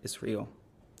disorder is real.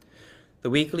 The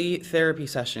weekly therapy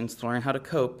sessions to learn how to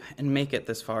cope and make it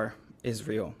this far is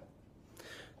real.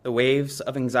 The waves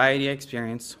of anxiety I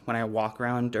experience when I walk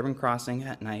around Durban Crossing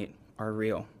at night are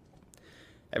real.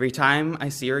 Every time I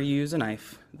see her use a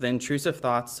knife, the intrusive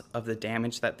thoughts of the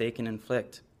damage that they can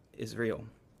inflict is real.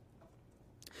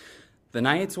 The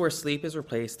nights where sleep is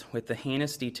replaced with the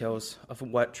heinous details of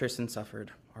what Tristyn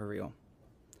suffered are real.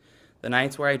 The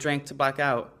nights where I drank to black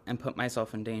out and put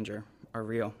myself in danger are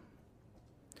real.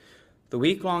 The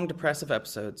week-long depressive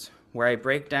episodes where I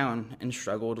break down and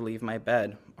struggle to leave my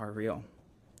bed are real.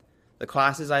 The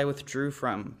classes I withdrew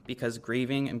from because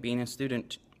grieving and being a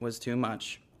student was too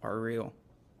much are real.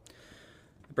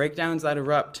 The breakdowns that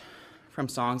erupt from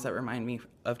songs that remind me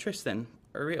of Tristyn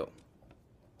are real.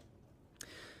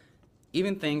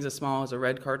 Even things as small as a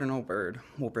red cardinal bird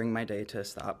will bring my day to a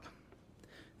stop.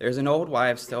 There's an old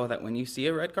wives' tale that when you see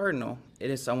a red cardinal,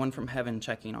 it is someone from heaven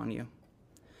checking on you.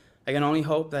 I can only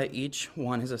hope that each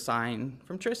one is a sign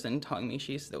from Tristyn telling me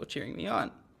she's still cheering me on.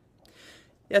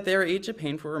 Yet they are each a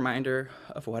painful reminder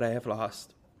of what I have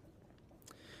lost.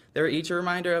 They are each a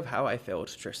reminder of how I failed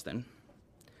Tristyn.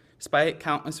 Despite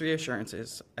countless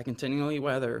reassurances, I continually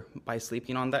weather by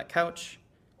sleeping on that couch,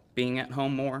 being at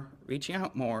home more, reaching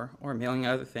out more, or a million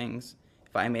other things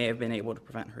if I may have been able to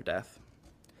prevent her death.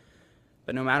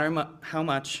 But no matter how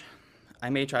much I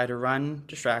may try to run,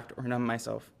 distract, or numb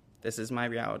myself, this is my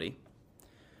reality.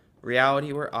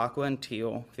 Reality where Aqua and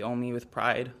Teal fill me with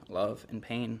pride, love, and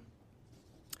pain.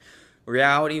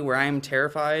 Reality where I am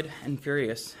terrified and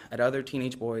furious at other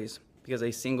teenage boys because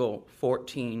a single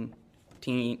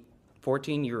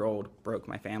 14-year-old broke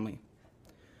my family.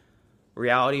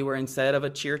 Reality where instead of a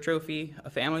cheer trophy, a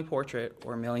family portrait,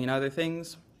 or a million other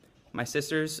things, my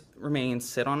sister's remains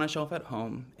sit on a shelf at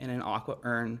home in an aqua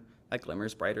urn that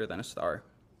glimmers brighter than a star.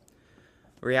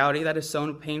 A reality that is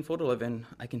so painful to live in,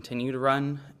 I continue to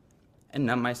run and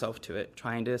numb myself to it,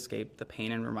 trying to escape the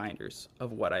pain and reminders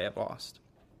of what I have lost.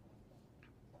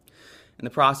 In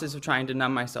the process of trying to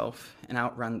numb myself and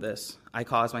outrun this, I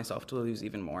cause myself to lose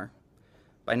even more.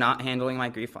 By not handling my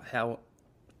grief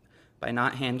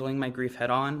head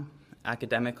on,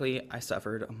 academically, I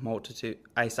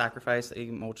sacrificed a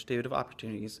multitude of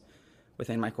opportunities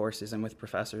within my courses and with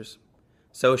professors.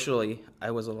 Socially,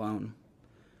 I was alone.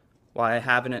 While I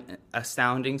have an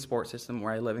astounding support system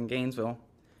where I live in Gainesville,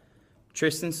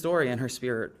 Tristyn's story and her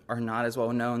spirit are not as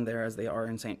well known there as they are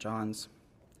in St. John's.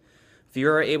 Few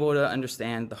are able to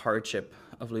understand the hardship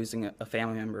of losing a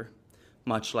family member,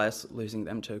 much less losing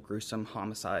them to a gruesome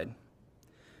homicide.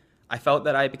 I felt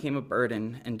that I became a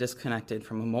burden and disconnected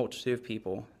from a multitude of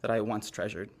people that I once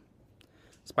treasured.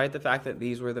 Despite the fact that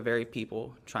these were the very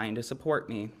people trying to support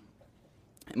me,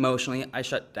 emotionally I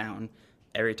shut down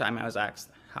every time I was asked,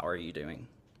 "How are you doing?"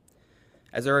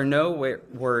 As there are no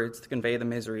words to convey the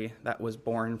misery that was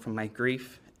born from my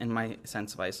grief and my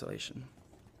sense of isolation.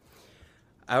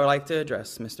 I would like to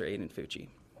address Mr. Aiden Fucci.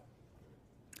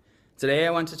 Today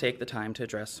I want to take the time to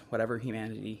address whatever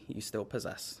humanity you still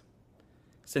possess.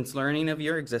 Since learning of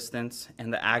your existence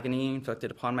and the agony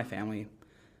inflicted upon my family,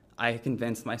 I have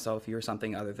convinced myself you are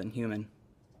something other than human.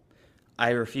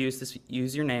 I refuse to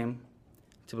use your name,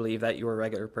 to believe that you are a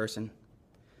regular person.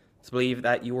 To believe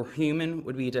that you are human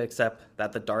would be to accept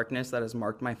that the darkness that has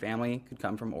marked my family could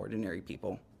come from ordinary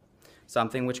people,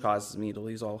 something which causes me to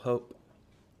lose all hope.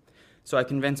 So I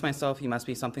convince myself you must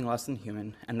be something less than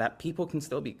human, and that people can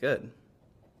still be good.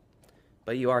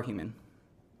 But you are human.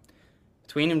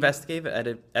 Between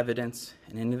investigative evidence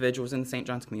and individuals in the St.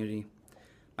 John's community,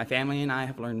 my family and I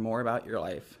have learned more about your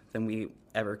life than we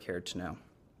ever cared to know.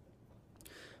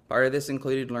 Part of this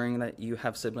included learning that you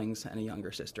have siblings and a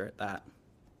younger sister at that.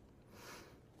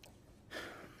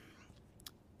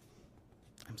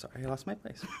 I'm sorry, I lost my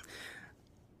place.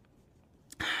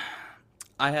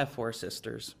 I have 4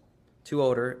 sisters, 2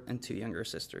 older and 2 younger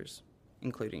sisters,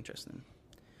 including Tristyn.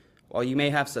 While you may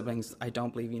have siblings, I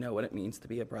don't believe you know what it means to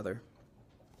be a brother.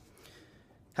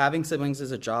 Having siblings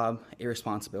is a job, a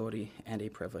responsibility, and a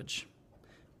privilege.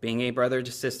 Being a brother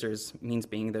to sisters means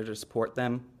being there to support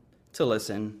them, to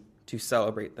listen, to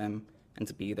celebrate them, and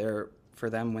to be there for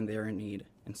them when they are in need,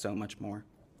 and so much more.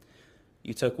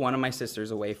 You took one of my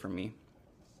sisters away from me.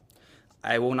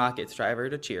 I will not get to drive her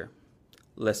to cheer,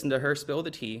 listen to her spill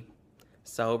the tea,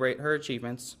 celebrate her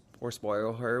achievements, or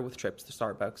spoil her with trips to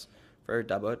Starbucks for a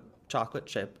double chocolate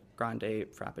chip grande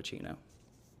frappuccino.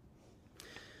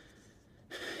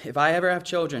 If I ever have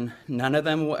children, none of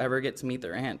them will ever get to meet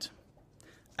their aunt.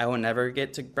 I will never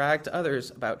get to brag to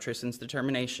others about Tristyn's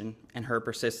determination and her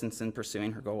persistence in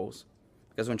pursuing her goals.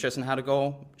 Because when Tristyn had a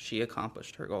goal, she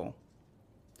accomplished her goal.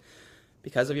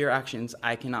 Because of your actions,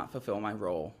 I cannot fulfill my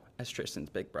role as Tristyn's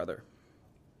big brother.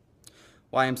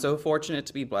 While I am so fortunate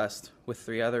to be blessed with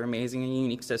 3 other amazing and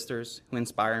unique sisters who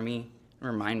inspire me and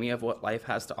remind me of what life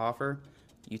has to offer,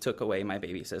 you took away my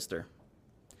baby sister.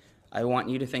 I want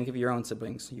you to think of your own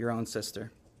siblings, your own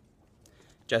sister.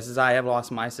 Just as I have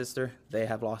lost my sister, they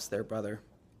have lost their brother.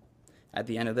 At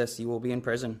the end of this, you will be in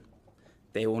prison.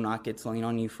 They will not get to lean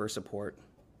on you for support.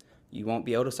 You won't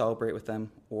be able to celebrate with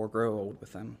them or grow old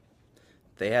with them.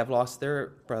 They have lost their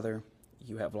brother.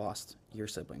 You have lost your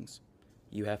siblings.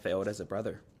 You have failed as a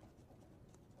brother.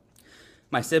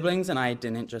 My siblings and I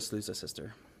didn't just lose a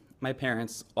sister. My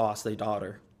parents lost a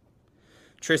daughter.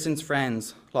 Tristyn's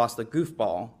friends lost a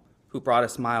goofball who brought a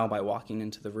smile by walking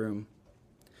into the room.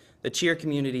 The cheer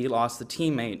community lost a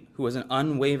teammate who was an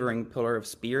unwavering pillar of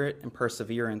spirit and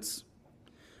perseverance.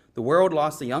 The world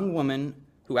lost a young woman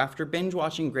who, after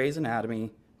binge-watching Grey's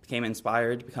Anatomy, became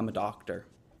inspired to become a doctor.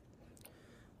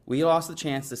 We lost the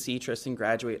chance to see Tristyn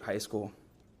graduate high school.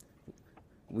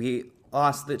 We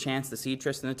lost the chance to see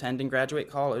Tristyn attend and graduate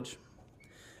college.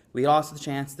 We lost the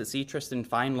chance to see Tristyn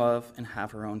find love and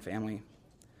have her own family.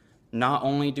 Not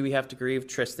only do we have to grieve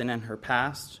Tristyn and her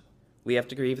past, we have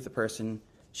to grieve the person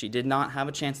she did not have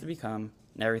a chance to become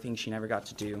and everything she never got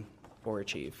to do or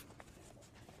achieve.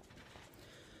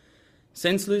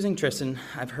 Since losing Tristyn,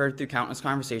 I've heard through countless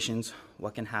conversations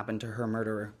what can happen to her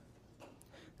murderer.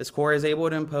 This court is able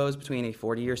to impose between a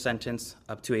 40-year sentence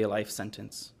up to a life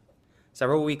sentence.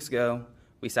 Several weeks ago,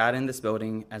 we sat in this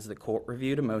building as the court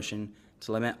reviewed a motion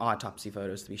to limit autopsy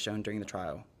photos to be shown during the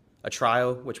trial, a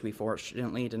trial which we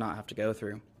fortunately did not have to go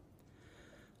through.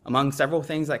 Among several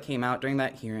things that came out during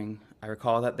that hearing, I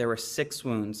recall that there were 6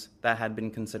 wounds that had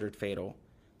been considered fatal.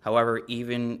 However,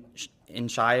 even in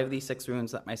shy of these 6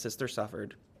 wounds that my sister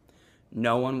suffered,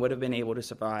 no one would have been able to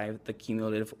survive the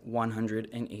cumulative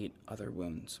 108 other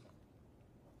wounds.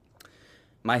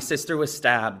 My sister was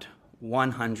stabbed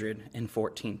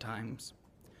 114 times.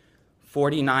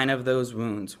 49 of those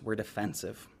wounds were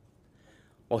defensive.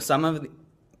 While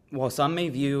some may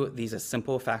view these as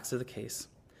simple facts of the case,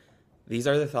 these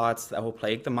are the thoughts that will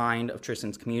plague the mind of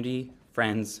Tristyn's community,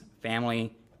 friends,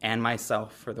 family, and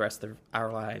myself for the rest of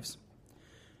our lives.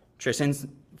 Tristyn's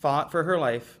fought for her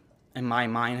life, and my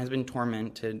mind has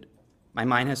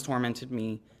tormented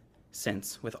me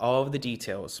since, with all of the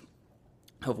details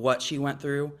of what she went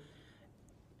through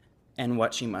and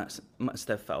what she must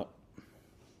have felt.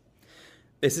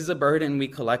 This is a burden we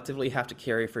collectively have to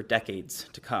carry for decades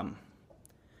to come.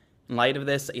 In light of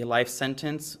this, a life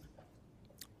sentence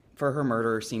for her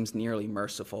murderer seems nearly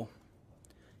merciful.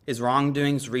 His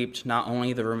wrongdoings reaped not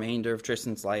only the remainder of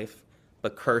Tristyn's life,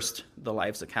 but cursed the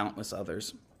lives of countless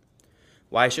others.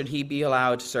 Why should he be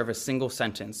allowed to serve a single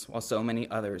sentence while so many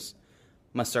others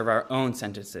must serve our own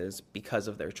sentences because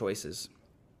of their choices.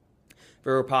 If it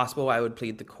were possible, I would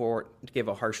plead the court to give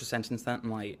a harsher sentence than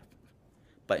life.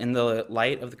 But in the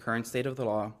light of the current state of the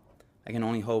law, I can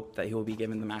only hope that he will be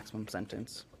given the maximum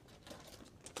sentence.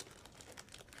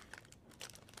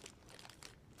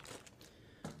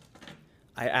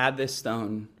 I add this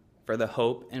stone for the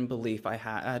hope and belief I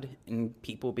had in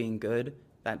people being good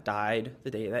that died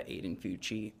the day that Aiden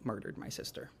Fucci murdered my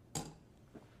sister.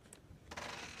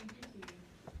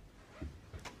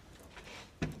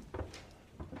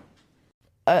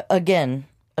 Again,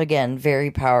 very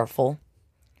powerful.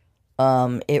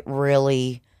 It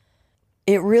really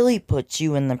puts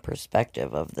you in the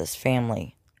perspective of this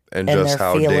family and just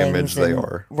how damaged they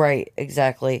are. Right,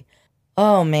 exactly.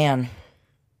 Oh man.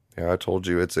 Yeah, I told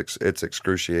you it's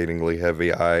excruciatingly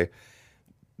heavy.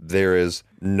 There is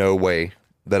no way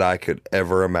that I could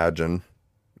ever imagine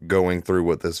going through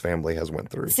what this family has went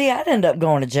through. See, I'd end up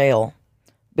going to jail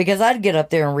because I'd get up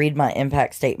there and read my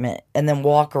impact statement and then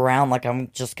walk around like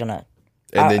I'm just gonna.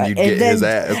 And then you'd get his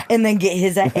ass. And then get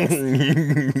his ass.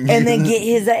 And then get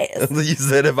his ass. You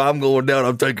said, if I'm going down,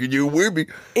 I'm taking you with me.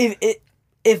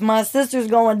 If my sister's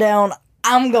going down,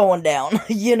 I'm going down.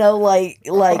 You know, like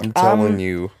I'm telling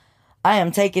you. I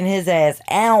am taking his ass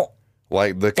out.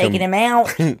 Like taking him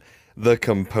out. The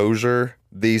composure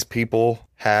these people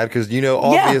had, because, you know,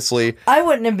 obviously. Yeah, I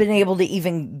wouldn't have been able to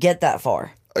even get that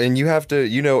far. And you have to,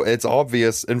 you know, it's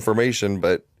obvious information,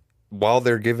 but while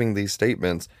they're giving these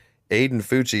statements, Aiden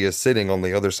Fucci is sitting on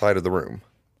the other side of the room.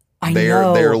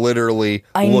 They're literally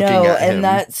looking at him.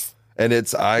 And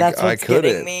it's I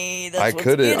couldn't. I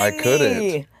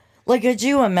couldn't. Like, could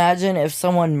you imagine if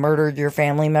someone murdered your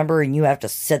family member and you have to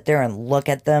sit there and look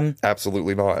at them?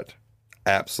 Absolutely not.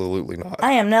 Absolutely not.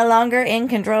 I am no longer in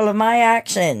control of my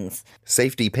actions.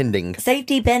 Safety pending.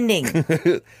 Safety pending.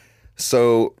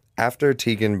 So after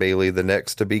Tegan Bailey, the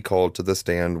next to be called to the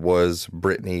stand was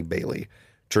Brittany Bailey,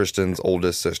 Tristyn's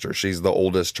oldest sister. She's the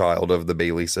oldest child of the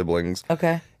Bailey siblings.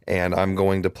 Okay. And I'm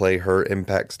going to play her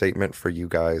impact statement for you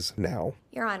guys now.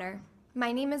 Your Honor,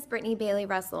 my name is Brittany Bailey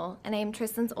Russell, and I am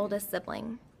Tristyn's oldest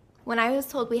sibling. When I was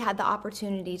told we had the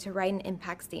opportunity to write an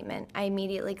impact statement, I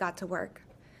immediately got to work.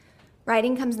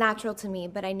 Writing comes natural to me,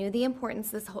 but I knew the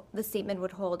importance the statement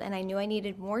would hold, and I knew I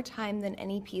needed more time than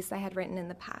any piece I had written in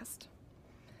the past.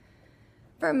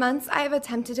 For months, I have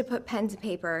attempted to put pen to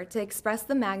paper to express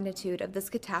the magnitude of this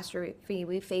catastrophe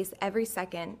we face every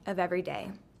second of every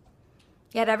day.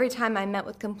 Yet every time I'm met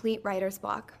with complete writer's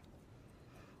block.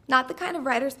 Not the kind of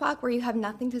writer's block where you have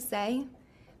nothing to say,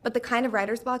 but the kind of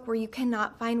writer's block where you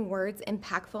cannot find words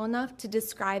impactful enough to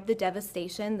describe the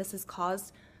devastation this has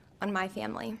caused on my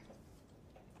family.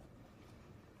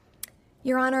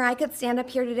 Your Honor, I could stand up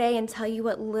here today and tell you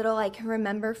what little I can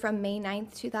remember from May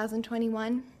 9th,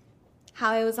 2021.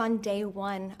 How I was on day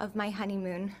one of my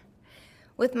honeymoon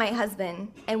with my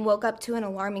husband and woke up to an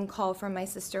alarming call from my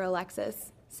sister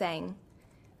Alexis saying,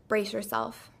 "Brace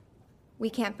yourself. We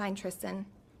can't find Tristyn.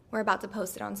 We're about to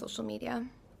post it on social media."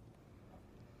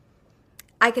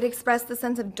 I could express the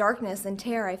sense of darkness and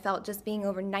terror I felt just being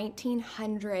over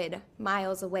 1,900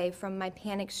 miles away from my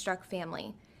panic-struck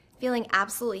family, feeling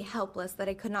absolutely helpless that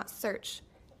I could not search,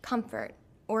 comfort,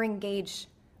 or engage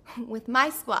with my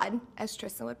squad, as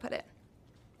Tristyn would put it.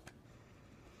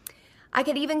 I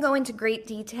could even go into great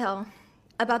detail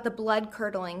about the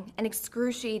blood-curdling and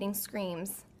excruciating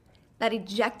screams that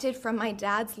ejected from my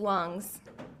dad's lungs,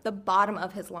 the bottom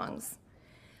of his lungs,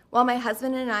 while my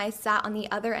husband and I sat on the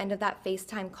other end of that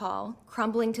FaceTime call,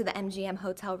 crumbling to the MGM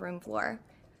hotel room floor,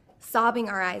 sobbing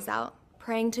our eyes out,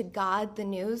 praying to God the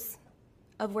news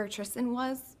of where Tristyn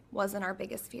wasn't our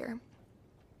biggest fear.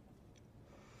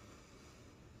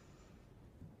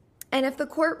 And if the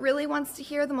court really wants to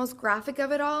hear the most graphic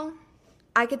of it all,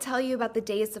 I could tell you about the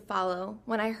days to follow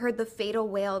when I heard the fatal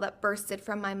wail that bursted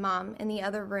from my mom in the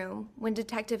other room when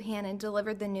Detective Hannon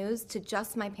delivered the news to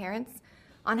just my parents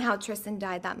on how Tristyn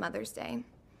died that Mother's Day.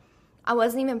 I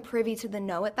wasn't even privy to the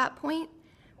no at that point,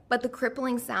 but the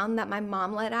crippling sound that my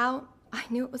mom let out, I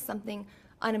knew it was something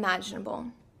unimaginable.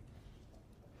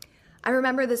 I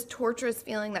remember this torturous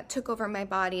feeling that took over my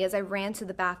body as I ran to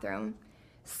the bathroom,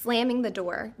 slamming the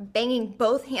door, banging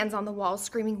both hands on the wall,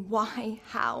 screaming, "Why?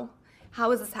 How? How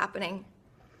is this happening?"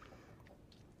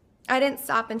 I didn't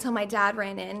stop until my dad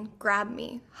ran in, grabbed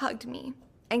me, hugged me,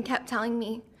 and kept telling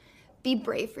me, "Be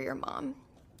brave for your mom.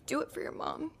 Do it for your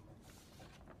mom."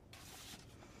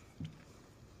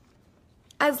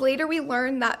 As later we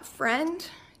learned, that friend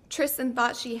Tristyn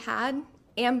thought she had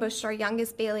ambushed our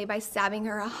youngest Bailey by stabbing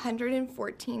her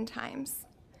 114 times,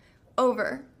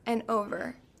 over and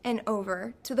over and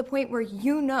over, to the point where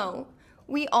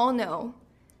we all know,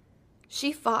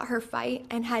 She fought her fight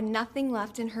and had nothing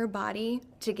left in her body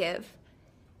to give.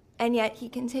 And yet he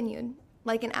continued,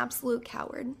 like an absolute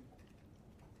coward.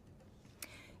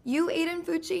 You, Aiden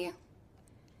Fucci,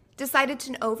 decided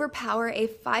to overpower a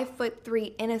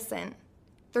 5'3" innocent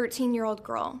 13-year-old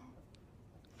girl.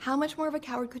 How much more of a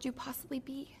coward could you possibly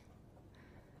be?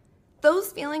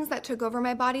 Those feelings that took over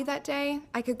my body that day,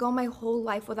 I could go my whole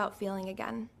life without feeling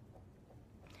again.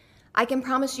 I can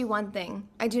promise you one thing.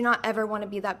 I do not ever want to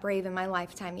be that brave in my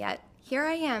lifetime yet. Here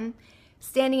I am,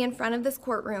 standing in front of this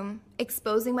courtroom,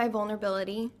 exposing my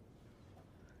vulnerability,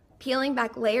 peeling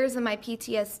back layers of my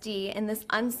PTSD in this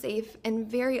unsafe and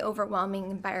very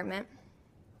overwhelming environment.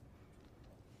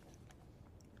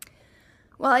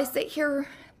 While I sit here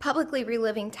publicly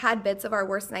reliving tad bits of our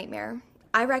worst nightmare,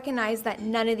 I recognize that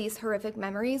none of these horrific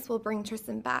memories will bring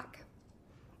Tristyn back.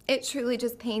 It truly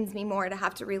just pains me more to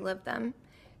have to relive them,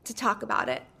 to talk about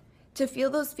it, to feel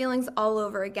those feelings all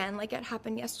over again like it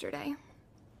happened yesterday.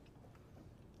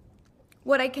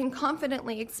 What I can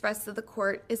confidently express to the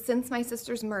court is since my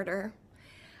sister's murder,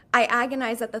 I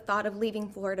agonize at the thought of leaving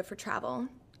Florida for travel,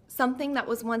 something that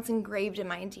was once engraved in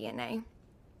my DNA.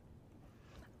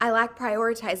 I lack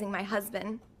prioritizing my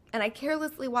husband, and I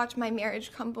carelessly watch my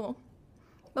marriage crumble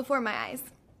before my eyes.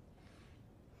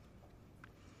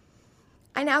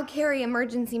 I now carry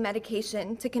emergency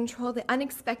medication to control the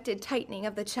unexpected tightening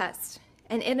of the chest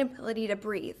and inability to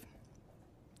breathe,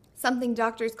 something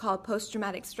doctors call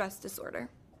post-traumatic stress disorder.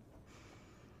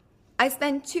 I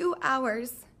spend 2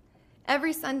 hours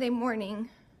every Sunday morning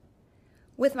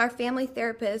with my family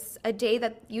therapist, a day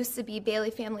that used to be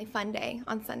Bailey Family Fun Day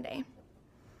on Sunday.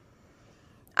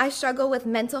 I struggle with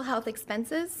mental health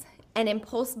expenses and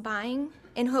impulse buying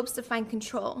in hopes to find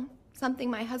control, something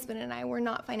my husband and I were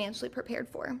not financially prepared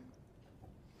for.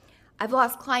 I've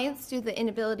lost clients due to the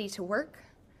inability to work.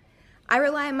 I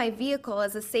rely on my vehicle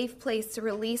as a safe place to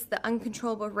release the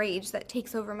uncontrollable rage that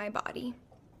takes over my body.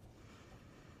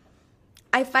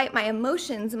 I fight my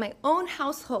emotions in my own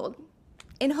household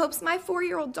in hopes my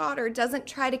 4-year-old daughter doesn't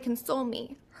try to console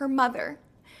me, her mother,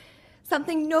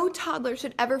 something no toddler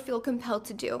should ever feel compelled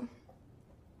to do.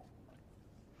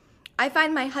 I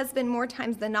find my husband more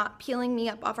times than not peeling me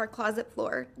up off our closet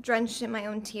floor, drenched in my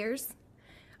own tears.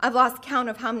 I've lost count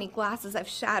of how many glasses I've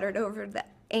shattered over the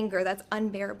anger that's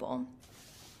unbearable.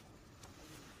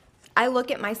 I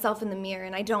look at myself in the mirror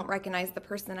and I don't recognize the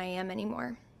person I am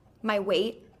anymore. My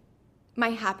weight, my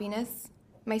happiness,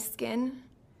 my skin,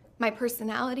 my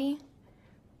personality,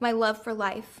 my love for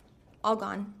life, all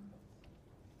gone.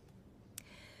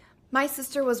 My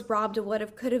sister was robbed of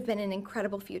what could have been an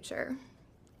incredible future.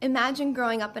 Imagine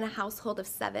growing up in a household of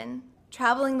 7,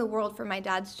 traveling the world for my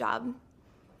dad's job,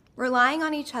 relying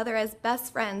on each other as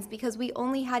best friends because we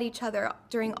only had each other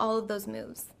during all of those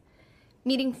moves,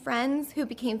 meeting friends who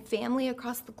became family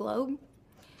across the globe,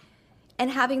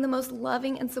 and having the most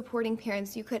loving and supporting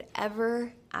parents you could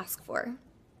ever ask for.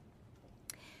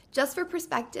 Just for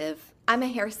perspective, I'm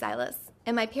a hairstylist,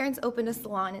 and my parents opened a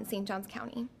salon in St. Johns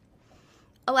County.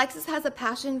 Alexis has a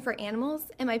passion for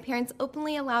animals, and my parents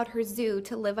openly allowed her zoo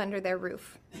to live under their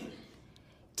roof.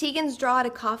 Tegan's draw to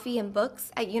coffee and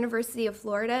books at University of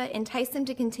Florida enticed him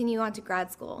to continue on to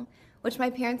grad school, which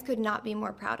my parents could not be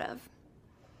more proud of.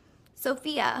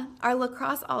 Sophia, our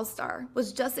lacrosse all-star,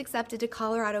 was just accepted to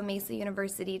Colorado Mesa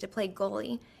University to play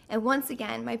goalie, and once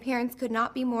again, my parents could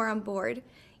not be more on board,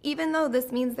 even though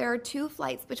this means there are 2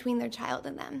 flights between their child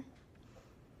and them.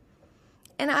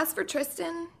 And as for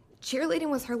Tristyn, cheerleading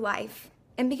was her life,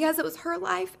 and because it was her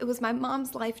life, it was my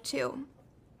mom's life too.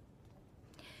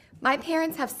 My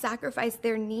parents have sacrificed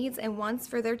their needs and wants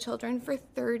for their children for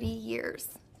 30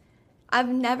 years. I've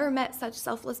never met such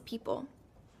selfless people.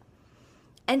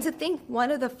 And to think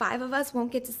one of the 5 of us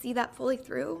won't get to see that fully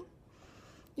through,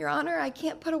 Your Honor, I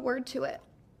can't put a word to it.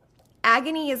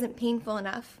 Agony isn't painful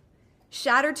enough.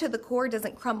 Shattered to the core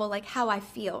doesn't crumble like how I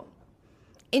feel.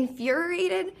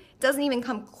 Infuriated doesn't even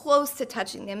come close to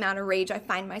touching the amount of rage I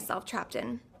find myself trapped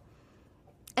in.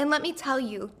 And let me tell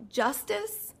you,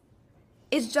 justice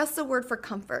is just a word for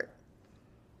comfort.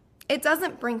 It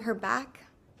doesn't bring her back.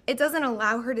 It doesn't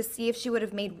allow her to see if she would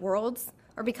have made worlds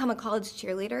or become a college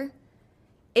cheerleader.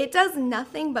 It does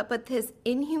nothing but put this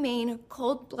inhumane,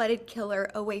 cold-blooded killer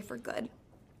away for good.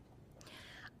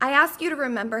 I ask you to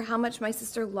remember how much my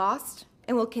sister lost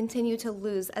and will continue to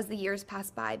lose as the years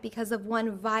pass by because of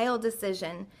one vile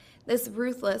decision this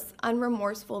ruthless,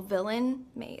 unremorseful villain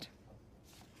made.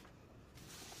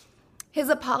 His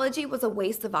apology was a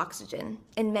waste of oxygen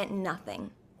and meant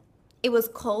nothing. It was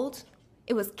cold,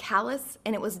 it was callous,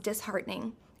 and it was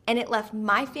disheartening, and it left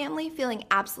my family feeling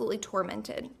absolutely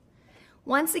tormented.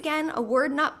 Once again, a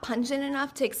word not pungent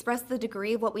enough to express the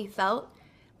degree of what we felt,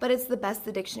 but it's the best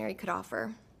the dictionary could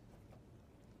offer.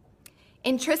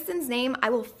 In Tristyn's name,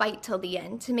 I will fight till the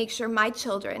end to make sure my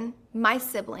children, my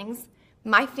siblings,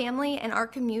 my family, and our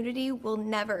community will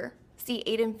never see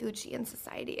Aiden Fucci in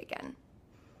society again.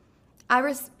 I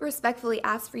respectfully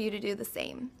ask for you to do the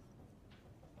same.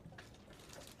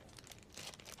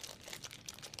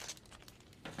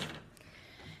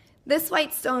 This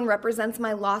white stone represents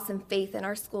my loss in faith in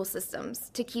our school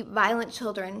systems to keep violent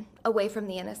children away from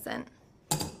the innocent.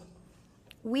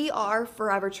 We are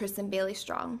forever Tristyn Bailey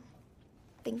strong.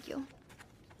 Thank you.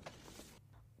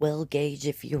 Well, Gage,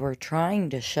 if you were trying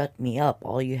to shut me up,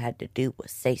 all you had to do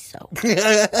was say so.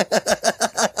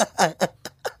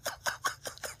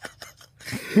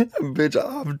 Bitch,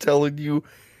 I'm telling you,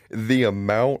 the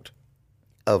amount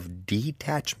of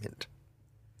detachment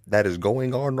that is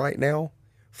going on right now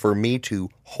for me to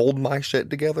hold my shit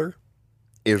together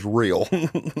is real.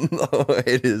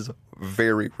 It is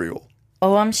very real.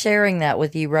 Oh, I'm sharing that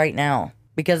with you right now.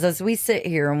 Because as we sit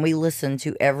here and we listen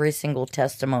to every single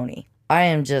testimony, I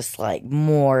am just like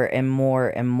more and more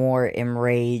and more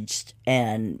enraged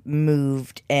and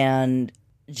moved and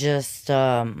just,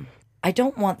 I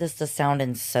don't want this to sound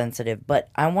insensitive, but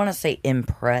I want to say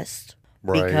impressed.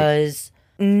 Right. Because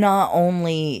not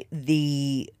only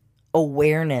the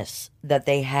awareness that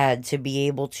they had to be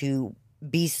able to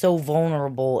be so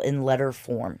vulnerable in letter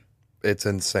form. It's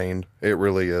insane. It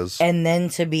really is. And then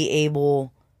to be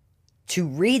able to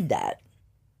read that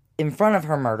in front of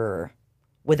her murderer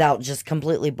without just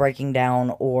completely breaking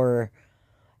down or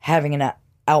having an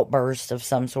outburst of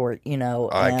some sort, you know.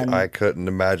 I couldn't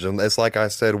imagine. It's like I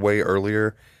said way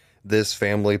earlier, this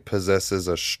family possesses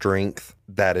a strength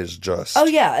that is just... Oh,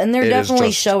 yeah, and they're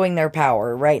definitely showing their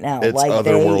power right now. It's like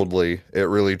otherworldly. It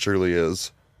really, truly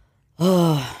is.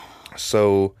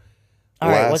 So... All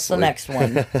right, what's the next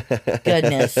one?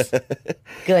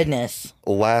 Goodness.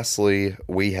 Lastly,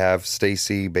 we have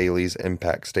Stacey Bailey's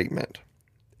impact statement.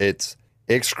 It's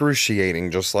excruciating,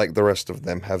 just like the rest of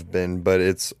them have been, but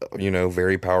it's,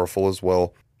 very powerful as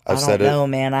well. I don't know,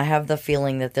 man. I have the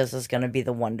feeling that this is going to be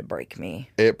the one to break me.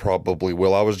 It probably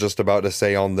will. I was just about to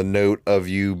say, on the note of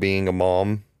you being a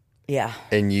mom. Yeah.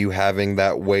 And you having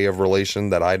that way of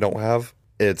relation that I don't have.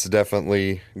 It's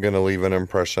definitely going to leave an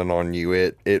impression on you.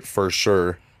 It for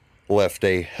sure left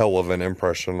a hell of an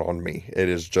impression on me. It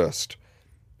is just,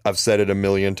 I've said it a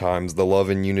million times, the love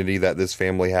and unity that this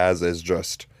family has is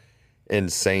just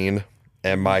insane.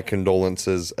 And my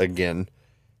condolences, again,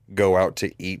 go out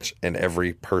to each and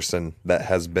every person that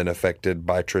has been affected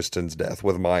by Tristyn's death.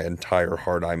 With my entire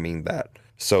heart, I mean that.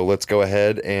 So let's go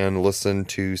ahead and listen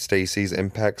to Stacey's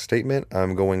impact statement.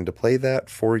 I'm going to play that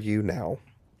for you now.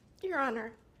 Your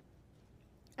Honor,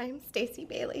 I am Stacey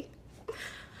Bailey.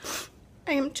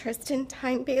 I am Tristyn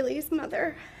Tyne Bailey's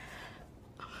mother,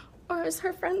 or as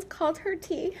her friends called her,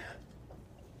 T.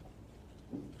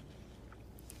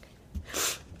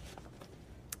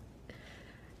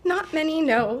 Not many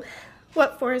know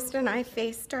what Forrest and I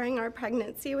faced during our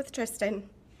pregnancy with Tristyn.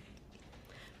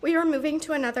 We were moving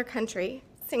to another country,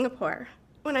 Singapore,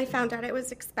 when I found out I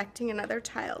was expecting another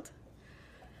child.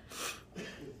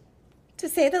 To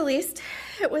say the least,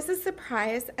 it was a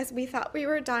surprise, as we thought we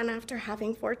were done after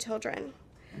having 4 children.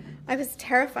 I was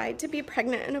terrified to be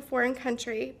pregnant in a foreign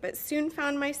country, but soon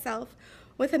found myself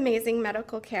with amazing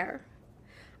medical care.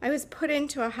 I was put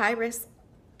into a high-risk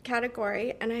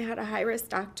category, and I had a high-risk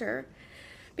doctor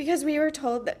because we were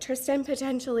told that Tristyn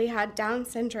potentially had Down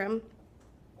syndrome.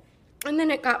 And then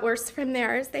it got worse from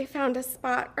there, as they found a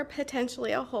spot or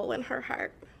potentially a hole in her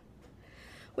heart.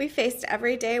 We faced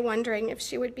every day wondering if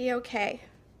she would be okay.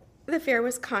 The fear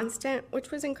was constant,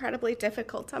 which was incredibly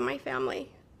difficult on my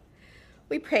family.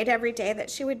 We prayed every day that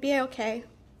she would be okay.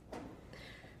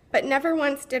 But never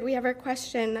once did we ever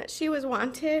question that she was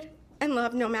wanted and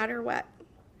loved no matter what.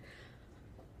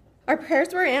 Our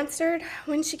prayers were answered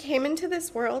when she came into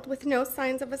this world with no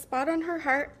signs of a spot on her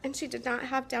heart, and she did not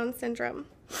have Down syndrome.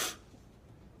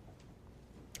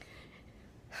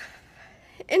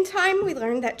 In time, we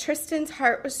learned that Tristyn's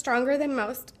heart was stronger than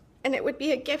most, and it would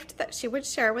be a gift that she would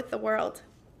share with the world.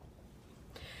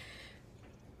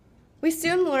 We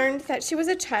soon learned that she was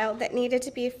a child that needed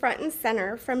to be front and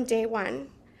center from day one.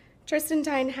 Tristyn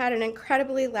Tyne had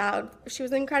she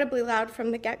was incredibly loud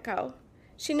from the get-go.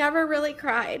 She never really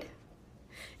cried.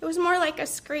 It was more like a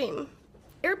scream,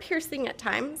 ear-piercing at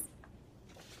times.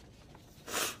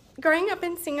 Growing up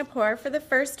in Singapore for the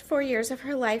first 4 years of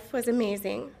her life was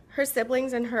amazing. Her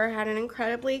siblings and her had an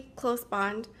incredibly close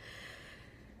bond.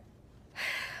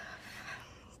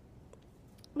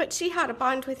 But she had a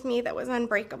bond with me that was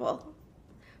unbreakable.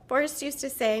 Forrest used to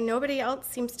say, "Nobody else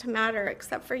seems to matter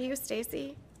except for you,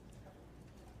 Stacy."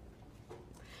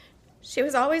 She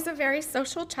was always a very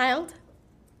social child,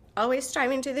 always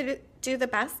striving to do the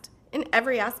best in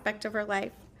every aspect of her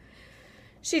life.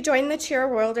 She joined the cheer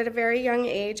world at a very young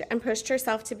age and pushed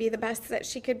herself to be the best that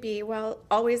she could be while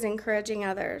always encouraging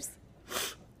others.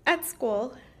 At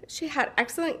school, she had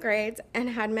excellent grades and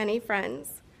had many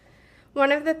friends.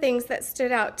 One of the things that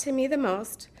stood out to me the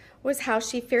most was how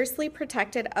she fiercely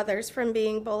protected others from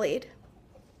being bullied.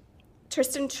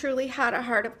 Tristyn truly had a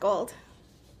heart of gold.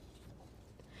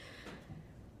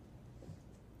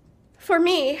 For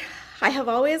me, I have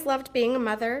always loved being a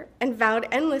mother and vowed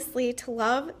endlessly to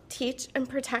love, teach, and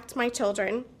protect my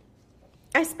children.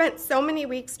 I spent so many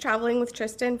weeks traveling with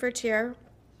Tristyn for cheer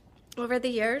over the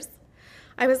years.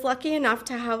 I was lucky enough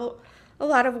to have a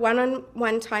lot of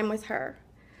one-on-one time with her.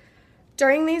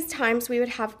 During these times, we would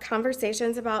have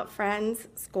conversations about friends,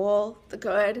 school, the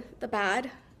good, the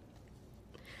bad.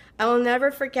 I will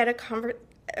never forget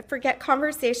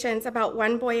conversations about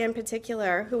one boy in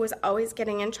particular who was always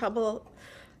getting in trouble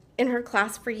in her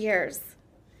class for years.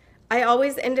 I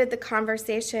always ended the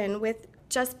conversation with,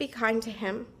 "Just be kind to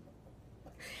him.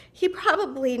 He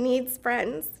probably needs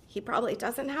friends. He probably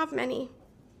doesn't have many."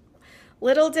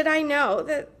 Little did I know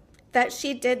that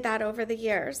she did that over the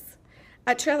years.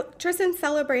 At Tristyn's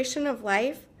celebration of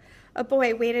life, a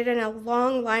boy waited in a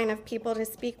long line of people to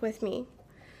speak with me.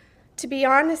 To be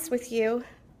honest with you,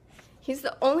 he's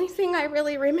the only thing I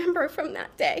really remember from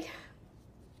that day.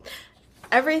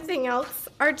 Everything else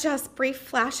are just brief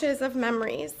flashes of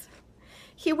memories.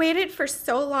 He waited for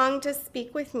so long to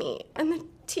speak with me, and the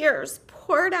tears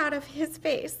poured out of his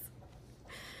face.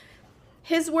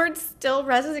 His words still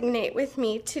resonate with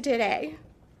me to today.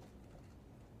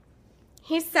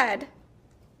 He said,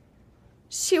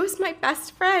 "She was my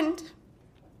best friend.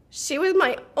 She was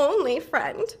my only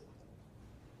friend."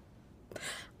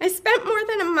 I spent more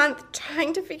than a month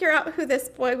trying to figure out who this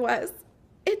boy was.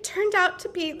 It turned out to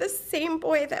be the same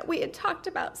boy that we had talked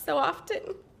about so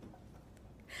often.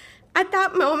 At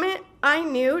that moment, I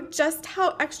knew just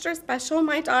how extra special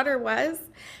my daughter was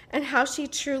and how she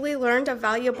truly learned a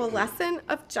valuable lesson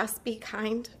of just be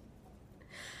kind.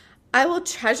 I will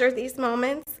treasure these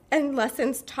moments and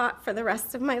lessons taught for the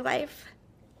rest of my life.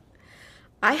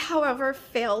 I, however,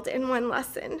 failed in one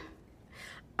lesson.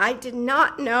 I did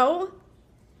not know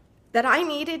that I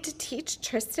needed to teach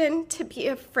Tristyn to be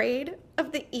afraid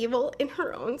of the evil in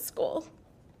her own school,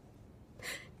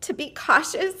 to be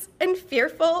cautious and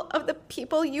fearful of the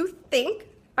people you think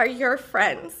are your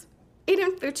friends.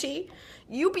 Aiden Fucci,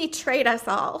 you betrayed us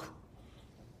all.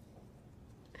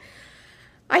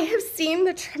 I have seen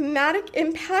the traumatic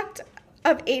impact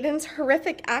of Aiden's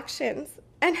horrific actions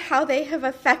and how they have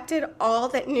affected all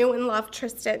that knew and loved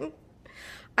Tristyn.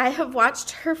 I have watched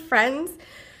her friends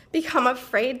become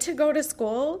afraid to go to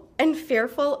school and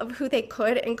fearful of who they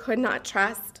could and could not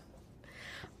trust.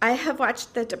 I have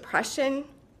watched the depression,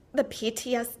 the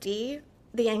PTSD,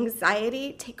 the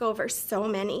anxiety take over so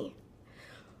many.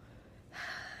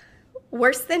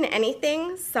 Worse than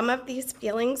anything, some of these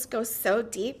feelings go so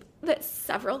deep that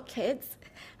several kids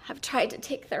have tried to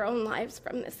take their own lives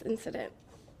from this incident.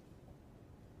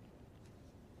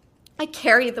 I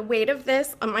carry the weight of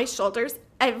this on my shoulders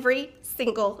every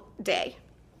single day.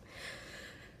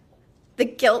 The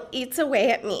guilt eats away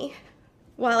at me.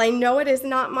 While I know it is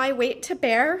not my weight to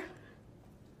bear,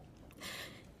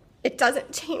 it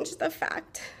doesn't change the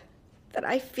fact that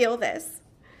I feel this.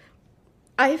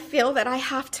 I feel that I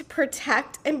have to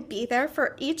protect and be there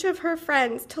for each of her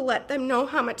friends to let them know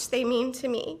how much they mean to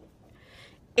me.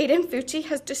 Aiden Fucci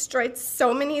has destroyed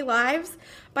so many lives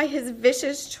by his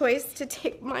vicious choice to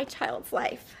take my child's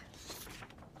life.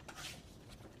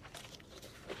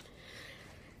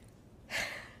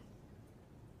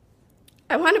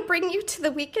 I want to bring you to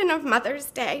the weekend of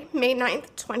Mother's Day, May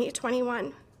 9th,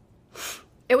 2021.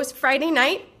 It was Friday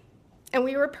night, and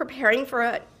we were preparing for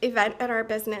an event at our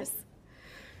business.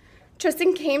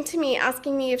 Tristyn came to me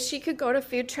asking me if she could go to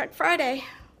Food Truck Friday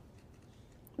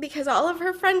because all of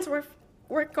her friends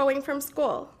were going from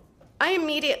school. I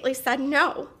immediately said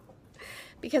no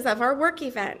because of our work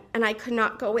event, and I could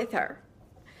not go with her.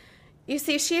 You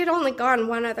see, she had only gone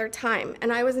one other time,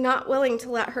 and I was not willing to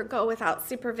let her go without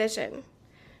supervision.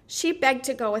 She begged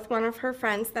to go with one of her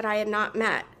friends that I had not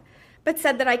met, but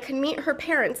said that I could meet her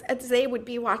parents as they would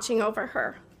be watching over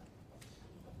her.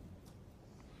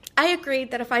 I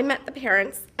agreed that if I met the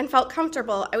parents and felt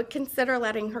comfortable, I would consider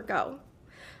letting her go.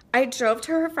 I drove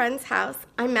to her friend's house,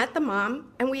 I met the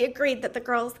mom, and we agreed that the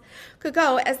girls could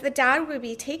go as the dad would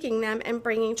be taking them and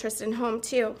bringing Tristyn home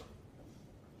too.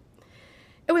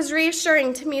 It was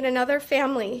reassuring to meet another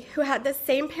family who had the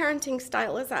same parenting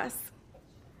style as us.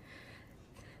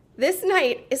 This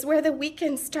night is where the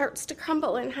weekend starts to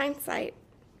crumble in hindsight.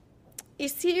 You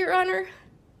see, Your Honor,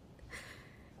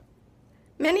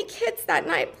 many kids that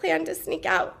night planned to sneak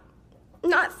out,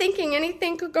 not thinking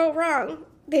anything could go wrong.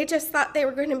 They just thought they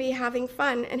were going to be having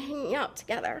fun and hanging out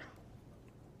together.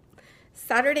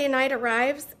 Saturday night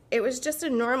arrives. It was just a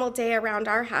normal day around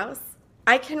our house.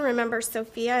 I can remember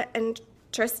Sophia and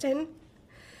Tristyn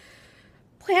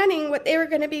planning what they were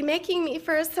going to be making me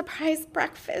for a surprise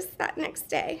breakfast that next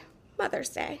day, Mother's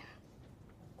Day.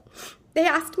 They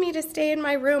asked me to stay in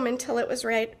my room until it was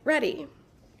ready.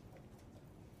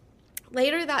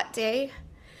 Later that day,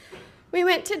 we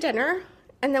went to dinner,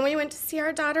 and then we went to see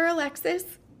our daughter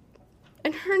Alexis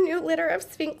and her new litter of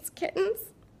Sphinx kittens.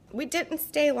 We didn't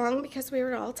stay long because we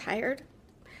were all tired.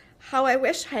 How I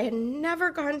wish I had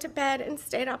never gone to bed and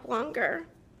stayed up longer.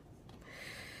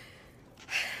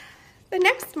 The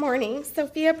next morning,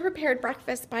 Sophia prepared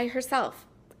breakfast by herself,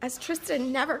 as Tristyn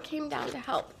never came down to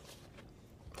help.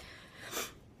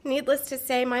 Needless to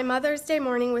say, my Mother's Day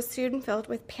morning was soon filled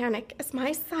with panic as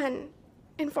my son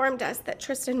informed us that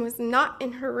Tristyn was not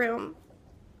in her room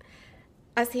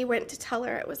as he went to tell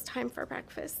her it was time for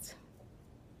breakfast.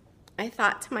 I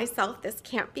thought to myself, this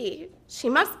can't be. She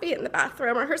must be in the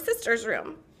bathroom or her sister's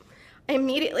room. I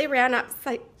immediately ran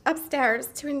upstairs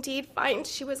to indeed find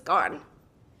she was gone.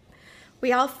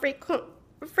 We all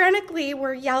frantically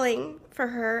were yelling for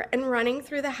her and running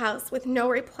through the house with no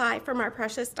reply from our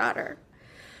precious daughter.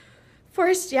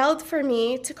 Forrest yelled for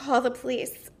me to call the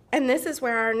police, and this is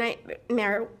where our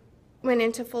nightmare went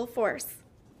into full force.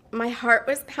 My heart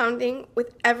was pounding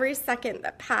with every second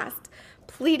that passed,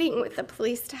 pleading with the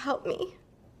police to help me.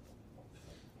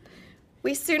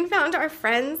 We soon found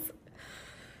ourselves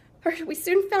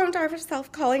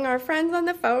calling our friends on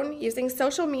the phone, using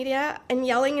social media, and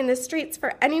yelling in the streets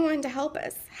for anyone to help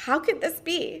us. How could this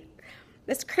be?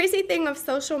 This crazy thing of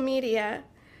social media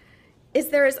is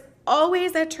there is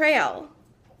always a trail,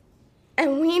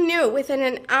 and we knew within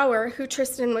an hour who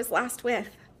Tristyn was last with.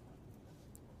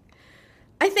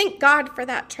 I thank God for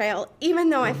that trail,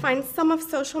 even though I find some of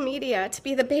social media to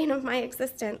be the bane of my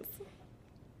existence.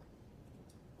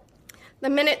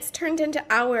 The minutes turned into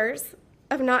hours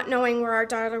of not knowing where our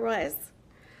daughter was.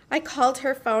 I called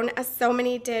her phone, as so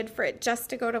many did, for it just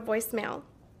to go to voicemail.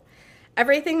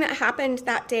 Everything that happened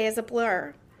that day is a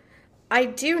blur. I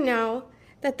do know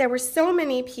that there were so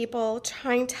many people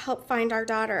trying to help find our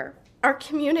daughter. Our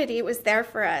community was there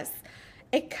for us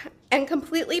and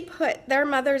completely put their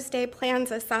Mother's Day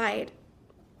plans aside.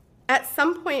 At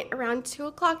some point around 2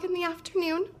 o'clock in the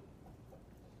afternoon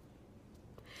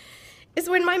is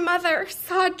when my mother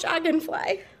saw a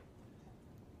dragonfly.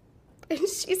 And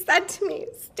she said to me,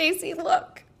 "Stacy,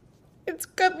 look, it's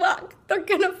good luck. They're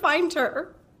gonna find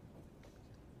her."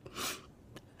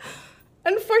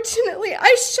 Unfortunately,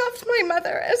 I shoved my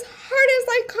mother as hard as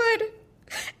I could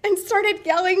and started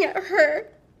yelling at her.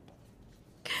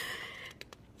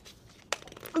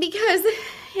 Because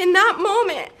in that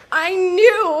moment, I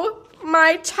knew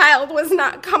my child was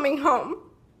not coming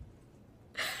home.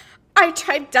 I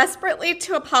tried desperately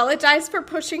to apologize for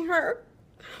pushing her,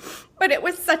 but it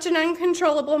was such an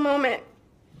uncontrollable moment.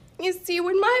 You see,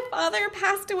 when my father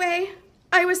passed away,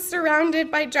 I was surrounded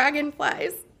by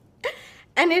dragonflies,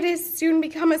 and it has soon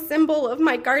become a symbol of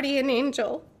my guardian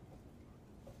angel.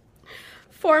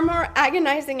 4 more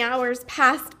agonizing hours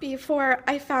passed before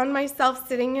I found myself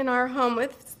sitting in our home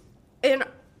with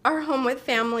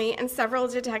family and several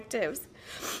detectives.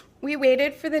 We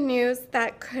waited for the news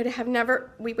that we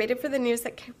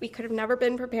could have never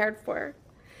been prepared for,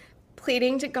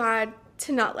 pleading to God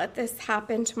to not let this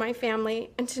happen to my family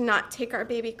and to not take our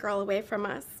baby girl away from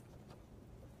us.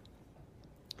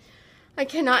 I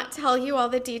cannot tell you all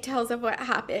the details of what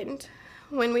happened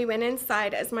when we went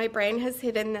inside, as my brain has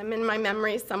hidden them in my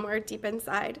memory somewhere deep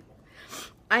inside.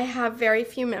 I have very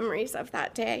few memories of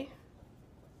that day.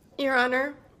 Your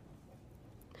Honor,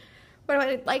 what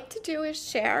I'd like to do is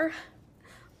share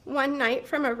one night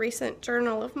from a recent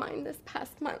journal of mine this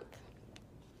past month.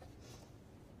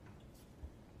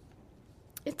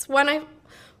 It's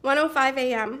 1:05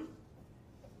 a.m.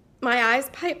 My eyes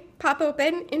pop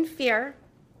open in fear,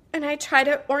 and I try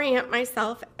to orient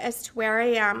myself as to where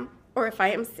I am or if I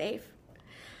am safe.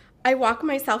 I walk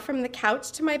myself from the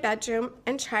couch to my bedroom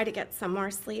and try to get some more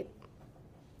sleep.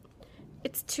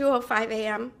 It's 2:05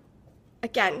 a.m.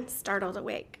 Again, startled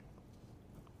awake.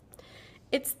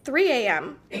 It's 3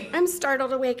 a.m. I'm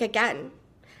startled awake again,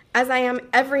 as I am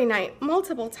every night,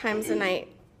 multiple times a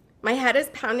night. My head is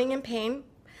pounding in pain.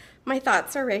 My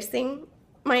thoughts are racing.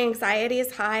 My anxiety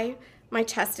is high. My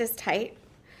chest is tight.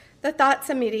 The thoughts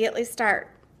immediately start.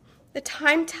 The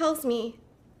time tells me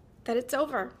that it's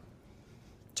over.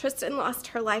 Tristyn lost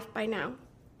her life by now.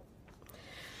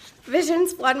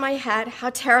 Visions flood my head, how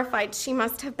terrified she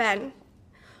must have been.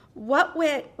 What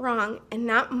went wrong in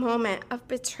that moment of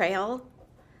betrayal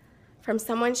from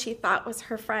someone she thought was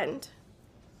her friend?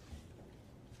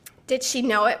 Did she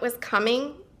know it was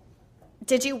coming?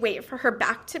 Did you wait for her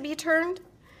back to be turned?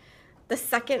 The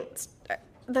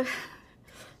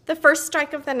first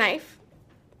strike of the knife,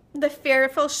 the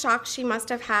fearful shock she must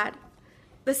have had.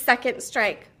 The second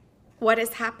strike, what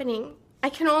is happening? I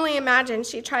can only imagine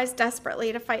she tries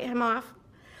desperately to fight him off.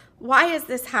 Why is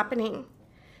this happening?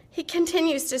 He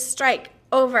continues to strike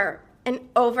over and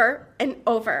over and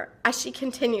over as she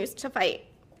continues to fight.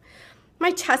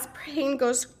 My chest pain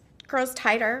grows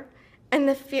tighter, and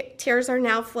the tears are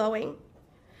now flowing.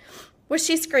 Was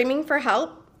she screaming for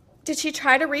help? Did she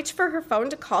try to reach for her phone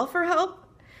to call for help?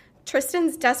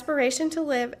 Tristyn's desperation to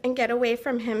live and get away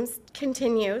from him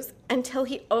continues until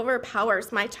he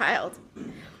overpowers my child.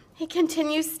 He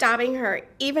continues stabbing her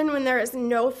even when there is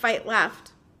no fight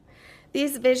left.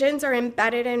 These visions are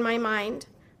embedded in my mind.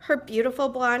 Her beautiful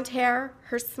blonde hair,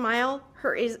 her smile,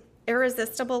 her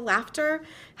irresistible laughter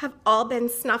have all been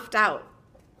snuffed out.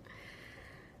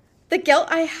 The guilt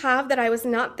I have that I was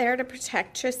not there to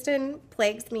protect Tristyn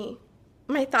plagues me.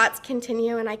 My thoughts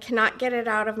continue and I cannot get it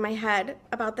out of my head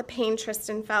about the pain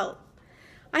Tristyn felt.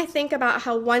 I think about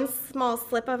how one small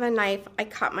slip of a knife I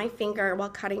cut my finger while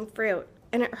cutting fruit,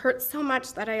 and it hurt so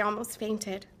much that I almost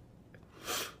fainted.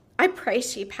 I pray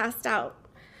she passed out.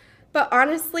 But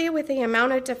honestly, with the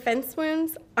amount of defense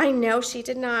wounds, I know she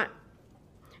did not.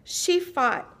 She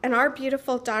fought, and our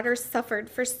beautiful daughter suffered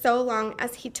for so long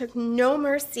as he took no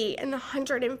mercy in the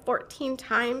 114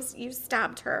 times you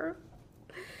stabbed her.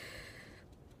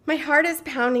 My heart is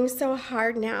pounding so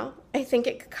hard now, I think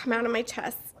it could come out of my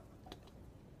chest.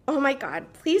 Oh my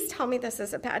God, please tell me this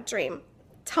is a bad dream.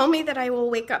 Tell me that I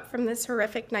will wake up from this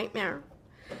horrific nightmare.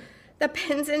 The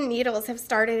pins and needles have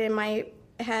started in my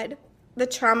head. The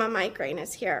trauma migraine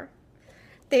is here.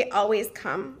 They always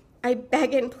come. I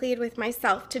beg and plead with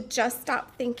myself to just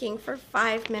stop thinking for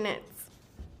 5 minutes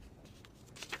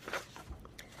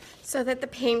so that the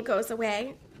pain goes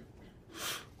away.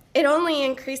 It only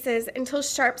increases until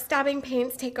sharp stabbing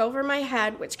pains take over my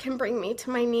head, which can bring me to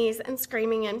my knees and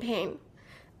screaming in pain.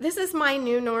 This is my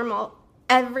new normal,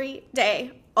 every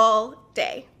day, all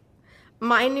day.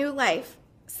 My new life,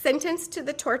 sentenced to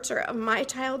the torture of my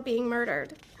child being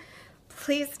murdered.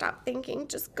 Please stop thinking,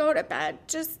 just go to bed,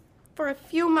 just for a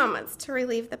few moments to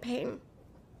relieve the pain.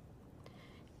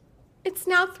 It's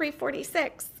now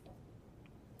 3:46.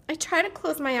 I try to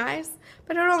close my eyes,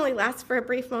 but it only lasts for a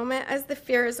brief moment as the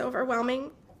fear is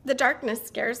overwhelming. The darkness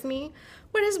scares me.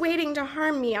 What is waiting to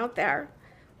harm me out there?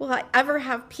 Will I ever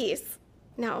have peace?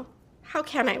 No. How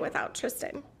can I without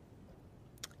Tristyn?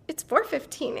 It's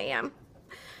 4:15 a.m.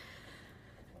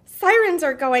 Sirens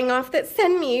are going off that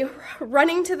send me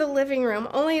running to the living room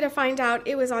only to find out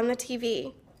it was on the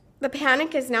TV. The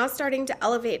panic is now starting to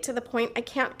elevate to the point I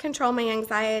can't control my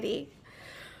anxiety.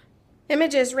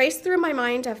 Images race through my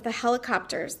mind of the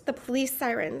helicopters, the police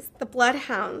sirens, the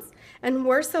bloodhounds, and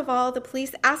worst of all, the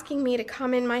police asking me to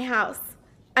come in my house.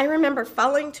 I remember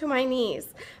falling to my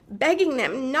knees, begging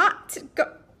them not to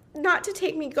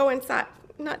make me go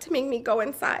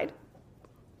inside.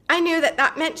 I knew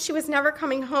that meant she was never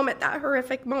coming home at that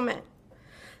horrific moment.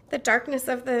 The darkness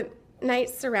of the night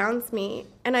surrounds me,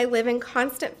 and I live in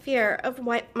constant fear of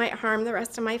what might harm the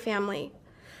rest of my family.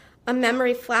 A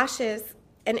memory flashes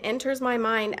and enters my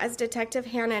mind as Detective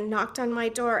Hannah knocked on my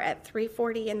door at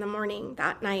 3:40 in the morning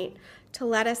that night to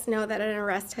let us know that an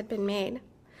arrest had been made.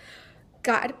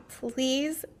 God,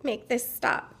 please make this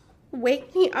stop.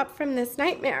 Wake me up from this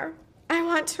nightmare. I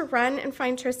want to run and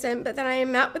find Tristyn, but then I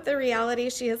am met with the reality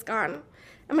she is gone.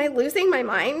 Am I losing my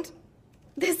mind?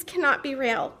 This cannot be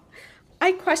real.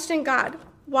 I question God.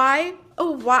 Why,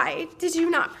 oh why, did you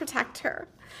not protect her?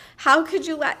 How could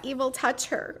you let evil touch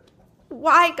her?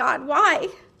 Why, God, why?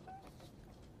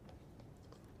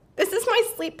 This is my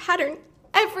sleep pattern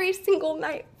every single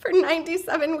night for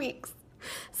 97 weeks.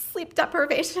 Sleep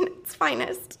deprivation at its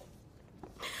finest.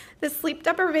 The sleep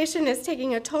deprivation is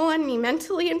taking a toll on me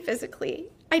mentally and physically.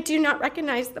 I do not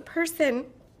recognize the person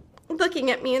looking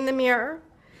at me in the mirror.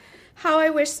 How I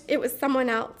wish it was someone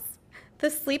else. The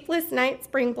sleepless nights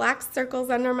bring black circles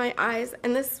under my eyes,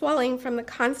 and the swelling from the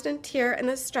constant tear and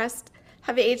the stress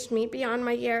have aged me beyond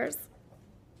my years.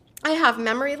 I have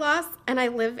memory loss, and I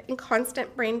live in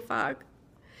constant brain fog.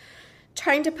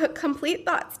 Trying to put complete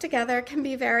thoughts together can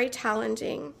be very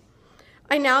challenging.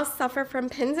 I now suffer from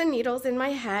pins and needles in my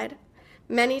head,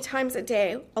 many times a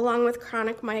day, along with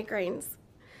chronic migraines.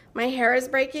 My hair is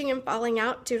breaking and falling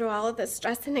out due to all of the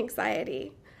stress and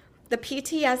anxiety. The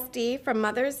PTSD from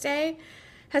Mother's Day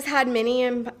has had many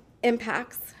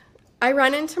impacts. I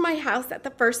run into my house at the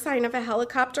first sign of a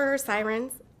helicopter or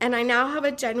sirens, and I now have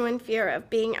a genuine fear of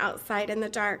being outside in the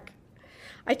dark.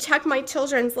 I check my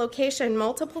children's location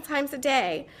multiple times a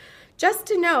day just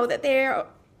to know that they are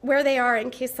where they are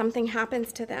in case something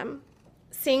happens to them.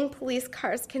 Seeing police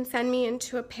cars can send me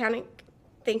into a panic,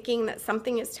 thinking that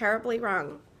something is terribly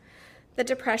wrong. The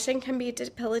depression can be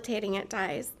debilitating at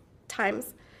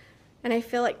times, and I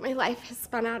feel like my life has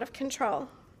spun out of control.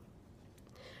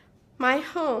 My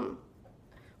home,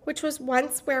 which was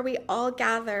once where we all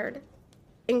gathered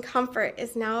in comfort,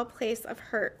 is now a place of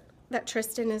hurt that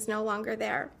Tristyn is no longer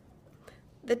there.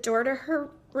 The door to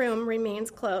her room remains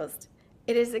closed.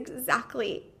 It is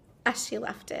exactly as she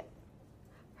left it.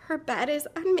 Her bed is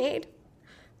unmade.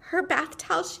 Her bath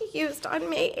towel she used on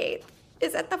May 8th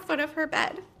is at the foot of her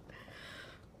bed.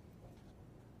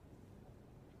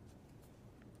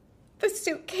 The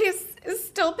suitcase is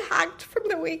still packed from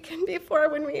the weekend before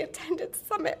when we attended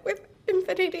Summit with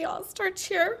Infinity All-Star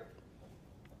Cheer.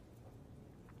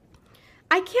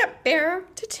 I can't bear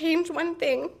to change one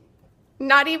thing,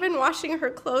 not even washing her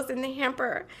clothes in the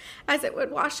hamper, as it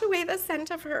would wash away the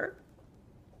scent of her.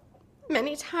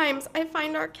 Many times I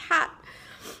find our cat,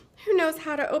 who knows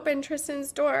how to open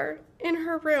Tristyn's door, in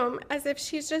her room as if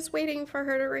she's just waiting for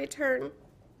her to return.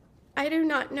 I do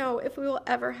not know if we will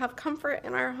ever have comfort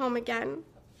in our home again.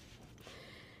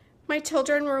 My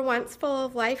children were once full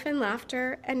of life and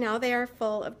laughter, and now they are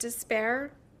full of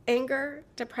despair, anger,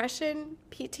 depression,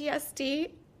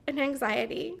 PTSD, and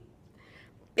anxiety.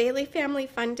 Bailey Family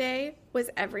Fun Day was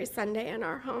every Sunday in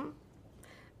our home,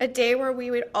 a day where we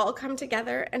would all come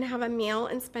together and have a meal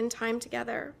and spend time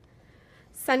together.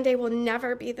 Sunday will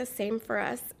never be the same for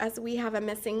us as we have a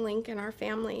missing link in our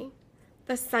family.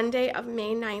 The Sunday of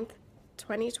May 9th,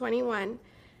 2021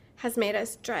 has made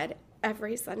us dread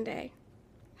every Sunday.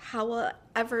 How will it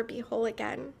ever be whole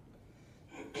again?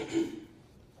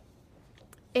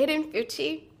 Aiden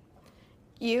Fucci,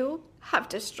 you have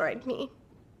destroyed me.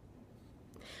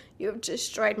 You have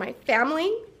destroyed my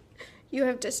family. You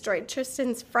have destroyed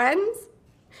Tristyn's friends.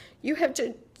 You have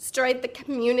destroyed the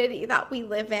community that we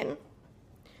live in.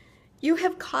 You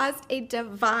have caused a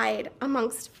divide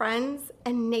amongst friends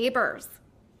and neighbors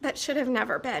that should have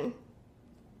never been.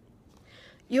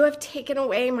 You have taken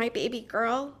away my baby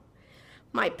girl,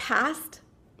 my past,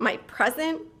 my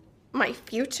present, my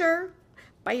future,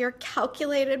 by your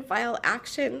calculated, vile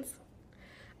actions.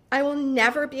 I will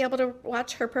never be able to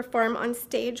watch her perform on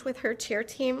stage with her cheer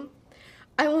team.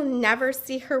 I will never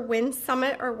see her win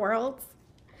Summit or Worlds.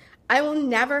 I will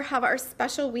never have our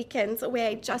special weekends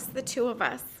away, just the two of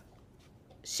us.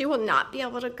 She will not be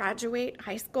able to graduate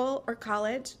high school or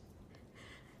college.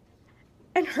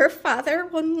 And her father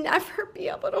will never be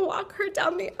able to walk her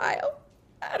down the aisle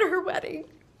at her wedding.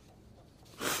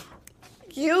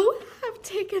 You have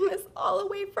taken this all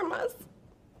away from us.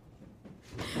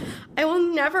 I will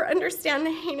never understand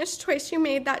the heinous choice you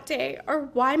made that day or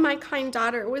why my kind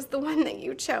daughter was the one that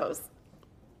you chose.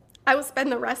 I will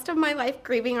spend the rest of my life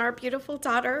grieving our beautiful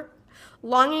daughter,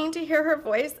 longing to hear her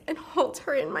voice and hold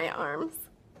her in my arms.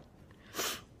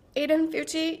 Aiden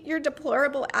Fucci, your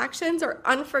deplorable actions are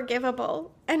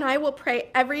unforgivable, and I will pray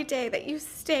every day that you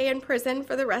stay in prison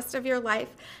for the rest of your life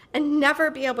and never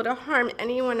be able to harm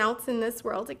anyone else in this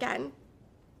world again.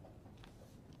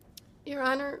 Your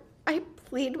Honor, I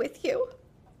plead with you.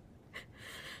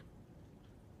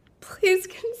 Please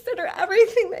consider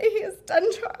everything that he has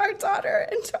done to our daughter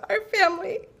and to our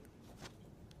family.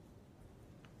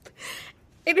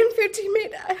 Aiden Fucci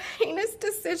made a heinous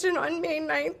decision on May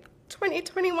 9th,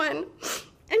 2021,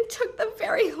 and took the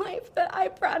very life that I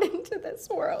brought into this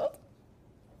world.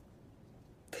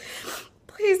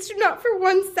 Please do not for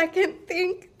 1 second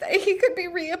think that he could be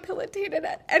rehabilitated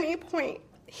at any point.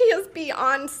 He is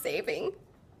beyond saving.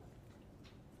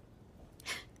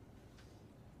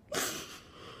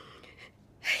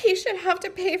 He should have to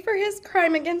pay for his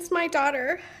crime against my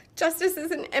daughter. Justice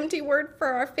is an empty word for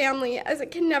our family, as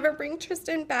it can never bring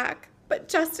Tristyn back, but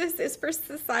justice is for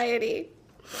society.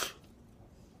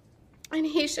 And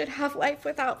he should have life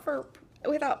without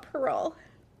parole.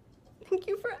 Thank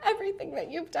you for everything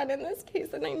that you've done in this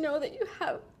case, and I know that you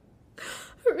have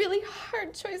really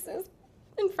hard choices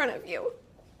in front of you.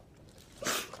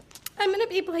 I'm going to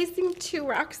be placing 2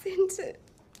 rocks into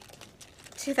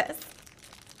this.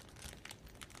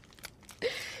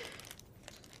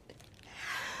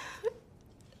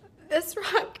 This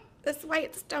rock, this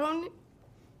white stone,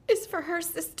 is for her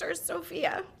sister,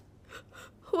 Sophia,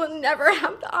 who will never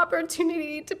have the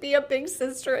opportunity to be a big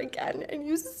sister again, and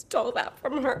you stole that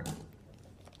from her.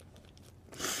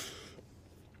 This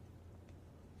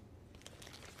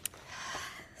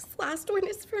last one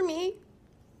is for me.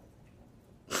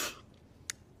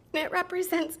 And it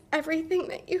represents everything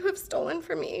that you have stolen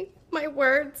from me. My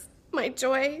words, my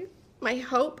joy, my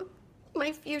hope,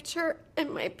 my future,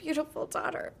 and my beautiful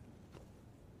daughter.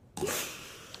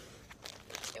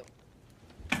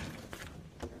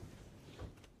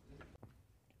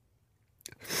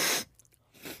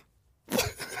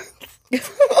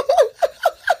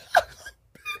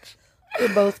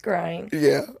 We're both crying.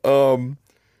 Yeah.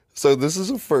 So this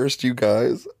is a first, you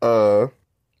guys.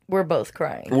 We're both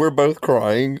crying. We're both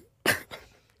crying.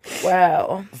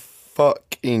 Wow.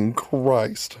 Fucking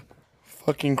Christ.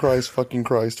 Fucking Christ, fucking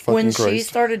Christ, fucking When Christ. she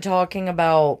started talking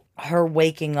about her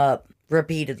waking up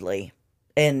repeatedly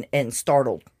and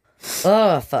startled.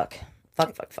 Oh, fuck.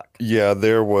 Fuck. Yeah,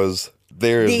 there's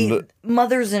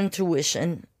mother's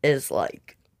intuition is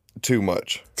like too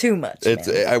much. Too much.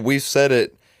 We said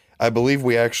it. I believe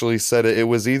we actually said it. It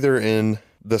was either in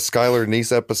the Skylar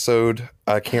Niece episode.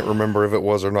 I can't remember if it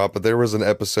was or not, but there was an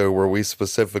episode where we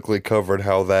specifically covered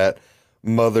how that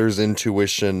mother's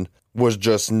intuition was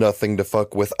just nothing to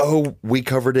fuck with. Oh, we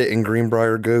covered it in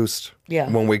Greenbrier Ghost.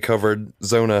 Yeah. When we covered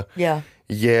Zona. Yeah.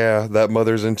 Yeah, that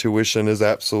mother's intuition is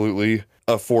absolutely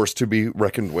a force to be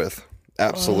reckoned with.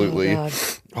 Absolutely. Oh,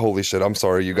 Holy shit, I'm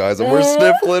sorry, you guys. We're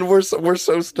sniffling. We're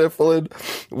so sniffling.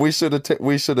 We should have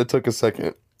took a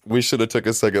second. We should have took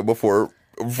a second before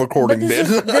recording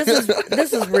this.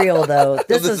 This is real though.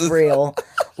 This is real.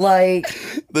 Like,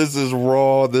 this is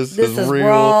raw. This is real.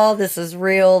 Raw. This is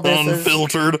real. This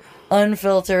unfiltered. is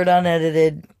unfiltered,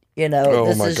 unedited. You know, oh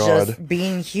this my is God. just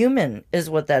being human is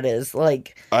what that is.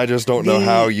 Like, I just don't know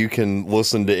how you can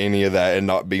listen to any of that and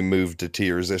not be moved to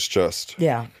tears. It's just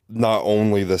not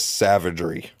only the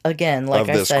savagery. Again, like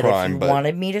I said, crime, if you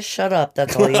wanted me to shut up,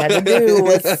 that's all you had to do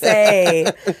was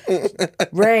say,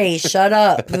 Ray, shut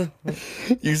up.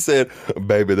 You said,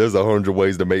 baby, there's 100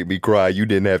 ways to make me cry. You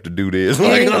didn't have to do this. You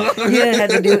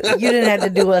didn't have to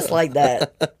do us like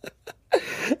that.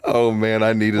 Oh man,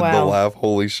 I needed the laugh.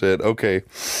 Holy shit. Okay,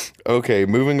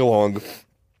 moving along.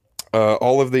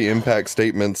 All of the impact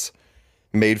statements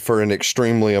made for an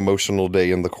extremely emotional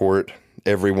day in the court.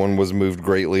 Everyone was moved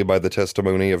greatly by the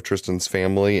testimony of Tristyn's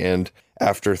family, and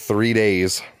after 3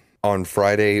 days, on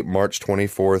Friday, March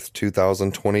 24th,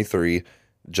 2023,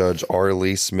 Judge R.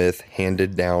 Lee Smith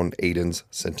handed down Aiden's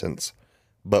sentence.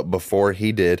 But before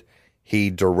he did, he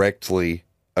directly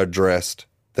addressed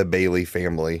the Bailey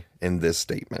family in this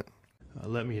statement.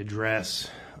 Let me address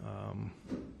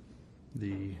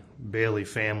the Bailey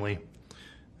family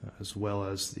as well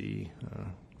as the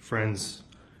friends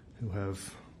who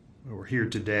were here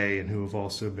today and who have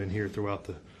also been here throughout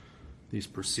these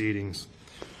proceedings.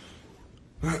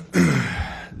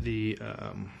 The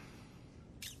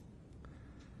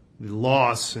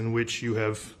loss in which you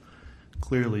have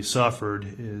clearly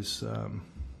suffered is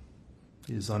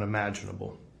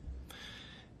unimaginable.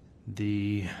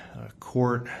 The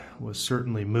court was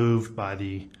certainly moved by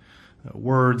the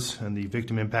words and the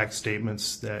victim impact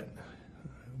statements that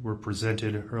were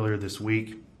presented earlier this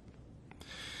week.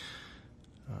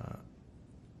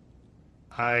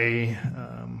 I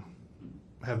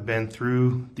have been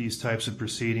through these types of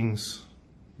proceedings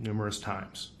numerous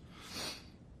times.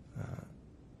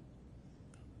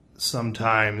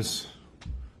 Sometimes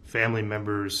family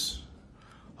members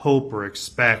hope or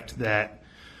expect that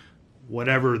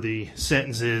whatever the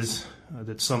sentence is,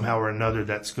 that somehow or another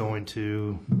that's going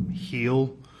to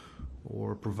heal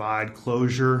or provide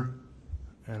closure.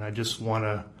 And I just want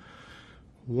to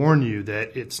warn you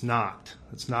that it's not.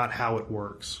 It's not how it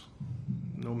works.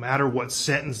 No matter what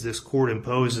sentence this court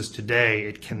imposes today,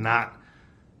 it cannot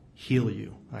heal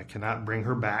you. I cannot bring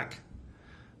her back.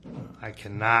 I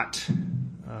cannot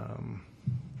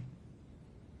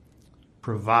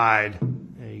provide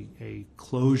a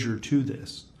closure to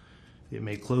this. It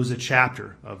may close a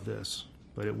chapter of this,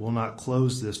 but it will not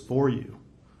close this for you.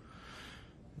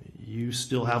 You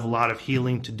still have a lot of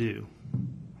healing to do.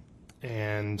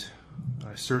 And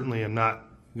I certainly am not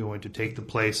going to take the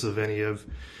place of any of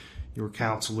your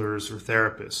counselors or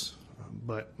therapists.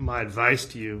 But my advice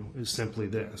to you is simply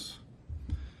this.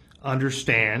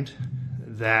 Understand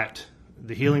that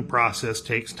the healing process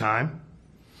takes time,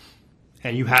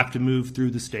 and you have to move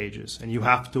through the stages, and you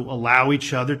have to allow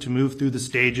each other to move through the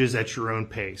stages at your own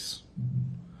pace.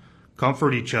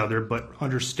 Comfort each other, but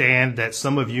understand that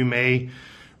some of you may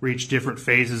reach different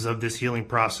phases of this healing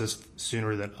process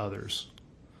sooner than others.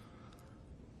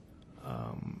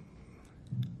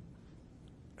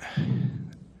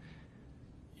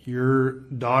 Your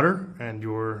daughter and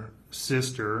your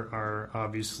sister are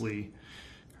obviously,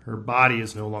 her body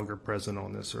is no longer present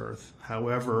on this earth.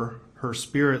 However, her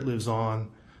spirit lives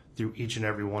on through each and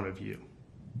every one of you.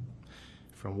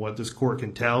 From what this court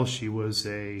can tell, she was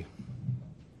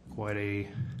quite a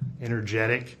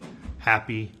energetic,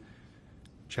 happy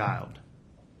child.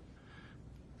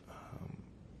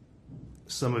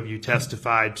 Some of you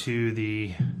testified to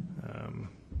the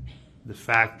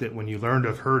fact that when you learned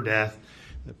of her death,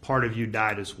 that part of you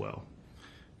died as well.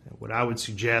 And what I would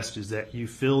suggest is that you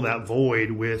fill that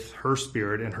void with her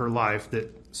spirit and her life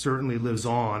that certainly lives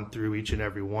on through each and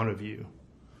every one of you.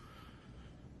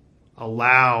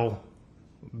 Allow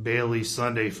Bailey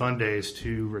Sunday Fun Days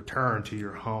to return to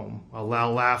your home.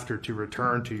 Allow laughter to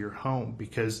return to your home,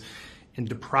 because in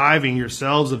depriving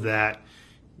yourselves of that,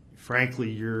 frankly,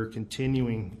 you're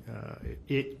continuing,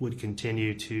 it would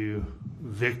continue to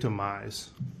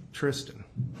victimize Tristyn,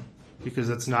 because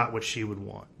that's not what she would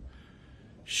want.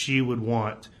 She would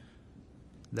want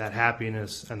that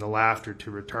happiness and the laughter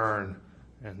to return,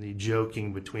 and the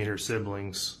joking between her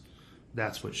siblings.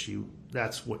 That's what she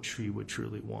would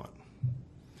truly want.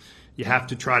 You have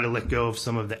to try to let go of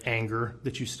some of the anger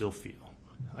that you still feel.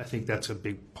 I think that's a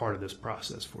big part of this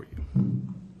process for you.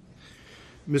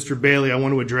 Mr. Bailey, I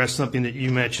want to address something that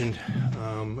you mentioned,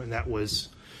 and that was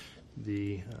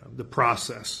the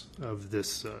process of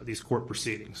these court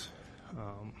proceedings.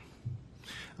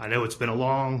 I know it's been a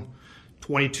long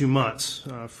 22 months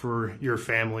for your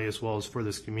family as well as for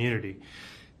this community.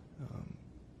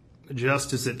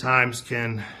 Justice at times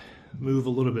can move a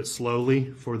little bit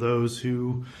slowly for those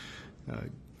who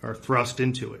are thrust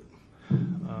into it.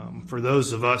 For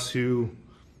those of us who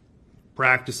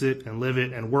practice it and live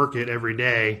it and work it every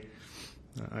day,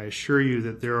 I assure you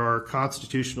that there are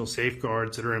constitutional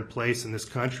safeguards that are in place in this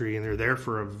country, and they're there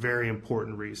for a very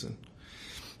important reason.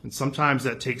 And sometimes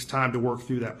that takes time to work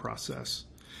through that process.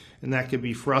 And that can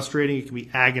be frustrating, it can be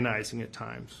agonizing at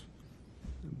times.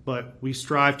 But we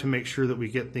strive to make sure that we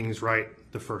get things right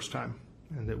the first time,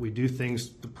 and that we do things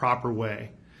the proper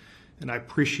way. And I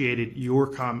appreciated your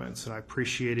comments, and I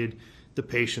appreciated the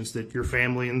patience that your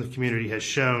family and the community has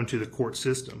shown to the court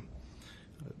system.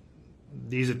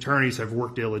 These attorneys have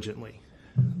worked diligently.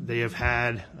 They have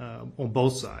had, on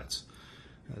both sides,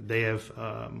 they have,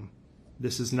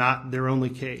 this is not their only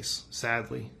case,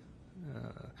 sadly.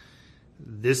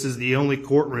 This is the only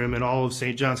courtroom in all of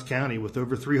St. Johns County with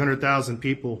over 300,000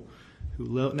 people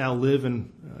who now live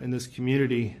in this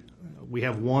community. We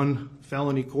have one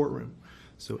felony courtroom.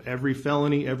 So every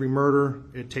felony, every murder,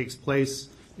 it takes place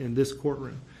in this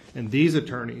courtroom. And these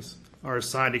attorneys are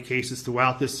assigned to cases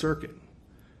throughout this circuit.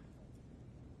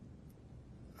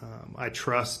 I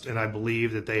trust and I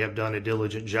believe that they have done a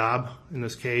diligent job in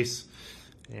this case.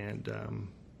 And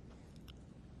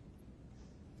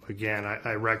again,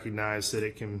 I recognize that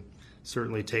it can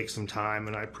certainly take some time,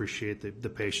 and I appreciate the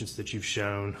patience that you've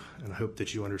shown, and I hope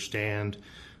that you understand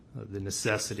the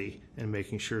necessity in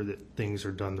making sure that things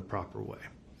are done the proper way.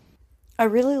 I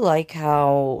really like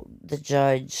how the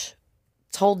judge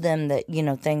told them that,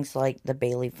 things like the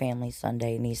Bailey Family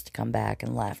Sunday needs to come back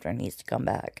and laughter needs to come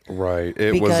back. Right.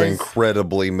 It was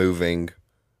incredibly moving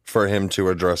for him to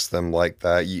address them like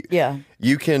that.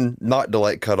 You can, not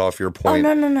to cut off your point.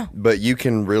 Oh, no. But you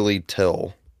can really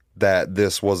tell that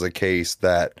this was a case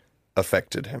that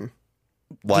affected him.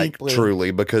 Deeply.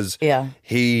 Truly, because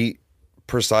he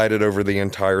presided over the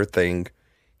entire thing.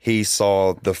 He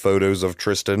saw the photos of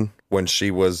Tristyn when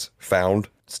she was found,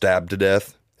 stabbed to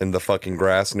death in the fucking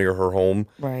grass near her home.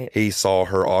 Right. He saw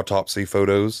her autopsy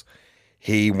photos.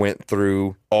 He went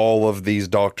through all of these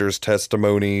doctors'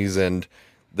 testimonies and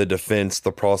the defense,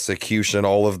 the prosecution,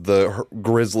 all of the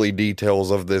grisly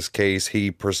details of this case.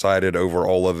 He presided over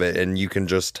all of it, and you can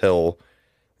just tell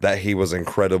that he was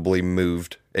incredibly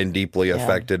moved and deeply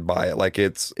affected by it.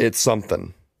 It's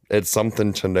something. It's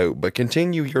something to note. But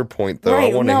continue your point, though.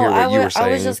 Right. I want to hear what you were saying.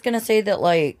 I was just going to say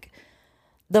that,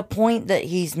 the point that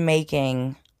he's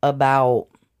making about,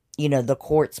 the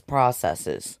court's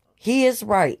processes, he is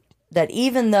right that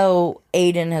even though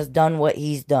Aiden has done what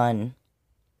he's done,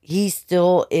 he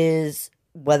still is,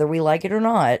 whether we like it or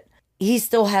not, he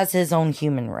still has his own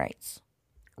human rights.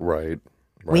 Right.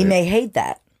 We may hate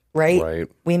that, right? Right.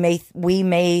 We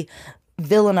may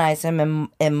villainize him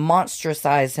and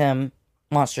monstrosize him.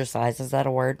 Monstrosize, is that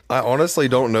a word? I honestly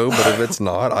don't know, but if it's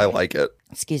not, I like it.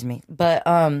 Excuse me. But,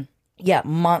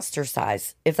 monster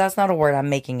size. If that's not a word, I'm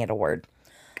making it a word.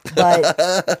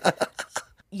 But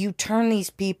you turn these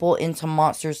people into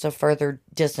monsters to further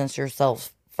distance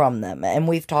yourself from them. And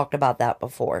we've talked about that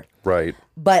before. Right.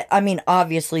 But,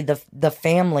 obviously, the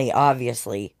family,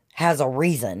 obviously, has a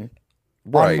reason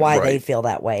on why right. they feel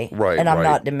that way. Right, and I'm right.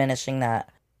 not diminishing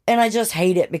that. And I just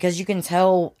hate it because you can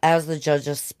tell as the judge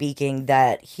is speaking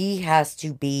that he has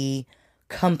to be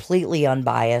completely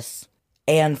unbiased.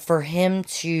 And for him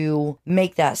to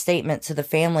make that statement to the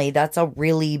family, that's a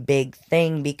really big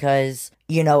thing because,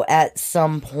 you know, at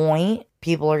some point,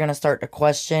 people are going to start to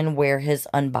question where his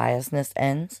unbiasedness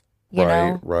ends, you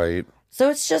know? Right. So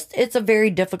it's a very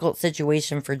difficult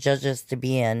situation for judges to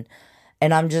be in.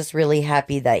 And I'm just really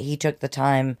happy that he took the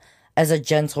time as a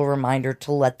gentle reminder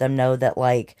to let them know that,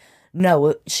 like,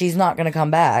 no, she's not going to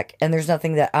come back. And there's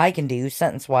nothing that I can do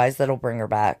sentence-wise that'll bring her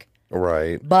back.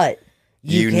 Right. But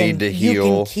you need to heal. You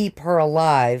can keep her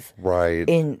alive right.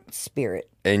 in spirit.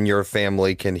 And your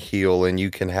family can heal, and you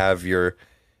can have your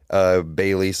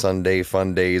Bailey Sunday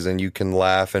fun days, and you can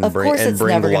laugh and bring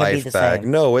life back.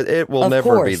 No, it will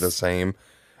never be the same.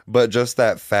 But just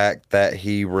that fact that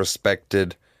he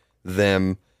respected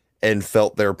them and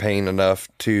felt their pain enough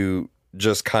to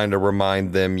just kind of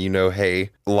remind them, you know, hey,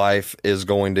 life is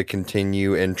going to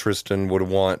continue, and Tristyn would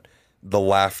want the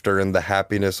laughter and the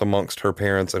happiness amongst her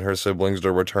parents and her siblings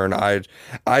to return.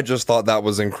 I just thought that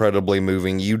was incredibly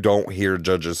moving. You don't hear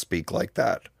judges speak like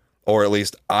that, or at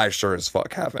least I sure as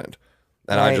fuck haven't.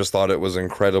 And I just thought it was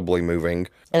incredibly moving.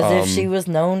 As if she was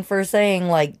known for saying,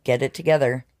 like, get it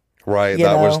together. Right.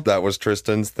 That was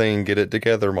Tristyn's thing. Get it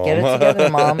together, Mom. Get it together,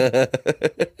 Mom.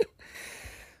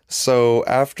 So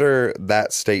after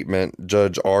that statement,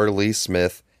 Judge R. Lee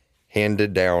Smith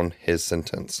handed down his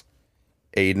sentence.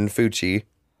 Aiden Fucci,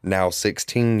 now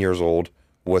 16 years old,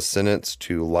 was sentenced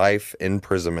to life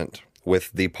imprisonment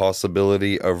with the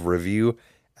possibility of review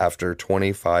after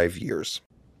 25 years.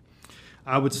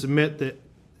 I would submit that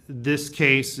this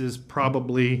case is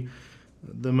probably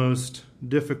the most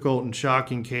difficult and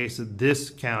shocking case that this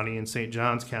county in St.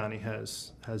 Johns County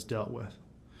has dealt with.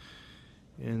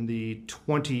 In the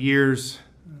 20 years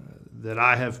that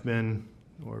I have been,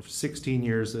 or 16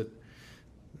 years that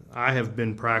I have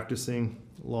been practicing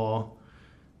law,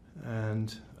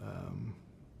 and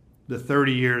the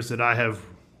 30 years that I have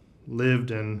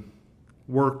lived and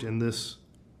worked in this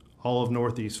all of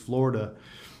Northeast Florida,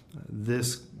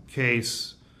 this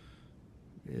case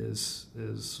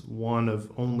is one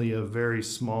of only a very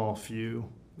small few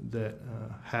that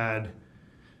had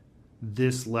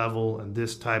this level and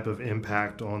this type of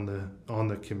impact on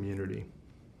the community.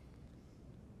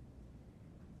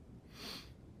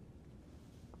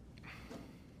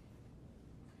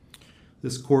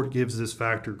 This court gives this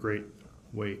factor great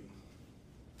weight.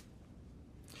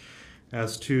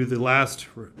 As to the last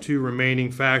two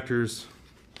remaining factors,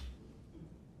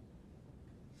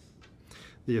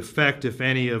 the effect, if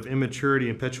any, of immaturity,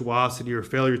 impetuosity, or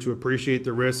failure to appreciate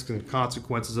the risks and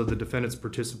consequences of the defendant's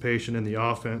participation in the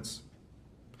offense,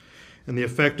 and the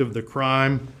effect of the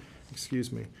crime,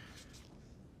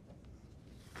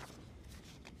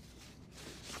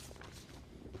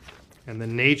 and the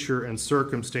nature and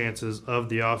circumstances of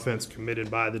the offense committed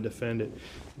by the defendant.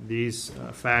 These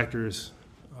factors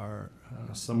are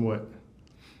somewhat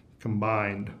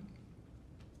combined.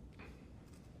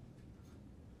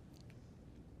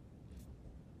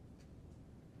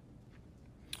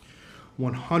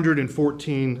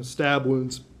 "114 stab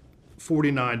wounds,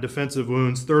 49 defensive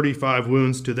wounds, 35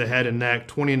 wounds to the head and neck,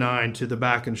 29 to the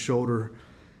back and shoulder,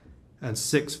 and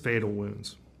 6 fatal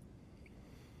wounds."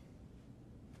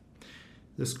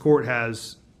 This court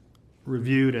has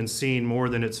reviewed and seen more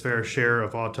than its fair share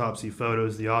of autopsy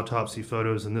photos. The autopsy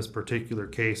photos in this particular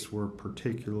case were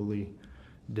particularly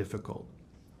difficult.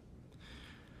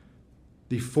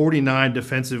 The 49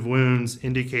 defensive wounds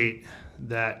indicate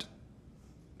that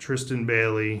Tristyn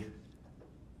Bailey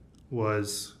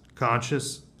was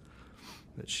conscious,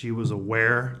 that she was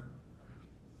aware,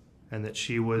 and that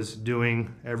she was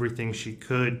doing everything she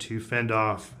could to fend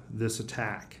off this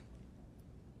attack.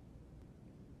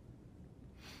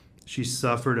 She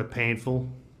suffered a painful,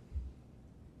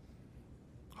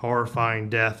 horrifying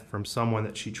death from someone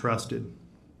that she trusted.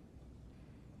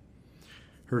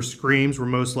 Her screams were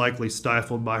most likely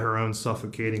stifled by her own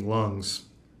suffocating lungs.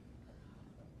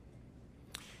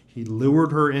 He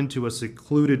lured her into a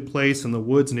secluded place in the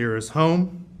woods near his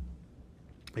home,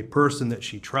 a person that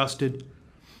she trusted,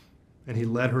 and he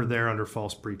led her there under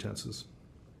false pretenses.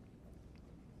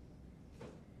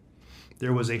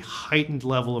 There was a heightened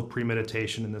level of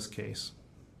premeditation in this case.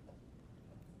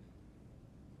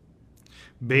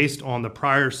 Based on the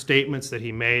prior statements that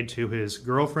he made to his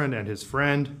girlfriend and his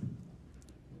friend,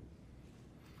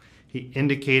 he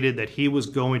indicated that he was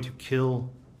going to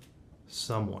kill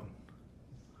someone.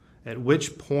 At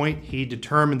which point he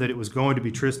determined that it was going to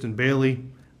be Tristyn Bailey,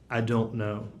 I don't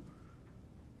know.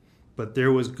 But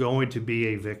there was going to be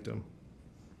a victim.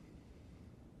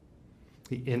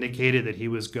 He indicated that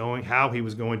how he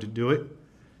was going to do it,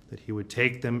 that he would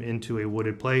take them into a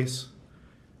wooded place,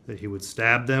 that he would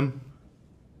stab them,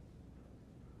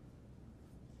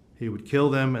 he would kill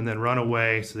them and then run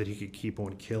away so that he could keep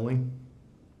on killing.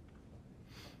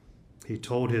 He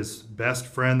told his best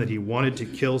friend that he wanted to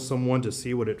kill someone to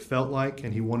see what it felt like,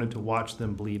 and he wanted to watch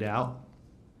them bleed out.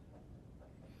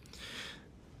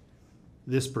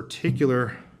 This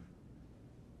particular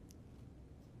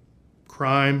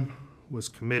crime was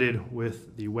committed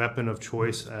with the weapon of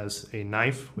choice as a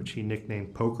knife, which he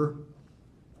nicknamed Poker.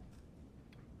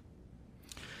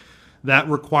 That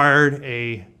required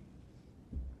a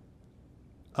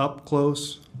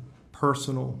up-close,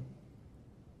 personal,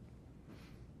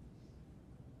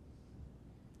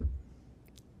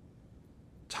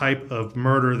 type of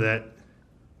murder that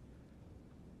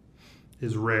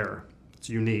is rare. It's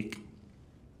unique.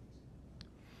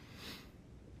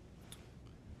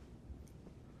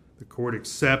 The court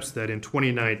accepts that in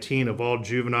 2019, of all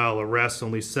juvenile arrests,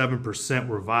 only 7%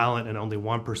 were violent and only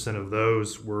 1% of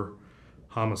those were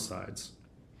homicides.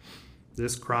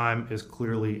 This crime is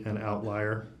clearly an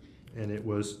outlier, and it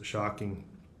was shocking,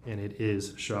 and it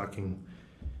is shocking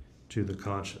to the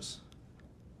conscious.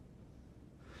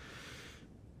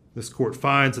 This court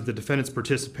finds that the defendant's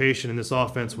participation in this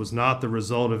offense was not the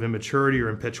result of immaturity or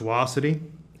impetuosity.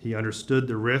 He understood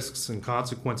the risks and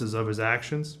consequences of his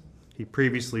actions. He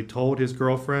previously told his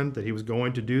girlfriend that he was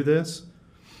going to do this.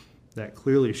 That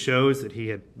clearly shows that he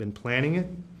had been planning it.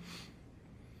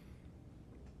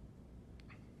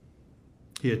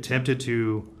 He attempted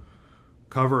to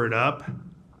cover it up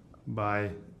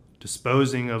by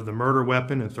disposing of the murder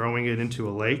weapon and throwing it into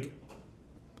a lake.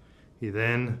 He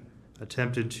then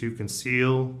attempted to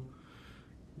conceal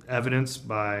evidence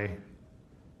by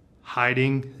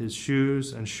hiding his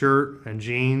shoes and shirt and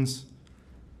jeans,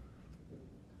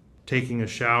 taking a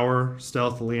shower,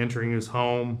 stealthily entering his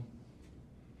home,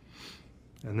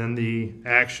 and then the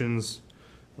actions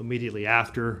immediately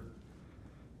after,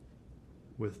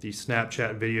 with the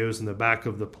Snapchat videos in the back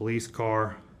of the police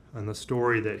car and the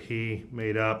story that he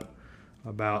made up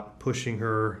about pushing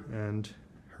her and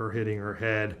her hitting her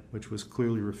head, which was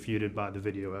clearly refuted by the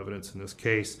video evidence in this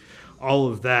case. All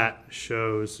of that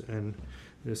shows, and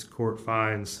this court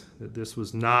finds, that this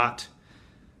was not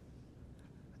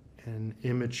an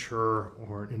immature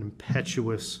or an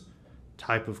impetuous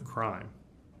type of crime.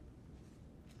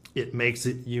 It makes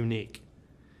it unique.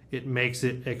 It makes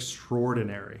it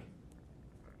extraordinary.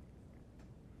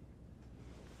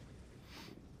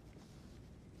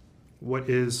 What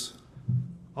is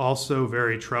also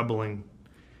very troubling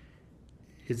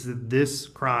is that this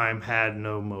crime had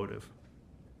no motive.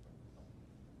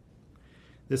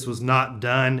 This was not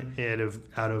done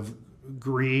out of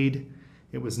greed.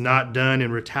 It was not done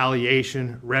in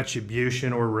retaliation,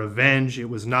 retribution, or revenge. It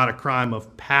was not a crime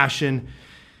of passion.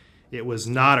 It was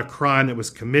not a crime that was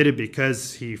committed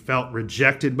because he felt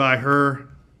rejected by her.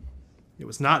 It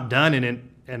was not done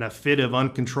in a fit of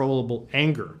uncontrollable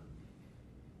anger.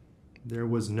 There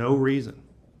was no reason.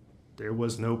 There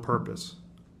was no purpose.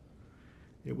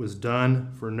 It was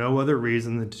done for no other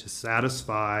reason than to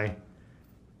satisfy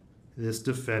this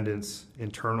defendant's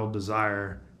internal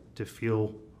desire to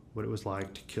feel what it was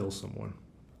like to kill someone.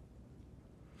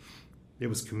 It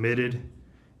was committed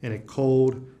in a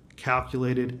cold,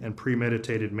 calculated, and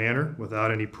premeditated manner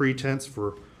without any pretense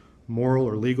for moral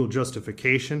or legal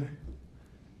justification,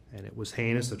 and it was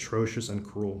heinous, atrocious, and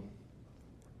cruel.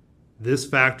 This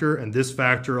factor and this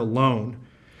factor alone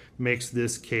makes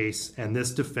this case and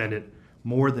this defendant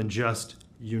more than just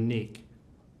unique.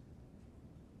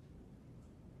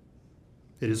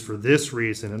 It is for this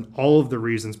reason and all of the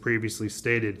reasons previously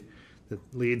stated that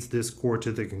leads this court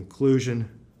to the conclusion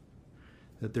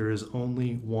that there is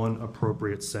only one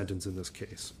appropriate sentence in this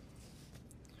case.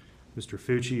 Mr.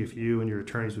 Fucci, if you and your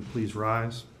attorneys would please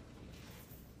rise.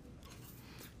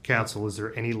 Counsel, is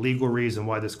there any legal reason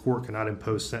why this court cannot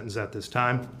impose sentence at this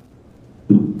time?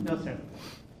 No, sir.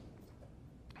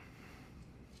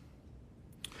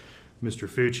 Mr.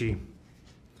 Fucci,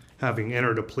 having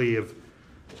entered a plea of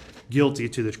guilty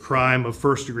to the crime of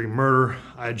first-degree murder,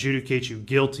 I adjudicate you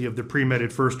guilty of the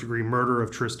premeditated first-degree murder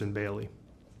of Tristyn Bailey.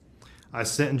 I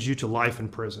sentence you to life in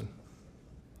prison.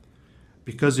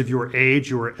 Because of your age,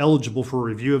 you are eligible for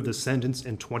review of the sentence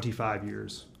in 25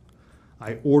 years.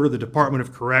 I order the Department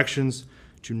of Corrections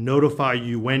to notify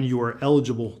you when you are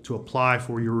eligible to apply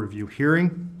for your review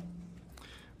hearing.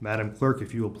 Madam Clerk,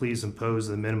 if you will please impose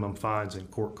the minimum fines and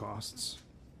court costs.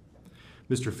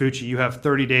 Mr. Fucci, you have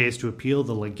 30 days to appeal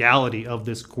the legality of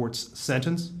this court's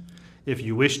sentence. If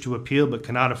you wish to appeal but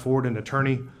cannot afford an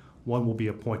attorney, one will be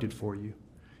appointed for you.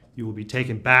 You will be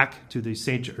taken back to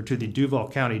the Duval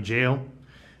County Jail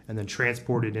and then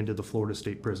transported into the Florida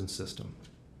State Prison System.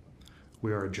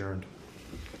 We are adjourned.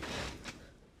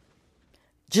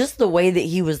 Just the way that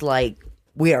he was like,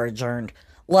 we are adjourned.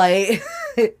 Like,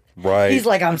 right. He's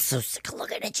like, I'm so sick of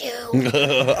looking at you.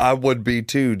 I would be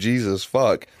too. Jesus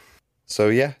fuck. So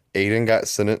yeah, Aiden got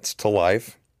sentenced to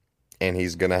life, and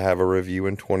he's going to have a review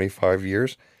in 25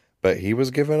 years, but he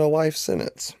was given a life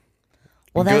sentence.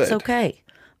 Well, Good. that's okay,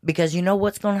 because you know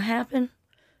what's going to happen?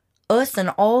 Us and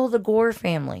all the Gore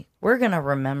family, we're going to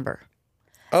remember.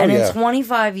 Oh, and yeah. in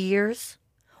 25 years,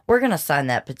 we're going to sign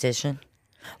that petition.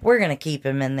 We're going to keep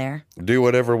him in there. Do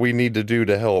whatever we need to do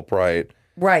to help, right?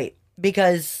 Right,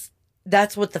 because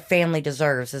that's what the family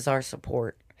deserves, is our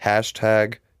support.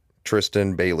 Hashtag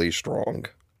Tristyn Bailey Strong.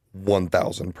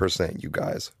 1000%, you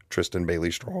guys. Tristyn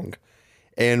Bailey Strong.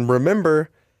 And remember,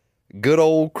 good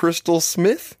old Crystal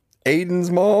Smith, Aiden's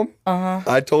mom.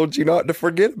 I told you not to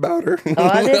forget about her. Oh,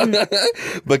 I didn't.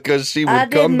 Because she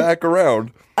would come back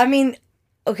around. I mean,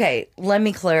 okay, let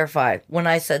me clarify. When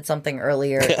I said something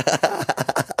earlier,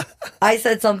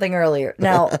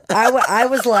 Now, I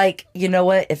was like, you know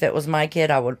what? If it was my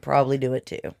kid, I would probably do it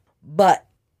too. But,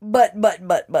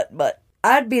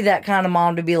 I'd be that kind of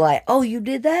mom to be like, oh, you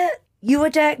did that? You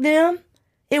attacked them?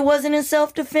 It wasn't in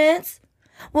self-defense?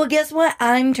 Well, guess what?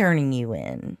 I'm turning you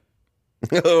in.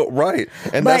 Right.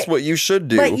 And that's what you should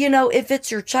do. But, you know, if it's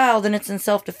your child and it's in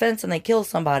self-defense and they kill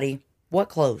somebody, what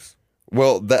clothes?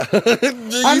 Well,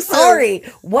 I'm sorry.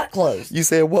 What clothes? You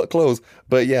said what clothes?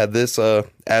 But yeah, this,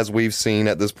 as we've seen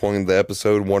at this point in the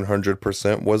episode,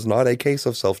 100% was not a case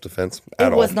of self-defense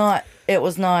at all. It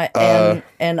was not. And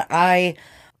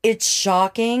it's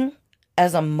shocking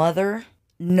as a mother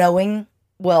knowing,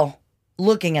 well,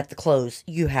 looking at the clothes,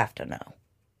 you have to know.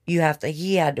 He had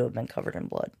to have been covered in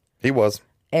blood. He was.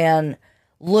 And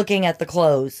looking at the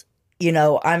clothes, you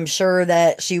know, I'm sure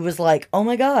that she was like, oh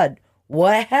my God,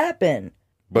 what happened?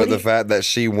 But the fact that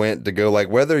she went to go, like,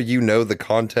 whether you know the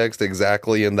context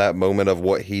exactly in that moment of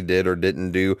what he did or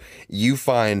didn't do, you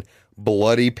find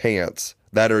bloody pants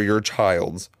that are your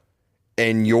child's,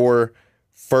 and your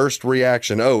first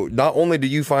reaction, oh, not only do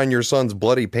you find your son's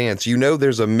bloody pants, you know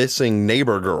there's a missing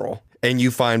neighbor girl, and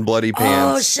you find bloody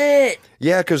pants. Oh, shit.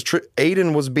 Yeah, because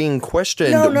Aiden was being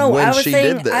questioned No, when she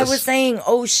did this. I was saying,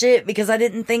 oh, shit, because I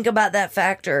didn't think about that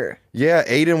factor. Yeah,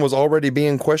 Aiden was already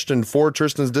being questioned for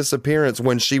Tristyn's disappearance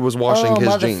when she was washing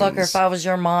his jeans. Oh, motherfucker, if I was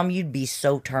your mom, you'd be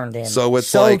so turned in. So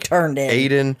it's like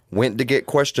Aiden went to get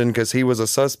questioned because he was a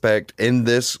suspect in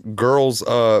this girl's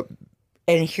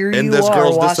and here you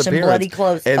are washing bloody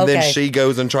clothes. And then she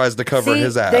goes and tries to cover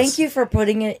his ass. Thank you for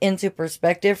putting it into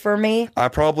perspective for me. I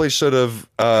probably should have,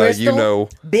 Crystal,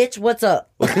 bitch, what's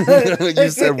up? You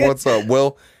said what's up.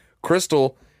 Well,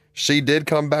 Crystal, she did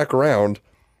come back around.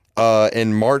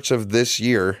 In March of this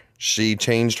year, she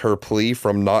changed her plea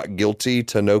from not guilty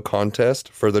to no contest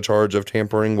for the charge of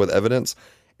tampering with evidence.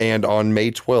 And on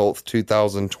May 12th,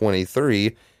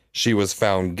 2023, she was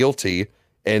found guilty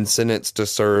and sentenced to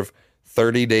serve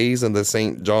 30 days in the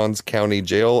St. Johns County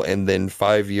Jail and then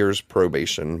 5 years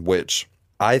probation, which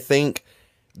I think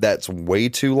that's way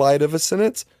too light of a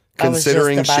sentence,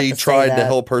 considering she tried to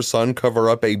help her son cover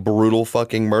up a brutal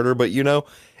fucking murder. But, you know,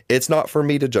 it's not for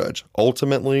me to judge.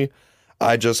 Ultimately,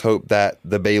 I just hope that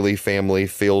the Bailey family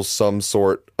feels some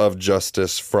sort of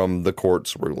justice from the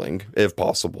court's ruling, if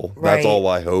possible. Right. That's all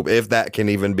I hope. If that can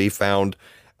even be found,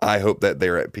 I hope that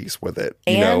they're at peace with it.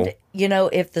 You know,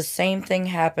 if the same thing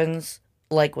happens,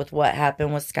 like with what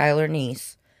happened with Skylar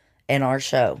Neese in our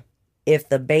show, if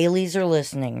the Baileys are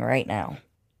listening right now,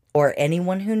 or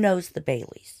anyone who knows the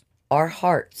Baileys, our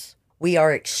hearts, we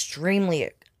are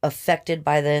extremely affected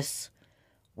by this.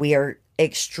 We are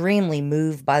extremely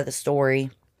moved by the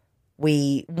story.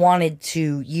 We wanted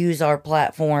to use our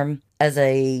platform as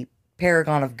a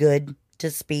paragon of good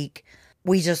to speak.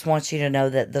 We just want you to know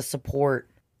that the support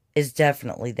is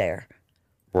definitely there.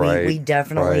 Right. We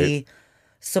definitely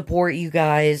support you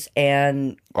guys,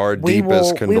 and our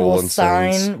deepest condolences. We will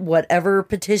sign whatever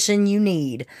petition you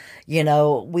need. You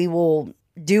know, we will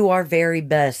do our very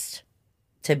best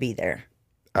to be there.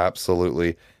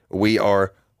 Absolutely. We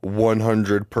are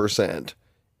 100%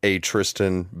 a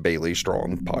Tristyn Bailey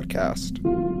Strong podcast.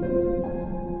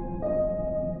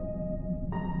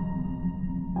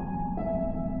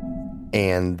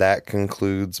 And that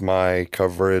concludes my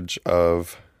coverage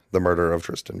of the murder of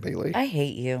Tristyn Bailey. I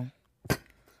hate you.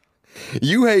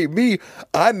 You hate me.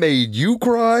 I made you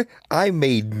cry. I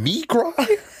made me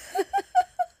cry.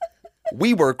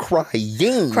 We were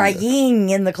crying. Crying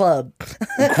in the club.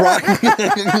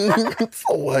 Crying.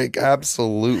 Like,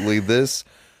 absolutely. This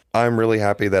I'm really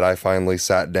happy that I finally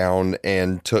sat down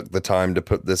and took the time to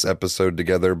put this episode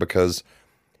together because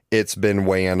it's been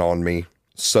weighing on me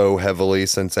so heavily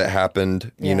since it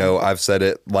happened. Yeah. You know, I've said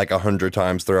it like 100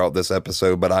 times throughout this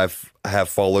episode, but I have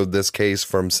followed this case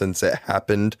from since it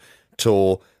happened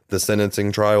till the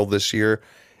sentencing trial this year.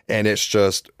 And it's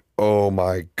just, oh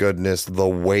my goodness, the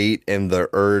weight and the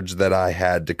urge that I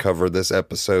had to cover this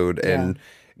episode and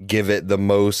give it the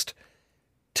most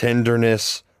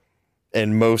tenderness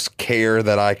and most care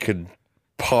that I could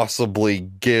possibly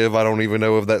give. I don't even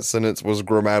know if that sentence was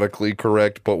grammatically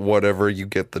correct, but whatever, you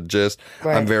get the gist.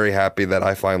 Right. I'm very happy that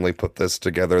I finally put this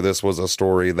together. This was a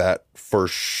story that for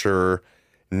sure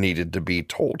needed to be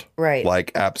told. Right.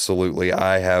 Like, absolutely.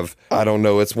 I don't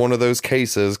know, it's one of those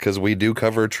cases, because we do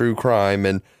cover true crime,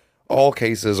 and all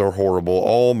cases are horrible.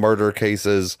 All murder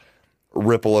cases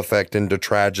ripple effect into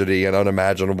tragedy and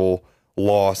unimaginable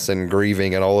loss and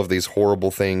grieving and all of these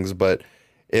horrible things. But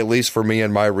at least for me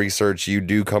in my research, you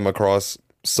do come across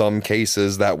some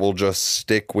cases that will just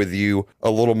stick with you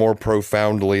a little more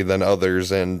profoundly than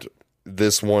others. And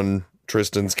this one,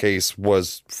 Tristyn's case,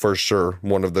 was for sure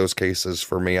one of those cases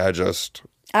for me. I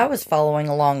was following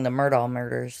along the Murdaugh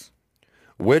murders,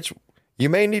 which you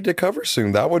may need to cover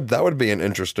soon. That would be an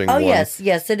interesting one. Yes,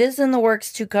 it is in the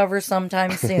works to cover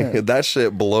sometime soon. That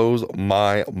shit blows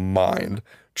my mind.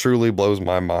 Truly blows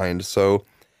my mind. So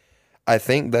I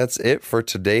think that's it for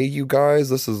today, you guys.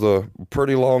 This is a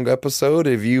pretty long episode.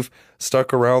 If you've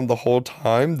stuck around the whole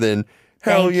time, then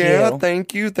hell yeah,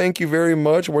 thank you. Thank you very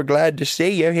much. We're glad to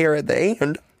see you here at the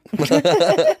end.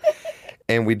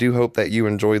 And we do hope that you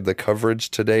enjoyed the coverage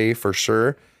today for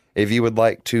sure. If you would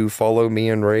like to follow me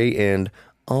and Ray and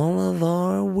all of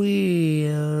our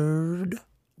weird,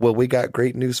 well, we got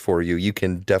great news for you. You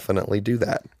can definitely do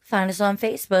that. Find us on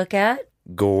Facebook at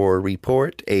Gore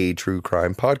Report, a true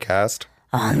crime podcast.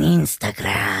 On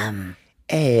Instagram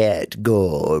at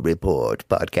Gore Report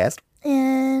Podcast.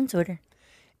 And Twitter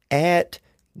at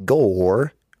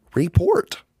Gore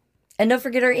Report. And don't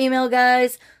forget our email,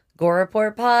 guys.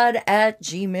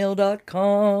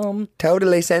 gorereportpod@gmail.com.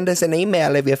 Totally send us an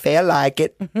email if you feel like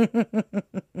it.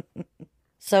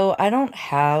 So I don't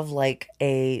have like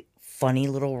a funny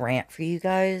little rant for you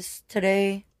guys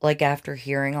today. Like after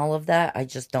hearing all of that, I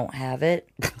just don't have it.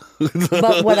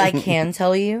 But what I can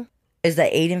tell you is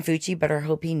that Aiden Fucci better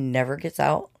hope he never gets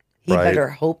out. He better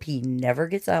hope he never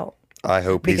gets out. I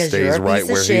hope he stays right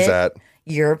where he's at.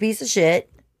 You're a piece of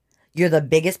shit. You're the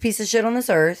biggest piece of shit on this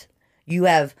earth. You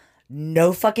have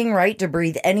no fucking right to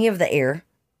breathe any of the air.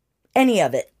 Any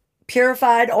of it.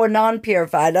 Purified or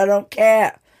non-purified. I don't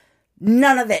care.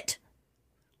 None of it.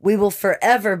 We will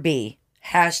forever be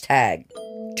hashtag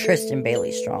Tristyn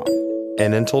Bailey Strong.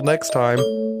 And until next time.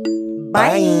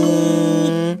 Bye.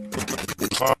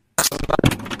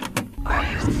 Are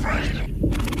you frightened?